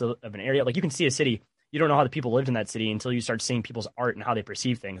history of an area. Like, you can see a city, you don't know how the people lived in that city until you start seeing people's art and how they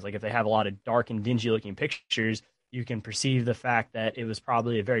perceive things. Like, if they have a lot of dark and dingy looking pictures, you can perceive the fact that it was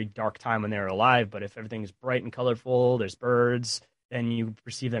probably a very dark time when they were alive. But if everything's bright and colorful, there's birds, then you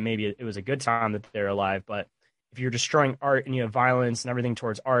perceive that maybe it was a good time that they're alive. But if you're destroying art and you have violence and everything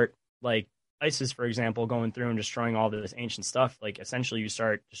towards art, like ISIS, for example, going through and destroying all this ancient stuff, like, essentially you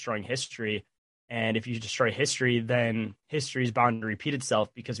start destroying history. And if you destroy history, then history is bound to repeat itself,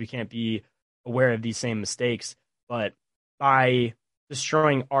 because we can't be aware of these same mistakes. But by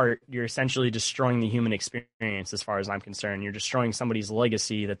destroying art, you're essentially destroying the human experience, as far as I'm concerned. You're destroying somebody's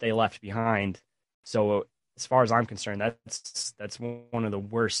legacy that they left behind. So as far as I'm concerned, that's one of the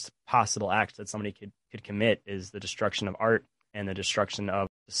worst possible acts that somebody could commit, is the destruction of art and the destruction of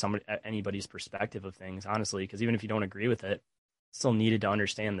anybody's perspective of things, honestly. Because even if you don't agree with it, it's still needed to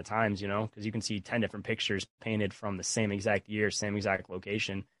understand the times, because you can see 10 different pictures painted from the same exact year, same exact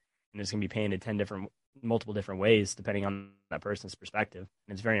location, and it's going to be painted multiple different ways depending on that person's perspective.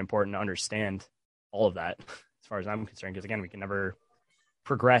 And it's very important to understand all of that, as far as I'm concerned, because, again, we can never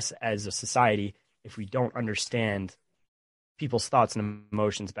progress as a society if we don't understand people's thoughts and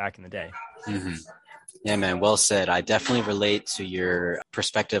emotions back in the day. Mm-hmm. Yeah, man, well said. I definitely relate to your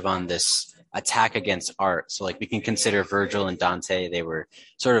perspective on this attack against art. So, like, we can consider Virgil and Dante. They were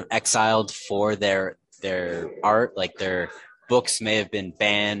sort of exiled for their art. Like, their books may have been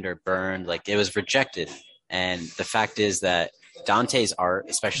banned or burned. Like, it was rejected. And the fact is that Dante's art,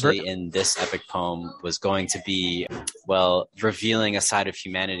 especially in this epic poem, was going to be, well, revealing a side of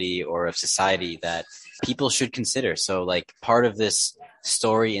humanity or of society that people should consider. So, like, part of this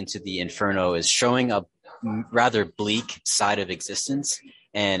story into the Inferno is showing a rather bleak side of existence.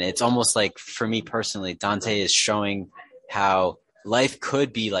 And it's almost like, for me personally, Dante is showing how life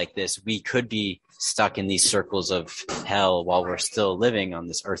could be like this. We could be stuck in these circles of hell while we're still living on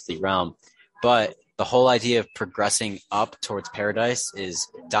this earthly realm. But the whole idea of progressing up towards paradise is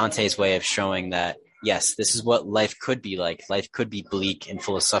Dante's way of showing that, yes, this is what life could be like. Life could be bleak and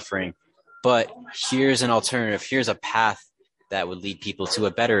full of suffering, but here's an alternative. Here's a path that would lead people to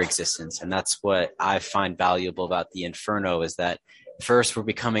a better existence. And that's what I find valuable about the Inferno, is that first we're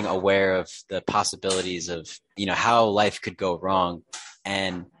becoming aware of the possibilities of, how life could go wrong.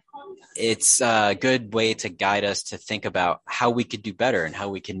 And it's a good way to guide us to think about how we could do better and how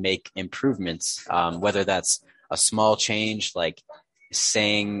we can make improvements, whether that's a small change, like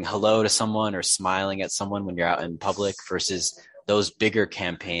saying hello to someone or smiling at someone when you're out in public, versus those bigger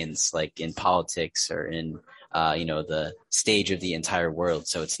campaigns like in politics or in the stage of the entire world.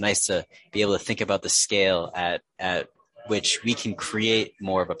 So it's nice to be able to think about the scale at which we can create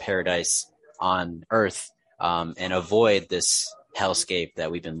more of a paradise on Earth, and avoid this hellscape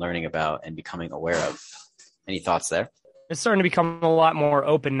that we've been learning about and becoming aware of. Any thoughts there? It's starting to become a lot more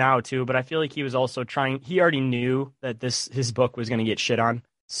open now too, but I feel like he was also he already knew that his book was going to get shit on.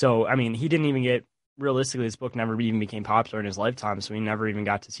 So, I mean, he didn't even realistically, this book never even became popular in his lifetime. So he never even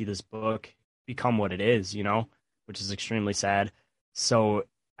got to see this book become what it is, which is extremely sad. So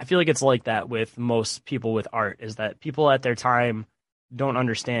I feel like it's like that with most people with art, is that people at their time don't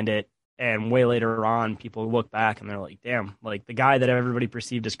understand it. And way later on, people look back and they're like, damn, like, the guy that everybody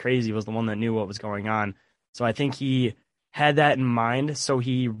perceived as crazy was the one that knew what was going on. So I think he had that in mind. So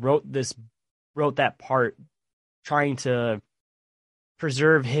he wrote that part trying to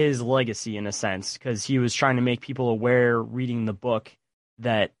preserve his legacy, in a sense, because he was trying to make people aware, reading the book,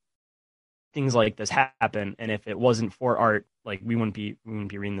 that things like this happen. And if it wasn't for art, like, we wouldn't be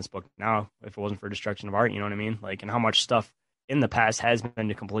reading this book now if it wasn't for destruction of art. You know what I mean? Like, and how much stuff in the past has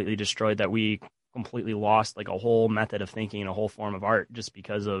been completely destroyed, that we completely lost, like, a whole method of thinking and a whole form of art just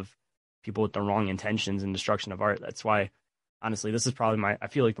because of people with the wrong intentions and destruction of art. That's why, honestly, this is probably I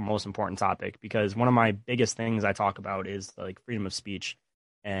feel like the most important topic, because one of my biggest things I talk about is, like, freedom of speech.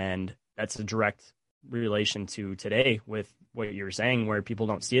 And that's a direct relation to today with what you're saying, where people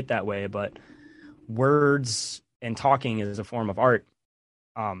don't see it that way, but words and talking is a form of art.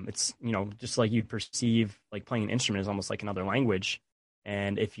 It's, just like you perceive, like, playing an instrument is almost like another language.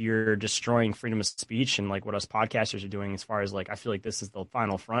 And if you're destroying freedom of speech, and like what us podcasters are doing, as far as, like, I feel like this is the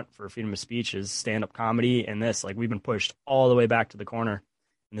final front for freedom of speech, is stand-up comedy. And this, like, we've been pushed all the way back to the corner,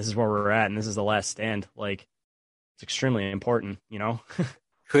 and this is where we're at, and this is the last stand. Like, it's extremely important, you know?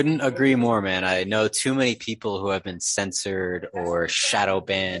 Couldn't agree more, man. I know too many people who have been censored or shadow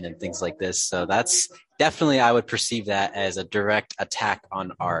banned and things like this. So that's definitely, I would perceive that as a direct attack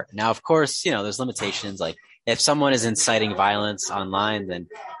on art. Now, of course, there's limitations. Like if someone is inciting violence online, then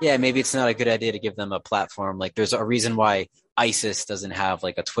yeah, maybe it's not a good idea to give them a platform. Like there's a reason why ISIS doesn't have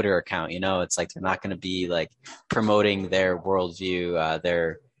like a Twitter account, it's like they're not going to be like promoting their worldview,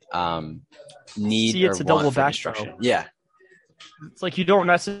 their need See, or it's a want double for back destruction. though. Yeah. It's like you don't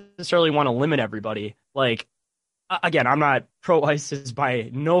necessarily want to limit everybody. Like, again, I'm not pro ISIS by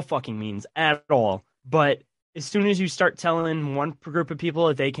no fucking means at all. But as soon as you start telling one group of people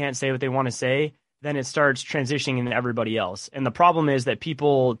that they can't say what they want to say, then it starts transitioning into everybody else. And the problem is that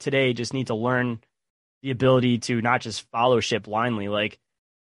people today just need to learn the ability to not just follow shit blindly. Like,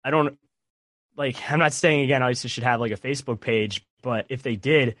 I'm not saying again, ISIS should have like a Facebook page, but if they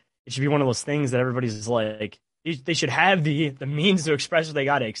did, it should be one of those things that everybody's like, they should have the means to express what they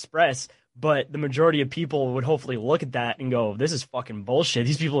got to express. But the majority of people would hopefully look at that and go, this is fucking bullshit.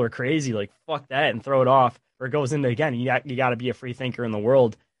 These people are crazy. Like, fuck that, and throw it off. Or it goes into, again, you got to be a free thinker in the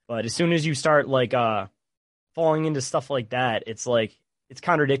world. But as soon as you start like falling into stuff like that, it's like it's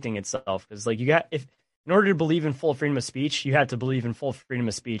contradicting itself. Because like in order to believe in full freedom of speech, you have to believe in full freedom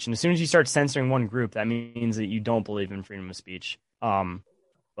of speech. And as soon as you start censoring one group, that means that you don't believe in freedom of speech.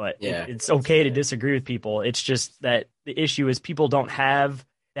 But Yeah. it's okay to disagree with people. It's just that the issue is people don't have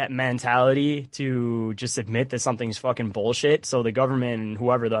that mentality to just admit that something's fucking bullshit. So the government and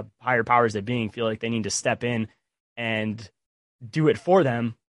whoever the higher powers that being feel like they need to step in and do it for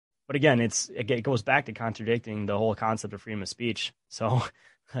them. But again, it goes back to contradicting the whole concept of freedom of speech. So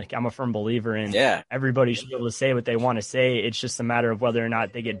like I'm a firm believer in everybody should be able to say what they want to say. It's just a matter of whether or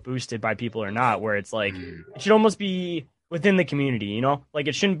not they get boosted by people or not, where it's like it should almost be within the community, like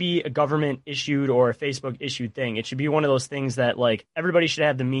it shouldn't be a government issued or a Facebook issued thing. It should be one of those things that like everybody should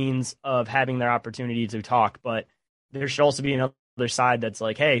have the means of having their opportunity to talk, but there should also be another side that's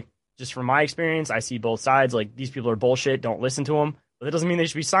like, hey, just from my experience, I see both sides. Like these people are bullshit. Don't listen to them. But that doesn't mean they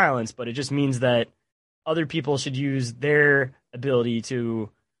should be silenced, but it just means that other people should use their ability to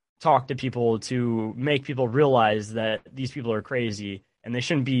talk to people to make people realize that these people are crazy and they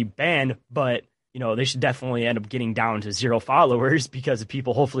shouldn't be banned, but they should definitely end up getting down to 0 followers because of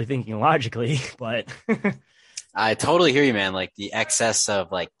people hopefully thinking logically. But I totally hear you, man. Like the excess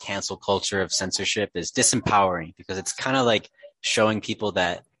of like cancel culture of censorship is disempowering because it's kind of like showing people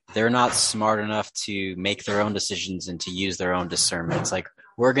that they're not smart enough to make their own decisions and to use their own discernment. It's like,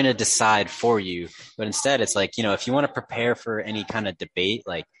 we're going to decide for you. But instead, it's like, if you want to prepare for any kind of debate,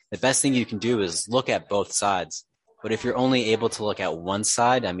 like the best thing you can do is look at both sides. But if you're only able to look at one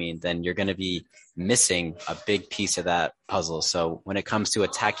side, then you're going to be missing a big piece of that puzzle. So when it comes to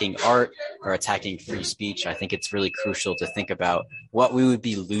attacking art or attacking free speech, I think it's really crucial to think about what we would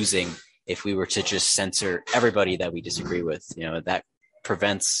be losing if we were to just censor everybody that we disagree with. That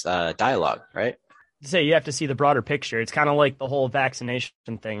prevents dialogue, right? Say you have to see the broader picture. It's kind of like the whole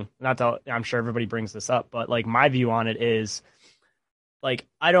vaccination thing. Not that I'm sure everybody brings this up, but like my view on it is like,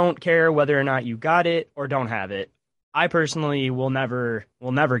 I don't care whether or not you got it or don't have it. I personally will never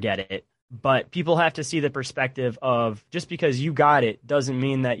get it, but people have to see the perspective of just because you got it doesn't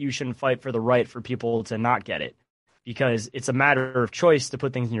mean that you shouldn't fight for the right for people to not get it, because it's a matter of choice to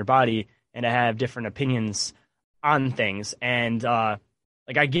put things in your body and to have different opinions on things. And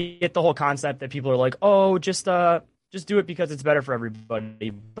like I get the whole concept that people are like, oh, just do it because it's better for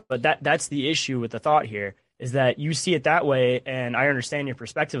everybody. But that's the issue with the thought here, is that you see it that way, and I understand your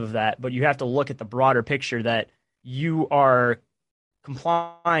perspective of that, but you have to look at the broader picture that you are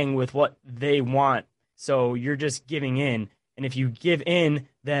complying with what they want. So you're just giving in. And if you give in,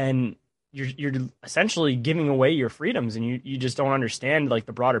 then you're essentially giving away your freedoms, and you just don't understand like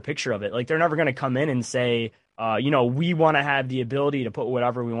the broader picture of it. Like they're never going to come in and say, we want to have the ability to put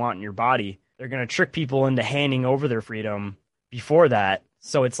whatever we want in your body. They're going to trick people into handing over their freedom before that.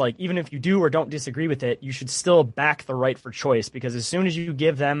 So it's like, even if you do or don't disagree with it, you should still back the right for choice, because as soon as you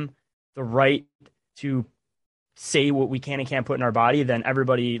give them the right to say what we can and can't put in our body, then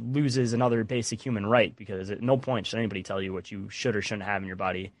everybody loses another basic human right, because at no point should anybody tell you what you should or shouldn't have in your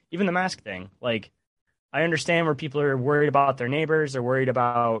body. Even the mask thing. Like, I understand where people are worried about their neighbors, they're worried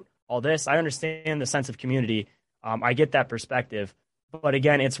about all this. I understand the sense of community. I get that perspective. But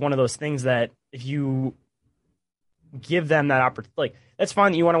again, it's one of those things that if you give them that opportunity, like, that's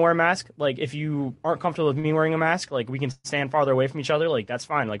fine that you want to wear a mask. Like, if you aren't comfortable with me wearing a mask, like, we can stand farther away from each other. Like, that's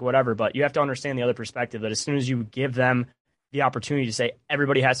fine, like, whatever. But you have to understand the other perspective, that as soon as you give them the opportunity to say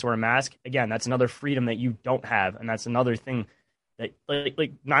everybody has to wear a mask, again, that's another freedom that you don't have. And that's another thing like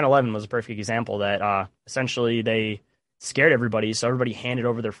 9/11 was a perfect example that essentially they scared everybody, so everybody handed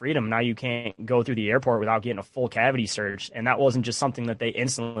over their freedom. Now you can't go through the airport without getting a full cavity search, and that wasn't just something that they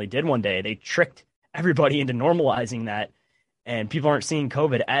instantly did one day. They tricked everybody into normalizing that, and people aren't seeing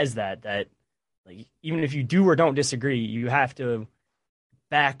COVID as that. That like even if you do or don't disagree, you have to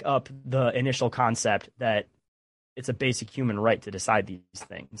back up the initial concept that it's a basic human right to decide these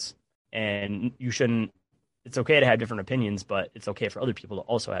things, and you shouldn't. It's okay to have different opinions, but it's okay for other people to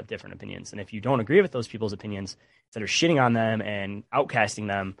also have different opinions. And if you don't agree with those people's opinions, instead of shitting on them and outcasting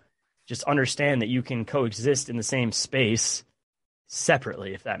them, just understand that you can coexist in the same space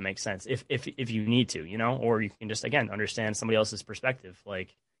separately, if that makes sense. If you need to, or you can just again understand somebody else's perspective.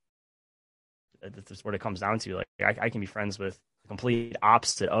 Like that's what it comes down to. Like I can be friends with the complete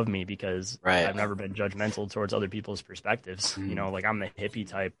opposite of me because I've never been judgmental towards other people's perspectives. Like I'm the hippie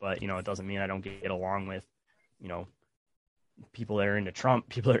type, but it doesn't mean I don't get along with people that are into Trump,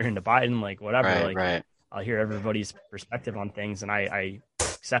 people that are into Biden, like whatever. I'll hear everybody's perspective on things, and I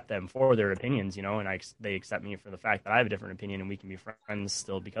accept them for their opinions, and they accept me for the fact that I have a different opinion, and we can be friends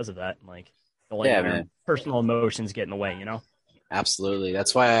still because of that. Like, don't let your personal emotions get in the way, Absolutely.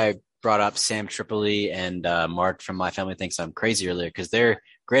 That's why I brought up Sam Tripoli and Mark from My Family Thinks I'm Crazy earlier, because they're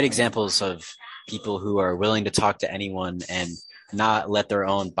great examples of people who are willing to talk to anyone and not let their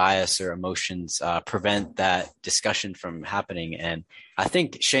own bias or emotions prevent that discussion from happening. And I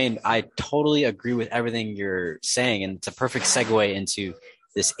think, Shane, I totally agree with everything you're saying. And it's a perfect segue into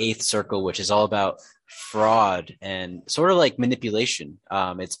this eighth circle, which is all about fraud and sort of like manipulation.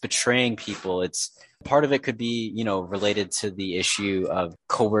 It's betraying people. It's part of it could be, related to the issue of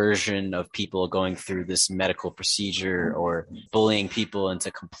coercion of people going through this medical procedure or bullying people into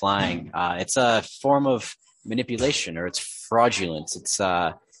complying. It's a form of manipulation, or it's fraudulent. It's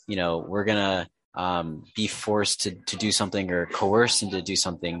we're gonna be forced to do something or coerced into do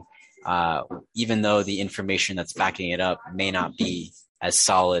something, even though the information that's backing it up may not be as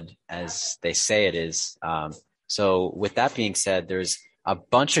solid as they say it is. So with that being said, there's a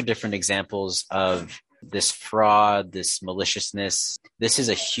bunch of different examples of this fraud, this maliciousness. This is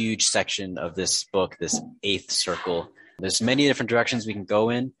a huge section of this book, this eighth circle. There's many different directions we can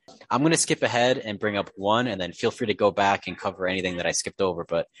go in. I'm going to skip ahead and bring up one, and then feel free to go back and cover anything that I skipped over.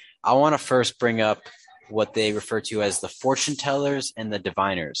 But I want to first bring up what they refer to as the fortune tellers and the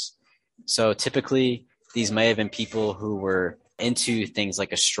diviners. So typically, these may have been people who were into things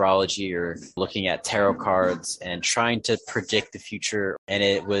like astrology or looking at tarot cards and trying to predict the future. And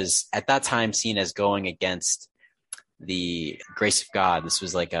it was at that time seen as going against the grace of God. This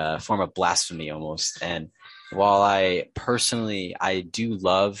was like a form of blasphemy almost. And while I do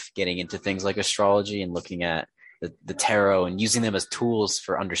love getting into things like astrology and looking at the tarot and using them as tools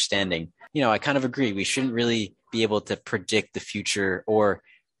for understanding, I kind of agree. We shouldn't really be able to predict the future or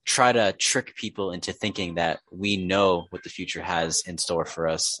try to trick people into thinking that we know what the future has in store for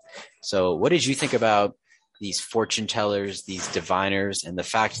us. So what did you think about these fortune tellers, these diviners, and the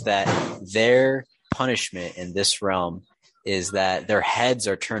fact that their punishment in this realm is that their heads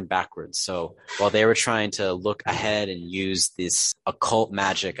are turned backwards? So while they were trying to look ahead and use this occult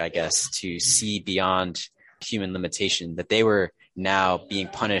magic, I guess, to see beyond human limitation, that they were now being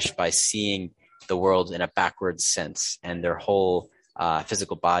punished by seeing the world in a backwards sense, and their whole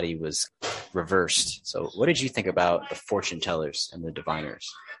physical body was reversed. So what did you think about the fortune tellers and the diviners?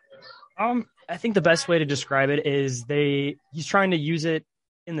 I think the best way to describe it is he's trying to use it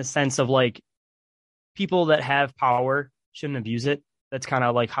in the sense of like people that have power shouldn't abuse it. That's kind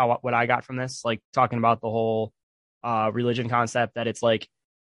of like what I got from this, like talking about the whole religion concept, that it's like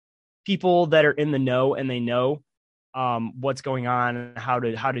people that are in the know and they know what's going on and how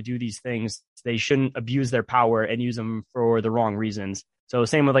to do these things. They shouldn't abuse their power and use them for the wrong reasons. So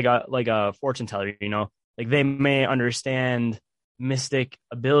same with like a fortune teller, like they may understand mystic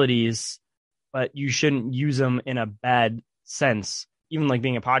abilities, but you shouldn't use them in a bad sense. Even like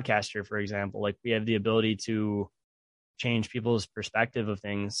being a podcaster, for example, like we have the ability to change people's perspective of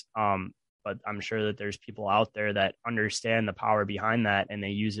things. But I'm sure that there's people out there that understand the power behind that, and they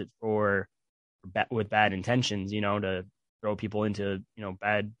use it with bad intentions, to throw people into,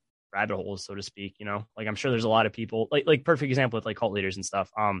 bad rabbit holes, so to speak. Like I'm sure there's a lot of people like perfect example with like cult leaders and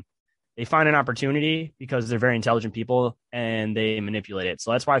stuff. They find an opportunity because they're very intelligent people and they manipulate it.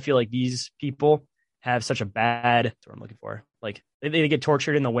 So that's why I feel like these people have such a bad, that's what I'm looking for. Like they get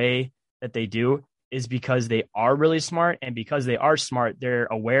tortured in the way that they do is because they are really smart, and because they are smart, they're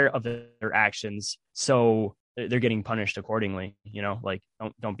aware of their actions. So they're getting punished accordingly. Like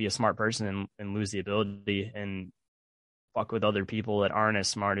don't be a smart person and lose the ability and fuck with other people that aren't as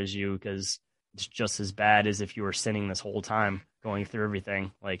smart as you, because it's just as bad as if you were sinning this whole time, going through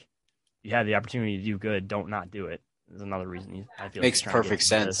everything. Like, you have the opportunity to do good, don't not do it. Is another reason I feel Makes perfect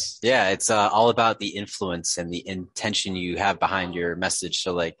sense. Yeah, it's all about the influence and the intention you have behind your message.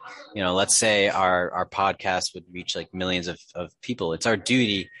 So like, let's say our podcast would reach like millions of people. It's our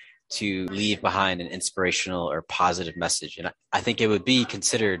duty to leave behind an inspirational or positive message. And I think it would be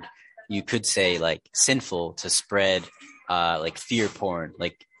considered, you could say, like sinful to spread like fear porn,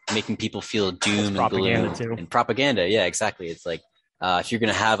 like making people feel doom and gloom and propaganda. Yeah, exactly. It's like if you're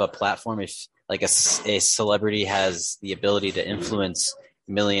going to have a platform, if like a celebrity has the ability to influence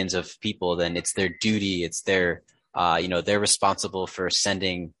millions of people, then it's their duty. It's their, they're responsible for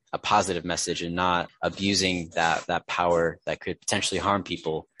sending a positive message and not abusing that power that could potentially harm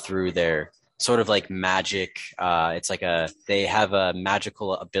people through their sort of like magic. It's like they have a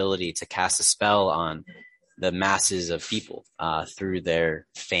magical ability to cast a spell on the masses of people through their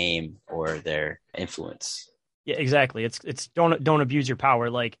fame or their influence. Yeah, exactly. It's don't abuse your power.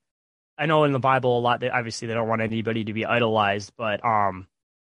 Like, I know in the Bible a lot that obviously they don't want anybody to be idolized, but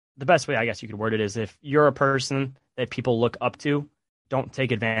the best way I guess you could word it is, if you're a person that people look up to, don't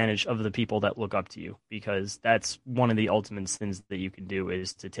take advantage of the people that look up to you, because that's one of the ultimate sins that you can do,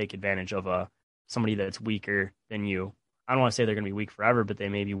 is to take advantage of somebody that's weaker than you. I don't want to say they're going to be weak forever, but they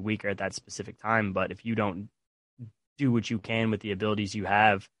may be weaker at that specific time. But if you don't do what you can with the abilities you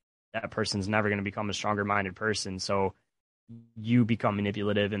have, that person's never going to become a stronger minded person. So you become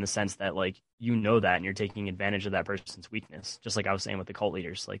manipulative in the sense that, like, that, and you're taking advantage of that person's weakness. Just like I was saying with the cult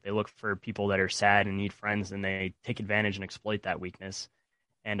leaders, like, they look for people that are sad and need friends, and they take advantage and exploit that weakness.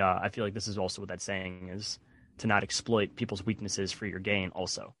 And I feel like this is also what that's saying, is to not exploit people's weaknesses for your gain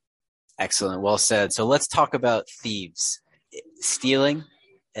also. Excellent. Well said. So let's talk about thieves. Stealing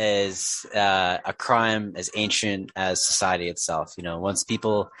is a crime as ancient as society itself. Once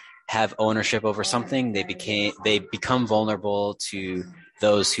people have ownership over something, they become vulnerable to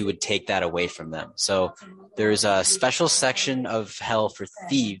those who would take that away from them. So there's a special section of hell for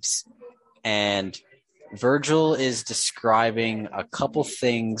thieves, and Virgil is describing a couple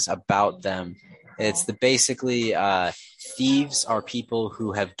things about them. It's basically thieves are people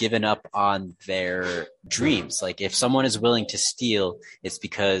who have given up on their dreams. Like, if someone is willing to steal, it's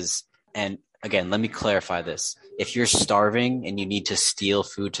because, and again, let me clarify this. If you're starving and you need to steal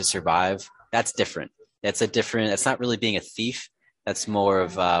food to survive, that's different. That's not really being a thief. That's more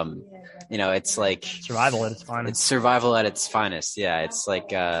of, it's like survival at its finest. It's survival at its finest. Yeah. It's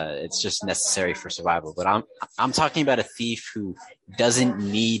like, it's just necessary for survival. But I'm talking about a thief who doesn't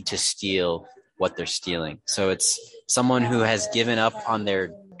need to steal what they're stealing. So it's someone who has given up on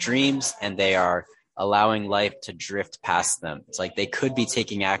their dreams, and they are allowing life to drift past them. It's like they could be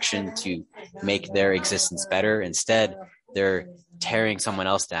taking action to make their existence better. Instead, they're tearing someone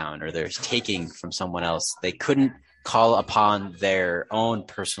else down, or they're taking from someone else. They couldn't call upon their own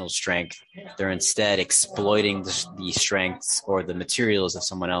personal strength. They're instead exploiting the strengths or the materials of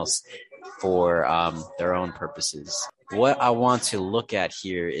someone else for their own purposes. What I want to look at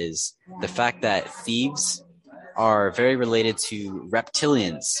here is the fact that thieves are very related to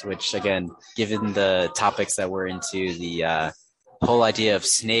reptilians, which, again, given the topics that we're into, the whole idea of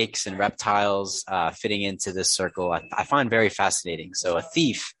snakes and reptiles fitting into this circle, I find very fascinating. So a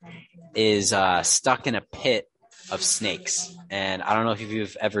thief is stuck in a pit of snakes. And I don't know if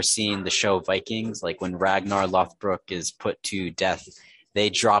you've ever seen the show Vikings, like when Ragnar Lothbrok is put to death, they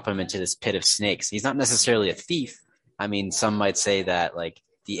drop him into this pit of snakes. He's not necessarily a thief. I mean, some might say that, like,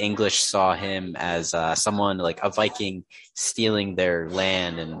 the English saw him as someone like a Viking stealing their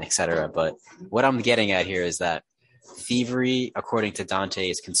land and etc. But what I'm getting at here is that thievery, according to Dante,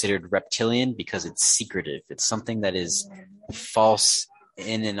 is considered reptilian because it's secretive. It's something that is false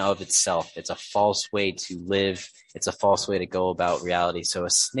in and of itself. It's a false way to live. It's a false way to go about reality. So a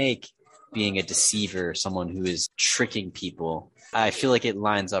snake being a deceiver, someone who is tricking people, I feel like it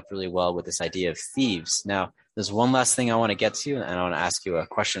lines up really well with this idea of thieves. Now, there's one last thing I want to get to, and I want to ask you a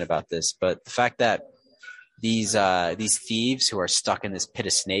question about this. But the fact that these thieves who are stuck in this pit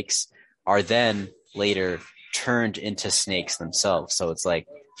of snakes are then later turned into snakes themselves. So it's like,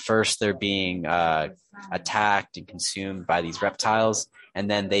 first they're being attacked and consumed by these reptiles, and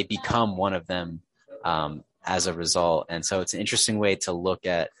then they become one of them as a result. And so it's an interesting way to look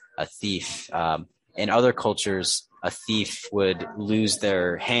at a thief. In other cultures, a thief would lose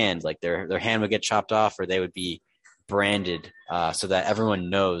their hand, like their hand would get chopped off, or they would be branded so that everyone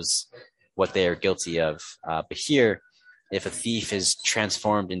knows what they are guilty of. But here, if a thief is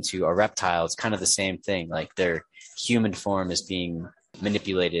transformed into a reptile, it's kind of the same thing. Like, their human form is being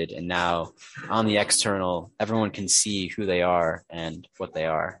manipulated, and now on the external, everyone can see who they are and what they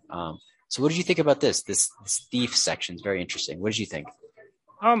are. So what did you think about this thief section? Is very interesting. What did you think?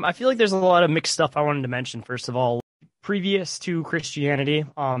 I feel like there's a lot of mixed stuff I wanted to mention. First of all, previous to Christianity,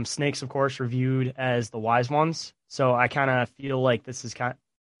 snakes, of course, were viewed as the wise ones. So I kind of feel like this is kind of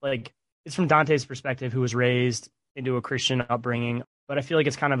like it's from Dante's perspective, who was raised into a Christian upbringing. But I feel like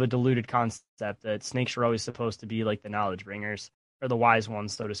it's kind of a diluted concept that snakes are always supposed to be like the knowledge bringers or the wise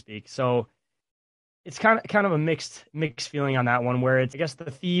ones, so to speak. So it's kind of a mixed feeling on that one, where it's, I guess,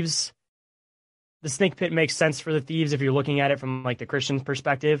 the snake pit makes sense for the thieves if you're looking at it from like the Christian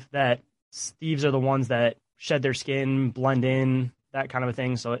perspective, that thieves are the ones that shed their skin, blend in, that kind of a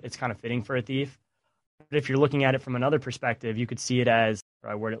thing. So it's kind of fitting for a thief. But if you're looking at it from another perspective, you could see it as, or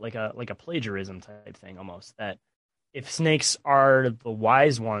I word it like a plagiarism type thing almost, that if snakes are the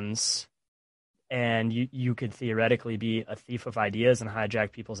wise ones, and you could theoretically be a thief of ideas and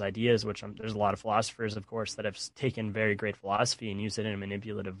hijack people's ideas, which there's a lot of philosophers, of course, that have taken very great philosophy and used it in a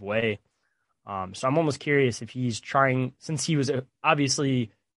manipulative way. So I'm almost curious if he's trying, since he was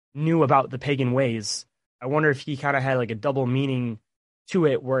obviously knew about the pagan ways, I wonder if he kind of had like a double meaning to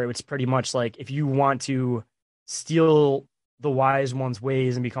it, where it's pretty much like, if you want to steal the wise one's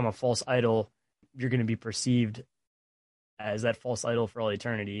ways and become a false idol, you're going to be perceived as that false idol for all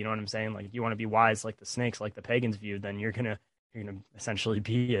eternity. You know what I'm saying? Like, if you want to be wise like the snakes, like the pagans viewed, then you're gonna essentially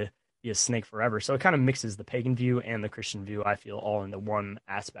be a snake forever. So it kind of mixes the pagan view and the Christian view, I feel, all into one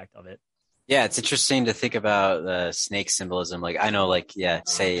aspect of it. Yeah, it's interesting to think about the snake symbolism. Like, I know, like, yeah,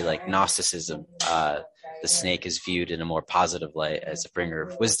 say like Gnosticism, the snake is viewed in a more positive light as a bringer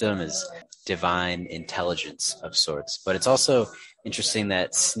of wisdom, as divine intelligence of sorts. But it's also interesting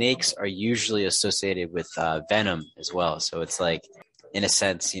that snakes are usually associated with venom as well. So it's like, in a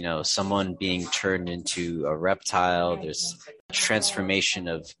sense, you know, someone being turned into a reptile. There's a transformation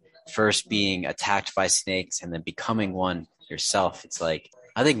of first being attacked by snakes and then becoming one yourself. It's like,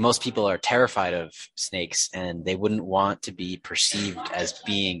 I think most people are terrified of snakes, and they wouldn't want to be perceived as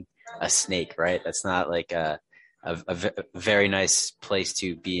being a snake, right? That's not like a very nice place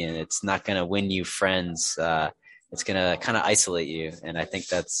to be in. It's not going to win you friends. It's going to kind of isolate you. And I think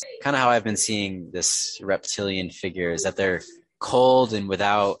that's kind of how I've been seeing this reptilian figure, is that they're cold and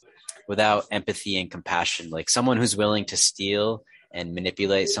without empathy and compassion, like someone who's willing to steal and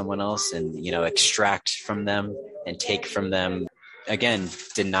manipulate someone else and, you know, extract from them and take from them. Again,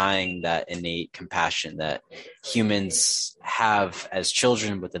 denying that innate compassion that humans have as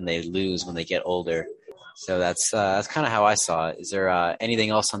children, but then they lose when they get older. So that's kind of how I saw it. Is there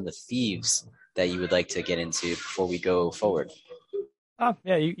anything else on the thieves that you would like to get into before we go forward? Oh,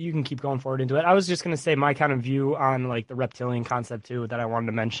 yeah, you can keep going forward into it. I was just going to say my kind of view on like the reptilian concept too that I wanted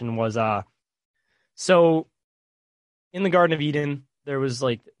to mention was so in the Garden of Eden, there was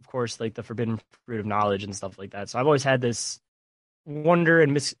like, of course, like the forbidden fruit of knowledge and stuff like that. So I've always had this wonder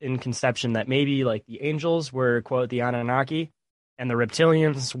and misconception that maybe like the angels were, quote, the Anunnaki, and the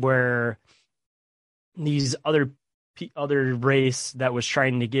reptilians were these other race that was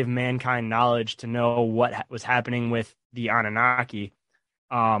trying to give mankind knowledge to know what was happening with the Anunnaki.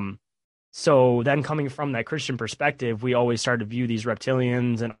 So then coming from that Christian perspective, we always started to view these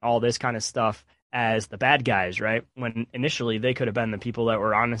reptilians and all this kind of stuff as the bad guys, right? When initially they could have been the people that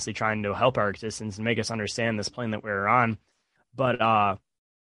were honestly trying to help our existence and make us understand this plane that we were on. But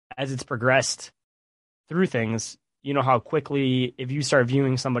as it's progressed through things, you know how quickly, if you start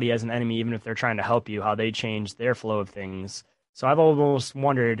viewing somebody as an enemy, even if they're trying to help you, how they change their flow of things. So I've almost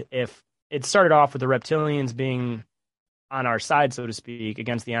wondered if it started off with the reptilians being on our side, so to speak,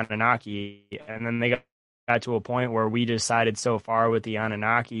 against the Anunnaki, and then they got to a point where we decided so far with the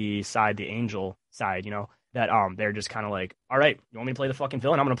Anunnaki side, the angel side, you know, that they're just kind of like, all right, you want me to play the fucking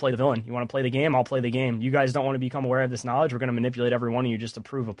villain? I'm going to play the villain. You want to play the game? I'll play the game. You guys don't want to become aware of this knowledge? We're going to manipulate every one of you just to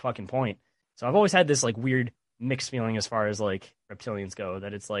prove a fucking point. So I've always had this like weird mixed feeling as far as like reptilians go,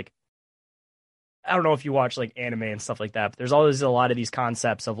 that it's like, I don't know if you watch like anime and stuff like that, but there's always a lot of these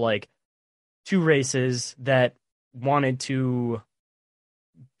concepts of like two races that wanted to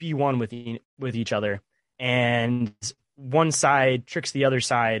be one with each other, and one side tricks the other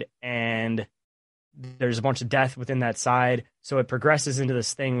side, and there's a bunch of death within that side. So it progresses into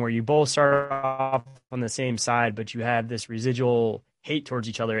this thing where you both start off on the same side, but you have this residual hate towards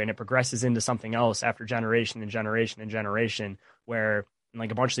each other, and it progresses into something else after generation and generation and generation, where in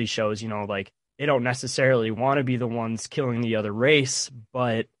like a bunch of these shows, you know, like they don't necessarily want to be the ones killing the other race,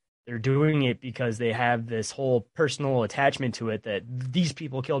 but they're doing it because they have this whole personal attachment to it, that these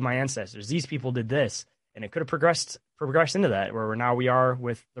people killed my ancestors, these people did this. And it could have progressed into that, where now we are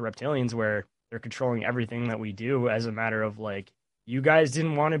with the reptilians, where they're controlling everything that we do as a matter of like, you guys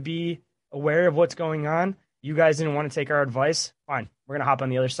didn't want to be aware of what's going on, you guys didn't want to take our advice. Fine, we're gonna hop on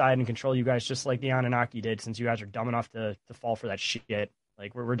the other side and control you guys just like the Anunnaki did. Since you guys are dumb enough to fall for that shit,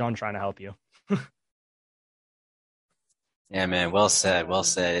 like we're done trying to help you. Yeah, man. Well said. Well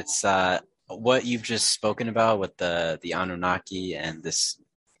said. It's what you've just spoken about with the Anunnaki and this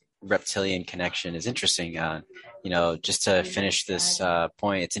reptilian connection is interesting. Just to finish this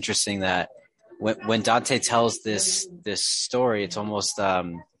point, it's interesting that when Dante tells this story, it's almost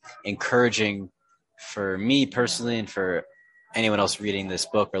encouraging for me personally and for anyone else reading this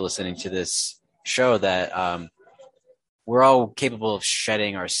book or listening to this show that we're all capable of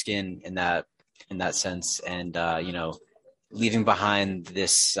shedding our skin in that sense, and leaving behind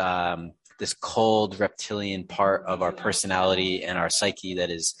this this cold reptilian part of our personality and our psyche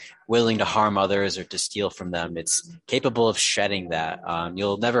that is willing to harm others or to steal from them. It's capable of shedding that.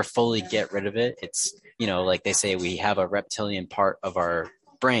 You'll never fully get rid of it. It's, like they say, we have a reptilian part of our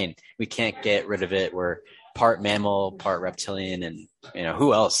brain. We can't get rid of it. We're part mammal, part reptilian, and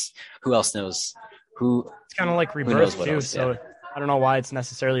who else knows It's kind of like rebirth too. Else, so I don't know why it's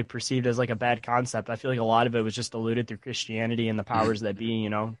necessarily perceived as like a bad concept. I feel like a lot of it was just diluted through Christianity and the powers that be,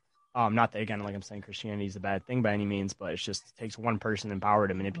 not that, again, like I'm saying, Christianity is a bad thing by any means, but it takes one person in power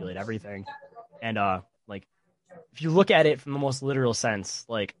to manipulate everything. And like, if you look at it from the most literal sense,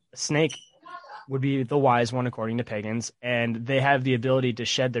 like a snake would be the wise one according to pagans, and they have the ability to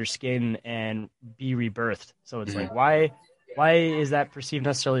shed their skin and be rebirthed. So it's like, why is that perceived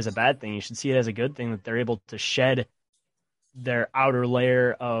necessarily as a bad thing? You should see it as a good thing that they're able to shed their outer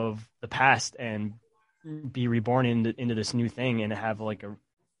layer of the past and be reborn into this new thing and have like a,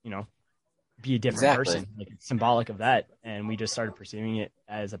 be a different person. Like it's symbolic of that. And we just started perceiving it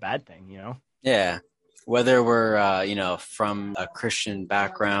as a bad thing, Yeah. Whether we're, from a Christian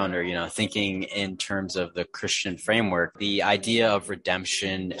background or, thinking in terms of the Christian framework, the idea of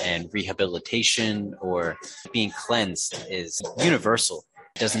redemption and rehabilitation or being cleansed is universal.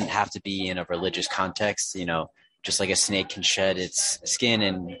 It doesn't have to be in a religious context, just like a snake can shed its skin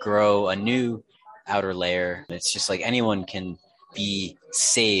and grow a new outer layer. It's just like anyone can be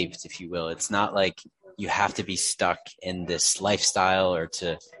saved, if you will. It's not like you have to be stuck in this lifestyle or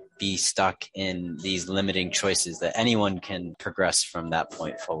to be stuck in these limiting choices, that anyone can progress from that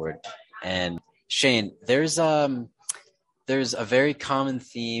point forward. And Shane, there's a very common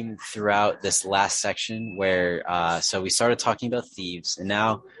theme throughout this last section where so we started talking about thieves, and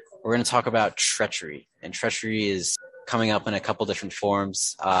now we're going to talk about treachery. And treachery is coming up in a couple different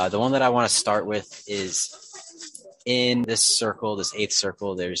forms. The one that I want to start with is in this circle, this eighth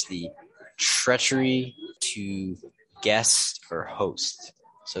circle, there's the treachery to guest or host.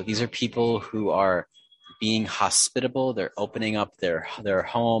 So these are people who are being hospitable. They're opening up their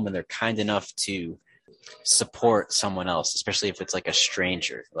home, and they're kind enough to support someone else, especially if it's like a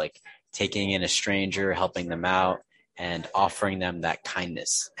stranger, like taking in a stranger, helping them out, and offering them that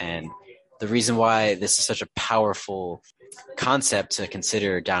kindness. And the reason why this is such a powerful concept to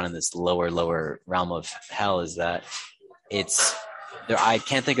consider down in this lower realm of hell is that it's there. I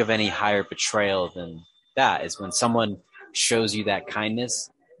can't think of any higher betrayal than that, is when someone shows you that kindness.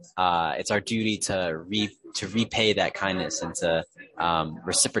 It's our duty to repay that kindness and to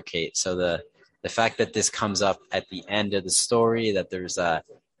reciprocate. So the fact that this comes up at the end of the story, that there's a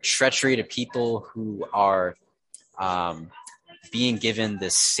treachery to people who are being given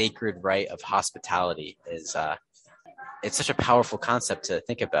this sacred right of hospitality, is it's such a powerful concept to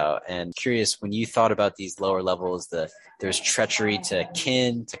think about. And curious, when you thought about these lower levels, there's treachery to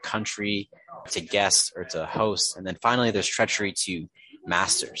kin, to country, to guests, or to hosts, and then finally there's treachery to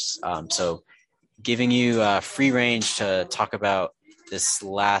masters. So giving you free range to talk about this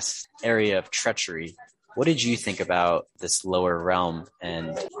last area of treachery, what did you think about this lower realm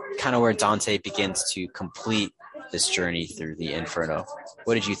and kind of where Dante begins to complete this journey through the Inferno?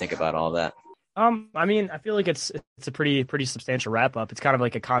 What did you think about all that? I mean, I feel like it's a pretty substantial wrap up. It's kind of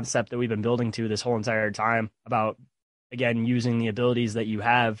like a concept that we've been building to this whole entire time about, again, using the abilities that you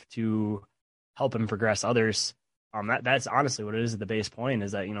have to help and progress others. That's honestly what it is at the base point,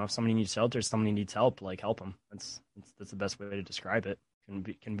 is that, if somebody needs shelter, somebody needs help, like help them. That's the best way to describe it.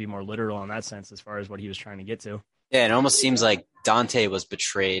 Can be more literal in that sense as far as what he was trying to get to. Yeah, it almost seems like Dante was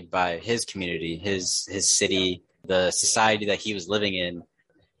betrayed by his community, his city, the society that he was living in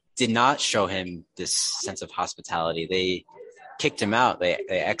did not show him this sense of hospitality. They kicked him out. They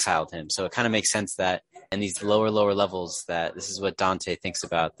exiled him. So it kind of makes sense that in these lower levels, that this is what Dante thinks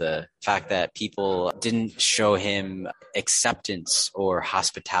about, the fact that people didn't show him acceptance or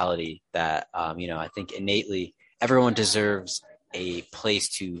hospitality, that, I think innately everyone deserves a place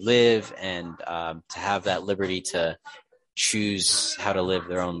to live and to have that liberty to choose how to live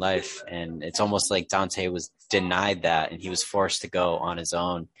their own life. And it's almost like Dante was denied that, and he was forced to go on his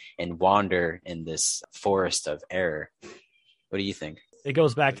own and wander in this forest of error. What do you think? It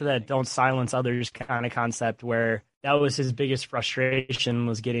goes back to that don't silence others kind of concept, where that was his biggest frustration,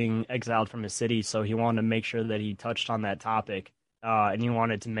 was getting exiled from his city. So he wanted to make sure that he touched on that topic. And he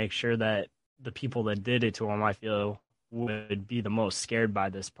wanted to make sure that the people that did it to him, I feel, would be the most scared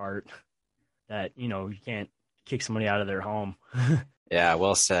by this part, that, you can't kick somebody out of their home. Yeah,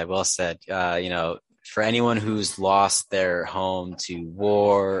 well said. Well said. For anyone who's lost their home to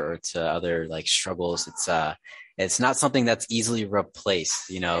war or to other like struggles, it's not something that's easily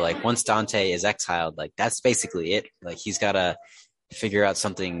replaced. Like once Dante is exiled, like that's basically it. Like he's got to figure out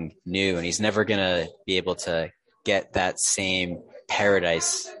something new, and he's never gonna be able to get that same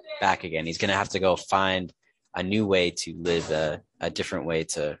paradise back again. He's gonna have to go find a new way to live, a different way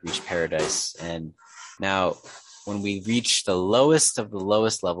to reach paradise. And now, when we reach the lowest of the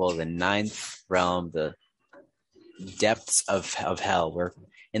lowest level, the ninth realm, the depths of hell, we're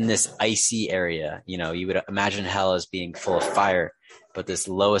in this icy area. You would imagine hell as being full of fire, but this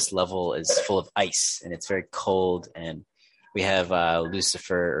lowest level is full of ice, and it's very cold. And we have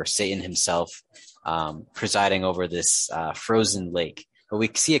Lucifer, or Satan himself, presiding over this frozen lake. But we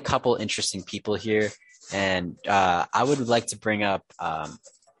see a couple interesting people here, and I would like to bring up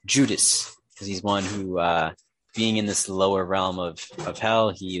Judas, because he's one who, being in this lower realm of hell,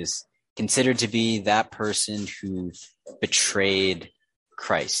 he is considered to be that person who betrayed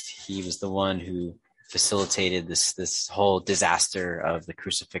Christ. He was the one who facilitated this whole disaster of the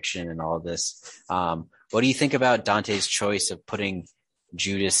crucifixion and all this. What do you think about Dante's choice of putting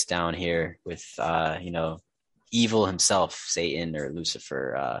Judas down here with, evil himself, Satan or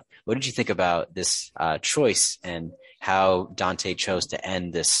Lucifer? What did you think about this choice, and how Dante chose to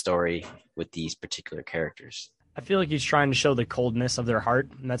end this story with these particular characters? I feel like he's trying to show the coldness of their heart,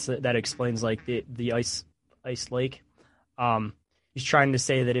 and that explains like the ice lake. He's trying to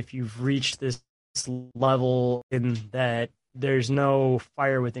say that if you've reached this level, in that there's no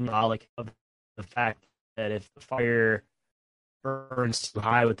fire within you, like of the fact that if the fire burns too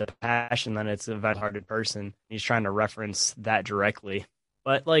high with the passion, then it's a vent-hearted person. He's trying to reference that directly.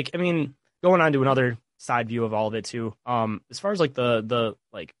 But going on to another side view of all of it too. As far as like the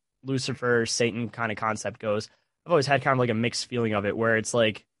like Lucifer, Satan kind of concept goes, I've always had kind of like a mixed feeling of it, where it's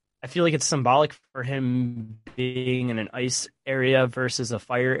like, I feel like it's symbolic for him being in an ice area versus a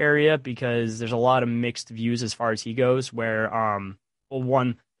fire area, because there's a lot of mixed views as far as he goes, where,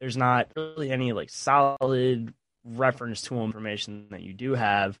 one, there's not really any like solid reference to information that you do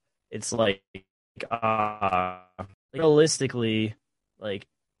have. It's like, realistically, like,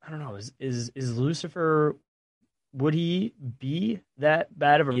 I don't know, is Lucifer, would he be that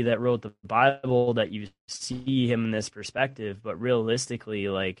bad of a that wrote the Bible, that you see him in this perspective? But realistically,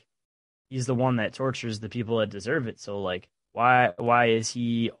 like, he's the one that tortures the people that deserve it. So like, why is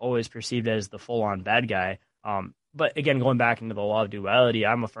he always perceived as the full-on bad guy? But again, going back into the law of duality,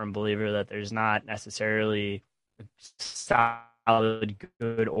 I'm a firm believer that there's not necessarily a solid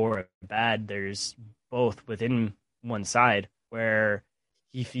good or bad. There's both within one side, where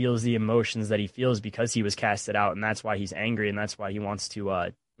he feels the emotions that he feels because he was casted out, and that's why he's angry, and that's why he wants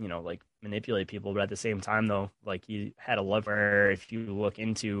to manipulate people. But at the same time, though, like, he had a love, where if you look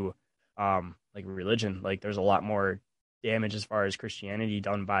into like religion, like, there's a lot more damage as far as Christianity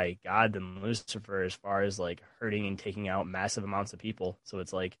done by God than Lucifer, as far as like hurting and taking out massive amounts of people. So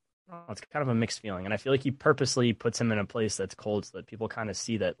it's like, it's kind of a mixed feeling, and I feel like he purposely puts him in a place that's cold, so that people kind of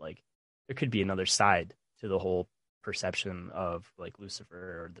see that like there could be another side to the whole perception of like Lucifer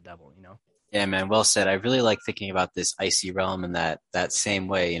or the devil. Yeah, man, well said. I really like thinking about this icy realm in that same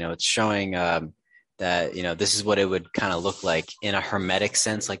way. It's showing that this is what it would kind of look like in a hermetic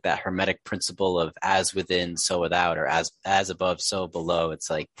sense, like that hermetic principle of as within, so without, or as above, so below. It's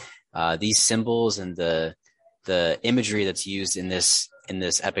like these symbols and the imagery that's used in this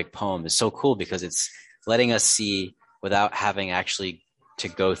epic poem is so cool, because it's letting us see without having actually to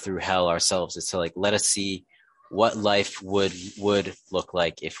go through hell ourselves. It's to like let us see what life would look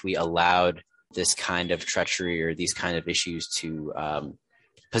like if we allowed this kind of treachery or these kind of issues to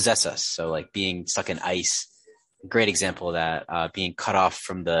possess us. So like being stuck in ice, great example of that, being cut off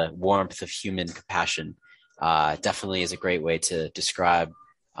from the warmth of human compassion, definitely is a great way to describe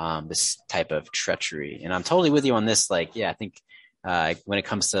this type of treachery. And I'm totally with you on this. Like, yeah, I think when it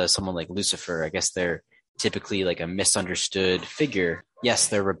comes to someone like Lucifer, I guess they're typically like a misunderstood figure. Yes,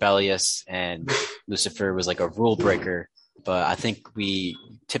 they're rebellious, and Lucifer was like a rule breaker, but I think we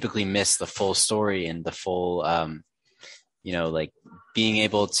typically miss the full story and the full, like being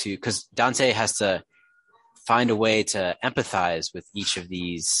able to, because Dante has to find a way to empathize with each of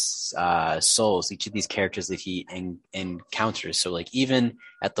these souls, each of these characters that he encounters. So like even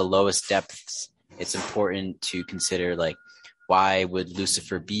at the lowest depths, it's important to consider like why would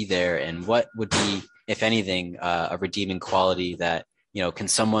Lucifer be there, and what would be, if anything, a redeeming quality that, can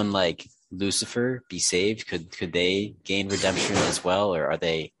someone like Lucifer be saved? Could they gain redemption as well, or are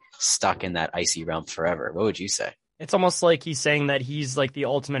they stuck in that icy realm forever? What would you say? It's almost like he's saying that he's like the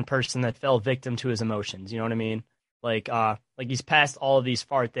ultimate person that fell victim to his emotions. You know what I mean? Like he's past all of these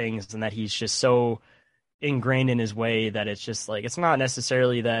far things, and that he's just so ingrained in his way that it's just like, it's not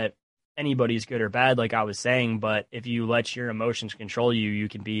necessarily that anybody's good or bad, like I was saying, but if you let your emotions control you, you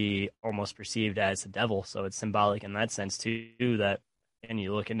can be almost perceived as the devil. So it's symbolic in that sense too, that, and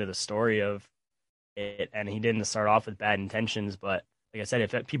you look into the story of it, and he didn't start off with bad intentions, but like I said,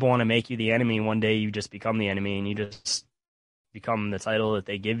 if people want to make you the enemy, one day you just become the enemy, and you just become the title that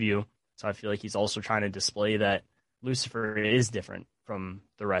they give you. So I feel like he's also trying to display that Lucifer is different from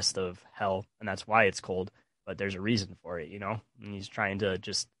the rest of hell, and that's why it's cold. But there's a reason for it, and he's trying to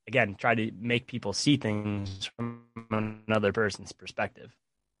just, again, try to make people see things from another person's perspective.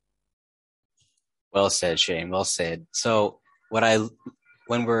 Well said, Shane. Well said. So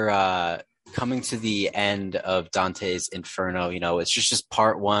when we're coming to the end of Dante's Inferno, it's just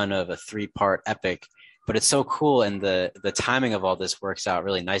part one of a 3-part epic, but it's so cool. And the timing of all this works out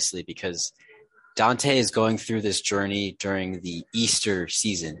really nicely, because Dante is going through this journey during the Easter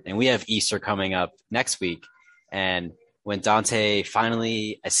season, and we have Easter coming up next week. And when Dante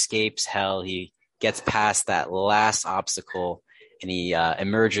finally escapes hell, he gets past that last obstacle, and he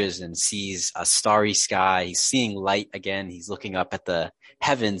emerges and sees a starry sky. He's seeing light again. He's looking up at the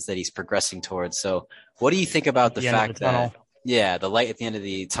heavens that he's progressing towards. So what do you think about the fact that, the light at the end of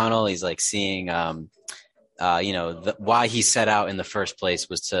the tunnel, he's like seeing, why he set out in the first place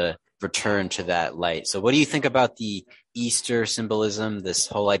was to return to that light. So what do you think about the Easter symbolism, this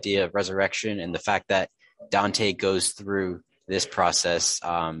whole idea of resurrection, and the fact that Dante goes through this process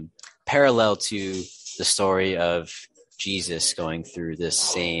parallel to the story of Jesus going through this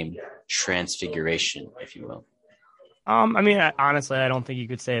same transfiguration, if you will? Honestly, I don't think you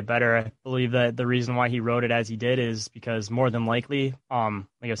could say it better. I believe that the reason why he wrote it as he did is because more than likely, like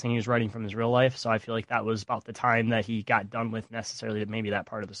I was saying, he was writing from his real life. So I feel like that was about the time that he got done with necessarily maybe that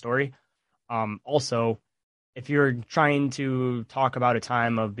part of the story. Also, if you're trying to talk about a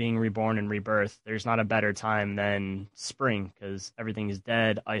time of being reborn and rebirth, there's not a better time than spring, because everything is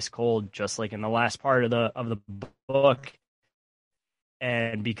dead, ice cold, just like in the last part of the book.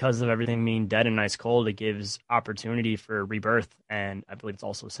 And because of everything being dead and ice cold, it gives opportunity for rebirth. And I believe it's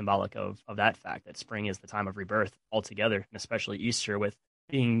also symbolic of that fact that spring is the time of rebirth altogether, and especially Easter with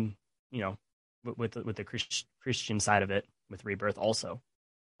being, with the Christian side of it, with rebirth also.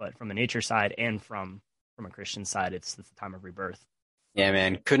 But from the nature side and from a Christian side, it's the time of rebirth. Yeah,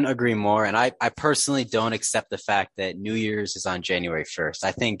 man, couldn't agree more. And I personally don't accept the fact that New Year's is on January 1st.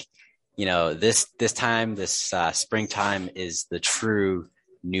 I think, this time, this springtime is the true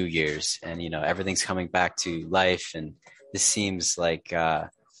New Year's, and, everything's coming back to life. And this seems like a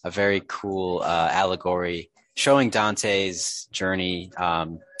very cool allegory showing Dante's journey,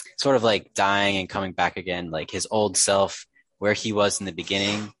 sort of like dying and coming back again, like his old self, where he was in the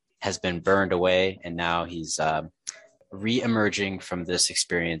beginning, has been burned away, and now he's re-emerging from this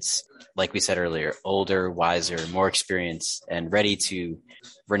experience, like we said earlier, older, wiser, more experienced, and ready to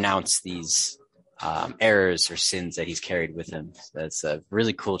renounce these errors or sins that he's carried with him. So that's a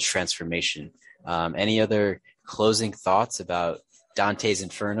really cool transformation. Any other closing thoughts about Dante's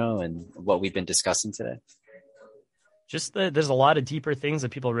Inferno and what we've been discussing today? Just that there's a lot of deeper things that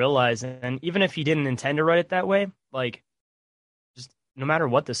people realize, and even if he didn't intend to write it that way, like, no matter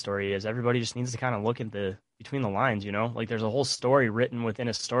what the story is, everybody just needs to kind of look at between the lines, like there's a whole story written within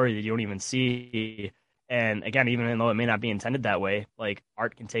a story that you don't even see. And again, even though it may not be intended that way, like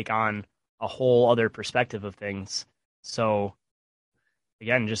art can take on a whole other perspective of things. So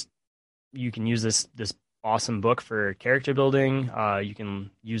again, just, you can use this awesome book for character building. You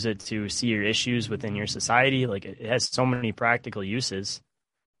can use it to see your issues within your society. Like it has so many practical uses.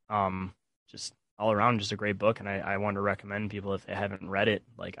 Just all around, just a great book, and I want to recommend people, if they haven't read it,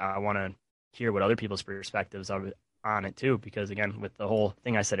 like I want to hear what other people's perspectives are on it too, because again, with the whole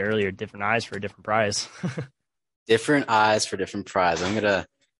thing I said earlier, different eyes for a different prize. Different eyes for different prize. I'm gonna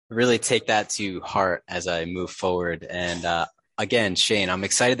really take that to heart as I move forward. And again, Shane, I'm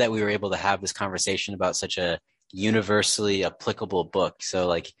excited that we were able to have this conversation about such a universally applicable book.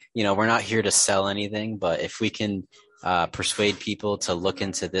 So we're not here to sell anything, but if we can persuade people to look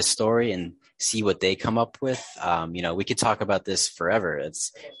into this story and see what they come up with. We could talk about this forever.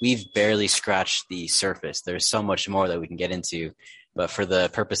 We've barely scratched the surface. There's so much more that we can get into, but for the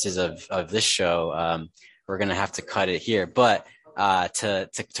purposes of this show, we're going to have to cut it here. But to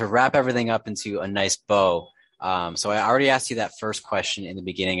wrap everything up into a nice bow. So I already asked you that first question in the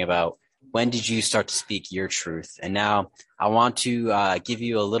beginning about when did you start to speak your truth? And now I want to give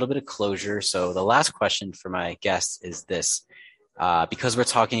you a little bit of closure. So the last question for my guests is this. Because we're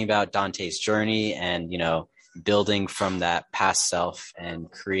talking about Dante's journey and, building from that past self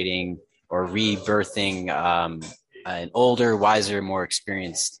and creating or rebirthing an older, wiser, more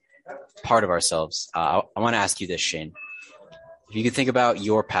experienced part of ourselves. I want to ask you this, Shane. If you could think about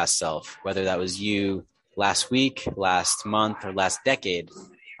your past self, whether that was you last week, last month, or last decade,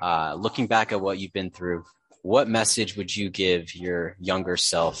 looking back at what you've been through, what message would you give your younger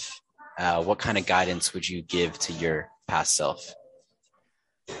self? What kind of guidance would you give to your past self?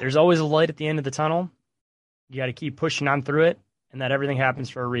 There's always a light at the end of the tunnel. You got to keep pushing on through it, and that everything happens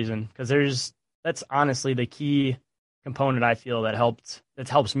for a reason. Because that's honestly the key component I feel that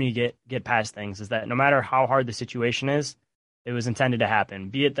helps me get past things, is that no matter how hard the situation is, it was intended to happen.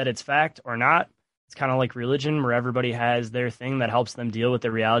 Be it that it's fact or not. It's kind of like religion, where everybody has their thing that helps them deal with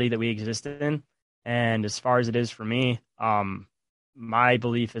the reality that we exist in. And as far as it is for me, my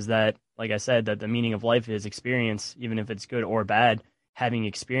belief is that, like I said, that the meaning of life is experience, even if it's good or bad. Having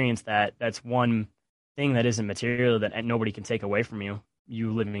experienced that's one thing that isn't material that nobody can take away from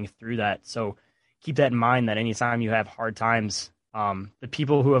you living through that. So keep that in mind, that anytime you have hard times, the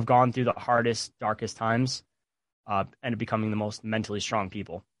people who have gone through the hardest, darkest times end up becoming the most mentally strong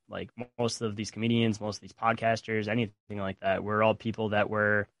people. Like most of these comedians, most of these podcasters, anything like that, we're all people that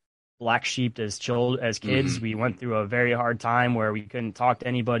were black sheep as kids. Mm-hmm. We went through a very hard time where we couldn't talk to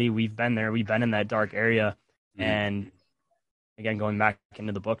anybody. We've been there. We've been in that dark area. Mm-hmm. And again, going back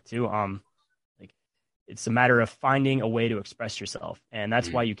into the book too, it's a matter of finding a way to express yourself. And that's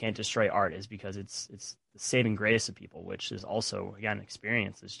why you can't destroy art, is because it's the saving grace of people, which is also, again,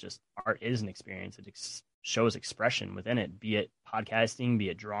 experience. It's just, art is an experience. It shows expression within it, be it podcasting, be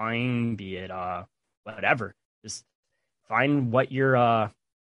it drawing, be it whatever. Just find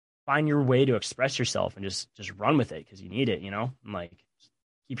find your way to express yourself and just run with it, because you need it, and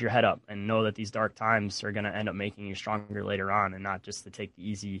keep your head up and know that these dark times are going to end up making you stronger later on, and not just to take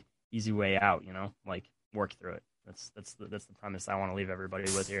the easy way out, work through it. That's the premise I want to leave everybody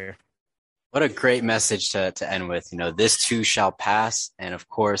with here. What a great message to end with. This too shall pass. And of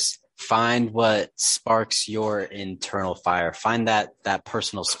course, find what sparks your internal fire. Find that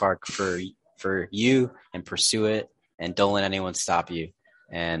personal spark for you and pursue it, and don't let anyone stop you.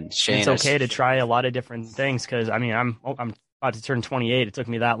 And Shane, it's okay to try a lot of different things, because I'm about to turn 28. It took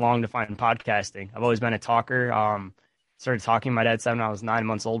me that long to find podcasting. I've always been a talker. Started talking, my dad said, when I was 9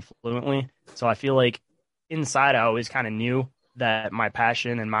 months old, fluently. So I feel like inside I always kind of knew that my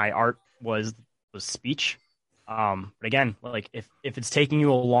passion and my art was speech. But again, if it's taking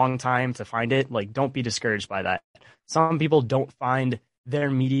you a long time to find it, don't be discouraged by that. Some people don't find their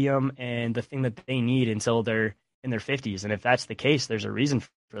medium and the thing that they need until they're in their 50s. And if that's the case, there's a reason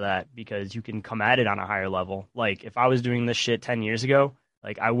for that, because you can come at it on a higher level. If I was doing this shit 10 years ago,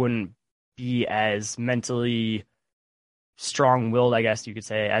 I wouldn't be as mentally strong-willed, I guess you could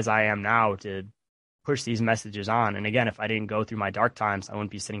say, as I am now to push these messages on. And again, if I didn't go through my dark times, I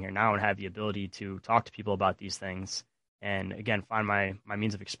wouldn't be sitting here now and have the ability to talk to people about these things. And again, find my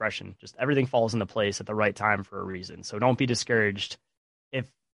means of expression. Just everything falls into place at the right time for a reason. So don't be discouraged if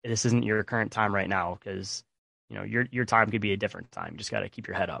this isn't your current time right now, because your time could be a different time. You just got to keep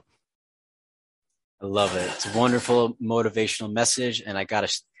your head up. I love it. It's a wonderful motivational message. And I gotta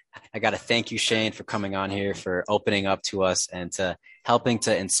thank you, Shane, for coming on here, for opening up to us, and to helping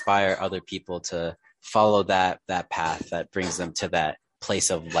to inspire other people to follow that path that brings them to that place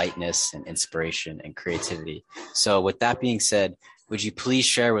of lightness and inspiration and creativity. So with that being said, would you please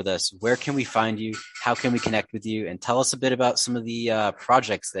share with us, where can we find you? How can we connect with you? And tell us a bit about some of the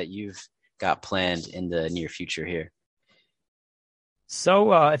projects that you've got planned in the near future here.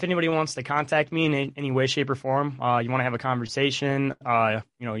 So if anybody wants to contact me in any way, shape, or form, you want to have a conversation,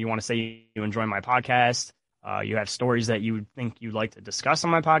 you want to say you enjoy my podcast, you have stories that you think you'd like to discuss on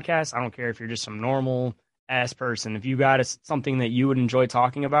my podcast. I don't care if you're just some normal ass person. If you got something that you would enjoy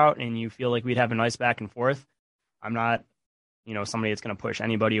talking about and you feel like we'd have a nice back and forth, I'm not, somebody that's going to push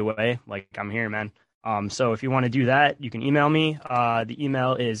anybody away. I'm here, man. So if you want to do that, you can email me. The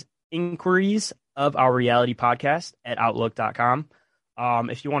email is inquiries@ourrealitypodcast@outlook.com.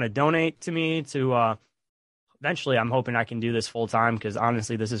 If you want to donate to me eventually, I'm hoping I can do this full time, because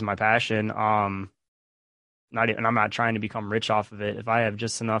honestly, this is my passion. and I'm not trying to become rich off of it. If I have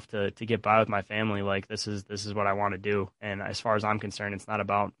just enough to get by with my family, like this is what I want to do. And as far as I'm concerned, it's not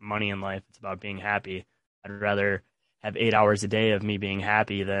about money in life. It's about being happy. I'd rather have 8 hours a day of me being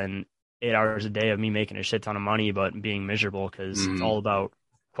happy than 8 hours a day of me making a shit ton of money but being miserable, because it's all about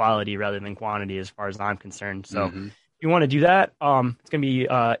quality rather than quantity as far as I'm concerned. So if you want to do that, it's going to be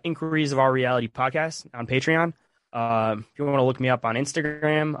Inquiries of Our Reality podcast on Patreon. If you want to look me up on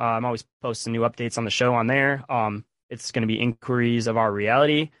Instagram, I'm always posting new updates on the show on there. It's going to be Inquiries of Our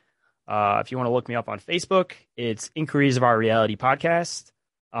Reality. If you want to look me up on Facebook, it's Inquiries of Our Reality podcast.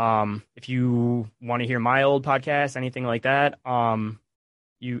 If you want to hear my old podcast, anything like that, I'm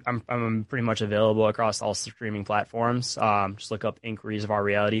pretty much available across all streaming platforms. Just look up Inquiries of Our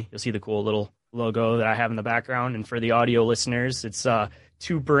Reality. You'll see the cool little logo that I have in the background. And for the audio listeners, it's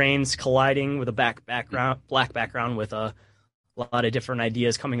two brains colliding with a black background with a lot of different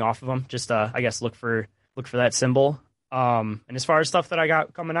ideas coming off of them. Just I guess look for that symbol. And as far as stuff that I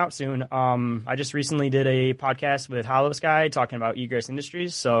got coming out soon, I just recently did a podcast with Hollow Sky talking about egress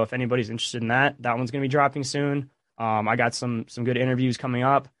industries. So if anybody's interested in that one's going to be dropping soon. I got some good interviews coming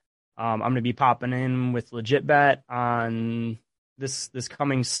up. I'm going to be popping in with Legit Bet on this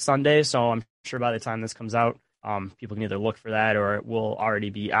coming Sunday. So I'm sure by the time this comes out, people can either look for that or it will already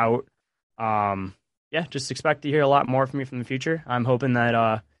be out. Just expect to hear a lot more from me from the future. I'm hoping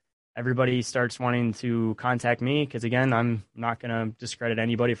that everybody starts wanting to contact me, because again, I'm not going to discredit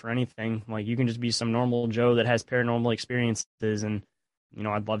anybody for anything. Like, you can just be some normal Joe that has paranormal experiences, and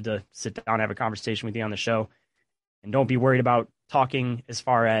I'd love to sit down and have a conversation with you on the show. And don't be worried about talking as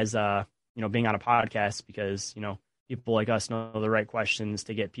far as being on a podcast, because people like us know the right questions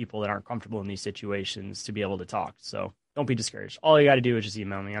to get people that aren't comfortable in these situations to be able to talk. So don't be discouraged. All you got to do is just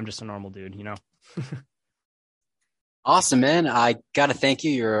email me. I'm just a normal dude, Awesome, man. I got to thank you.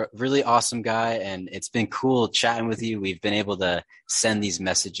 You're a really awesome guy, and it's been cool chatting with you. We've been able to send these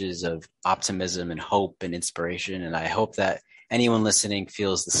messages of optimism and hope and inspiration, and I hope that anyone listening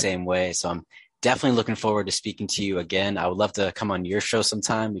feels the same way. So I'm definitely looking forward to speaking to you again. I would love to come on your show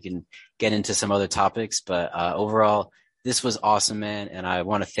sometime. We can get into some other topics, but overall, this was awesome, man, and I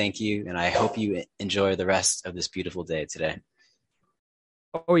want to thank you, and I hope you enjoy the rest of this beautiful day today.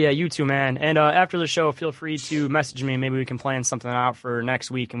 Oh, yeah, you too, man. And after the show, feel free to message me. Maybe we can plan something out for next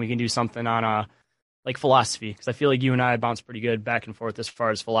week, and we can do something on like philosophy, because I feel like you and I bounce pretty good back and forth as far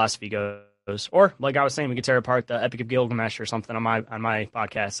as philosophy goes. Or, like I was saying, we could tear apart the Epic of Gilgamesh or something on my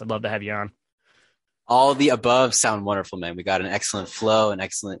podcast. I'd love to have you on. All the above sound wonderful, man. We got an excellent flow, an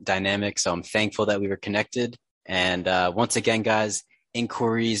excellent dynamic, so I'm thankful that we were connected. And once again, guys,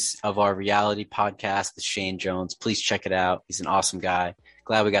 Inquiries of Our Reality podcast with Shane Jones. Please check it out. He's an awesome guy.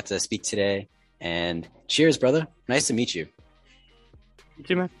 Glad we got to speak today. And cheers, brother. Nice to meet you. You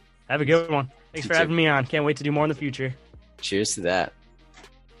too, man. Have a good one. Thanks for having me on. Can't wait to do more in the future. Cheers to that.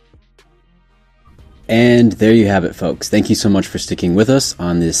 And there you have it, folks. Thank you so much for sticking with us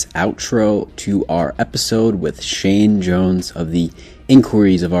on this outro to our episode with Shane Jones of the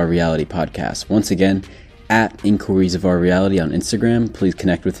Inquiries of Our Reality podcast. Once again, at Inquiries of Our Reality on Instagram. Please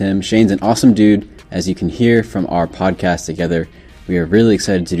connect with him. Shane's an awesome dude. As you can hear from our podcast together, we are really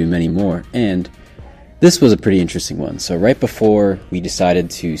excited to do many more. And this was a pretty interesting one. So right before we decided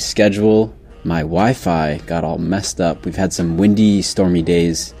to schedule, my Wi-Fi got all messed up. We've had some windy, stormy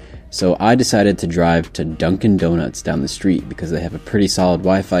days. So I decided to drive to Dunkin' Donuts down the street because they have a pretty solid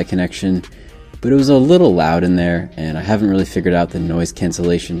Wi-Fi connection. But it was a little loud in there, and I haven't really figured out the noise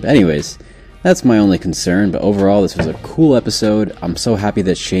cancellation. But anyways, that's my only concern. But overall, this was a cool episode. I'm so happy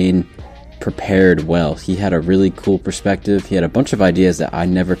that Shane prepared well. He had a really cool perspective. He had a bunch of ideas that I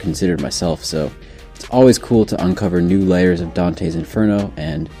never considered myself. So it's always cool to uncover new layers of Dante's Inferno.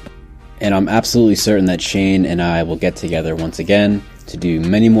 And I'm absolutely certain that Shane and I will get together once again to do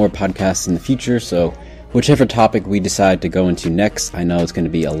many more podcasts in the future. So whichever topic we decide to go into next, I know it's going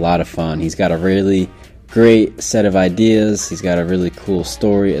to be a lot of fun. He's got a really great set of ideas. He's got a really cool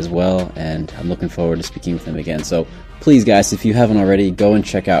story as well, and I'm looking forward to speaking with him again. So please, guys, if you haven't already, go and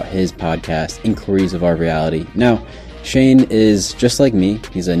check out his podcast, Inquiries of Our Reality. Now, Shane is just like me.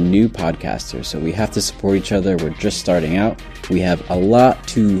 He's a new podcaster, so we have to support each other. We're just starting out. We have a lot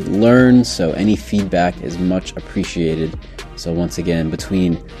to learn, so any feedback is much appreciated. So once again,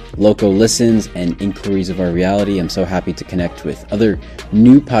 between Loco Listens and Inquiries of Our Reality, I'm so happy to connect with other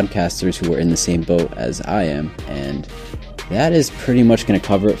new podcasters who are in the same boat as I am. And that is pretty much going to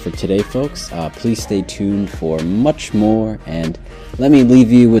cover it for today, folks. Please stay tuned for much more. And let me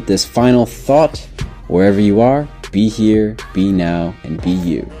leave you with this final thought. Wherever you are, be here, be now, and be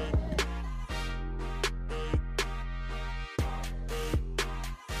you.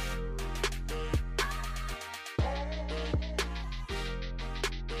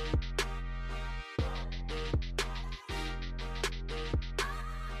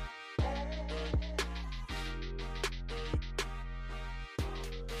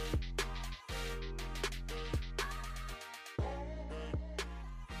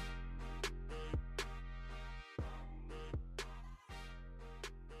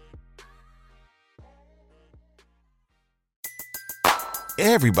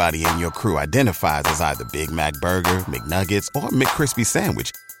 Everybody in your crew identifies as either Big Mac Burger, McNuggets, or McCrispy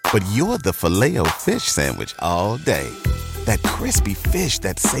Sandwich. But you're the Filet-O-Fish Sandwich all day. That crispy fish,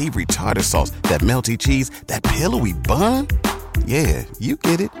 that savory tartar sauce, that melty cheese, that pillowy bun. Yeah, you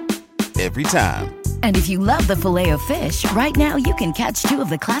get it. Every time. And if you love the Filet-O-Fish, right now you can catch two of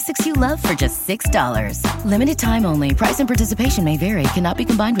the classics you love for just $6. Limited time only. Price and participation may vary. Cannot be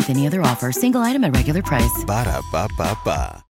combined with any other offer. Single item at regular price. Ba-da-ba-ba-ba.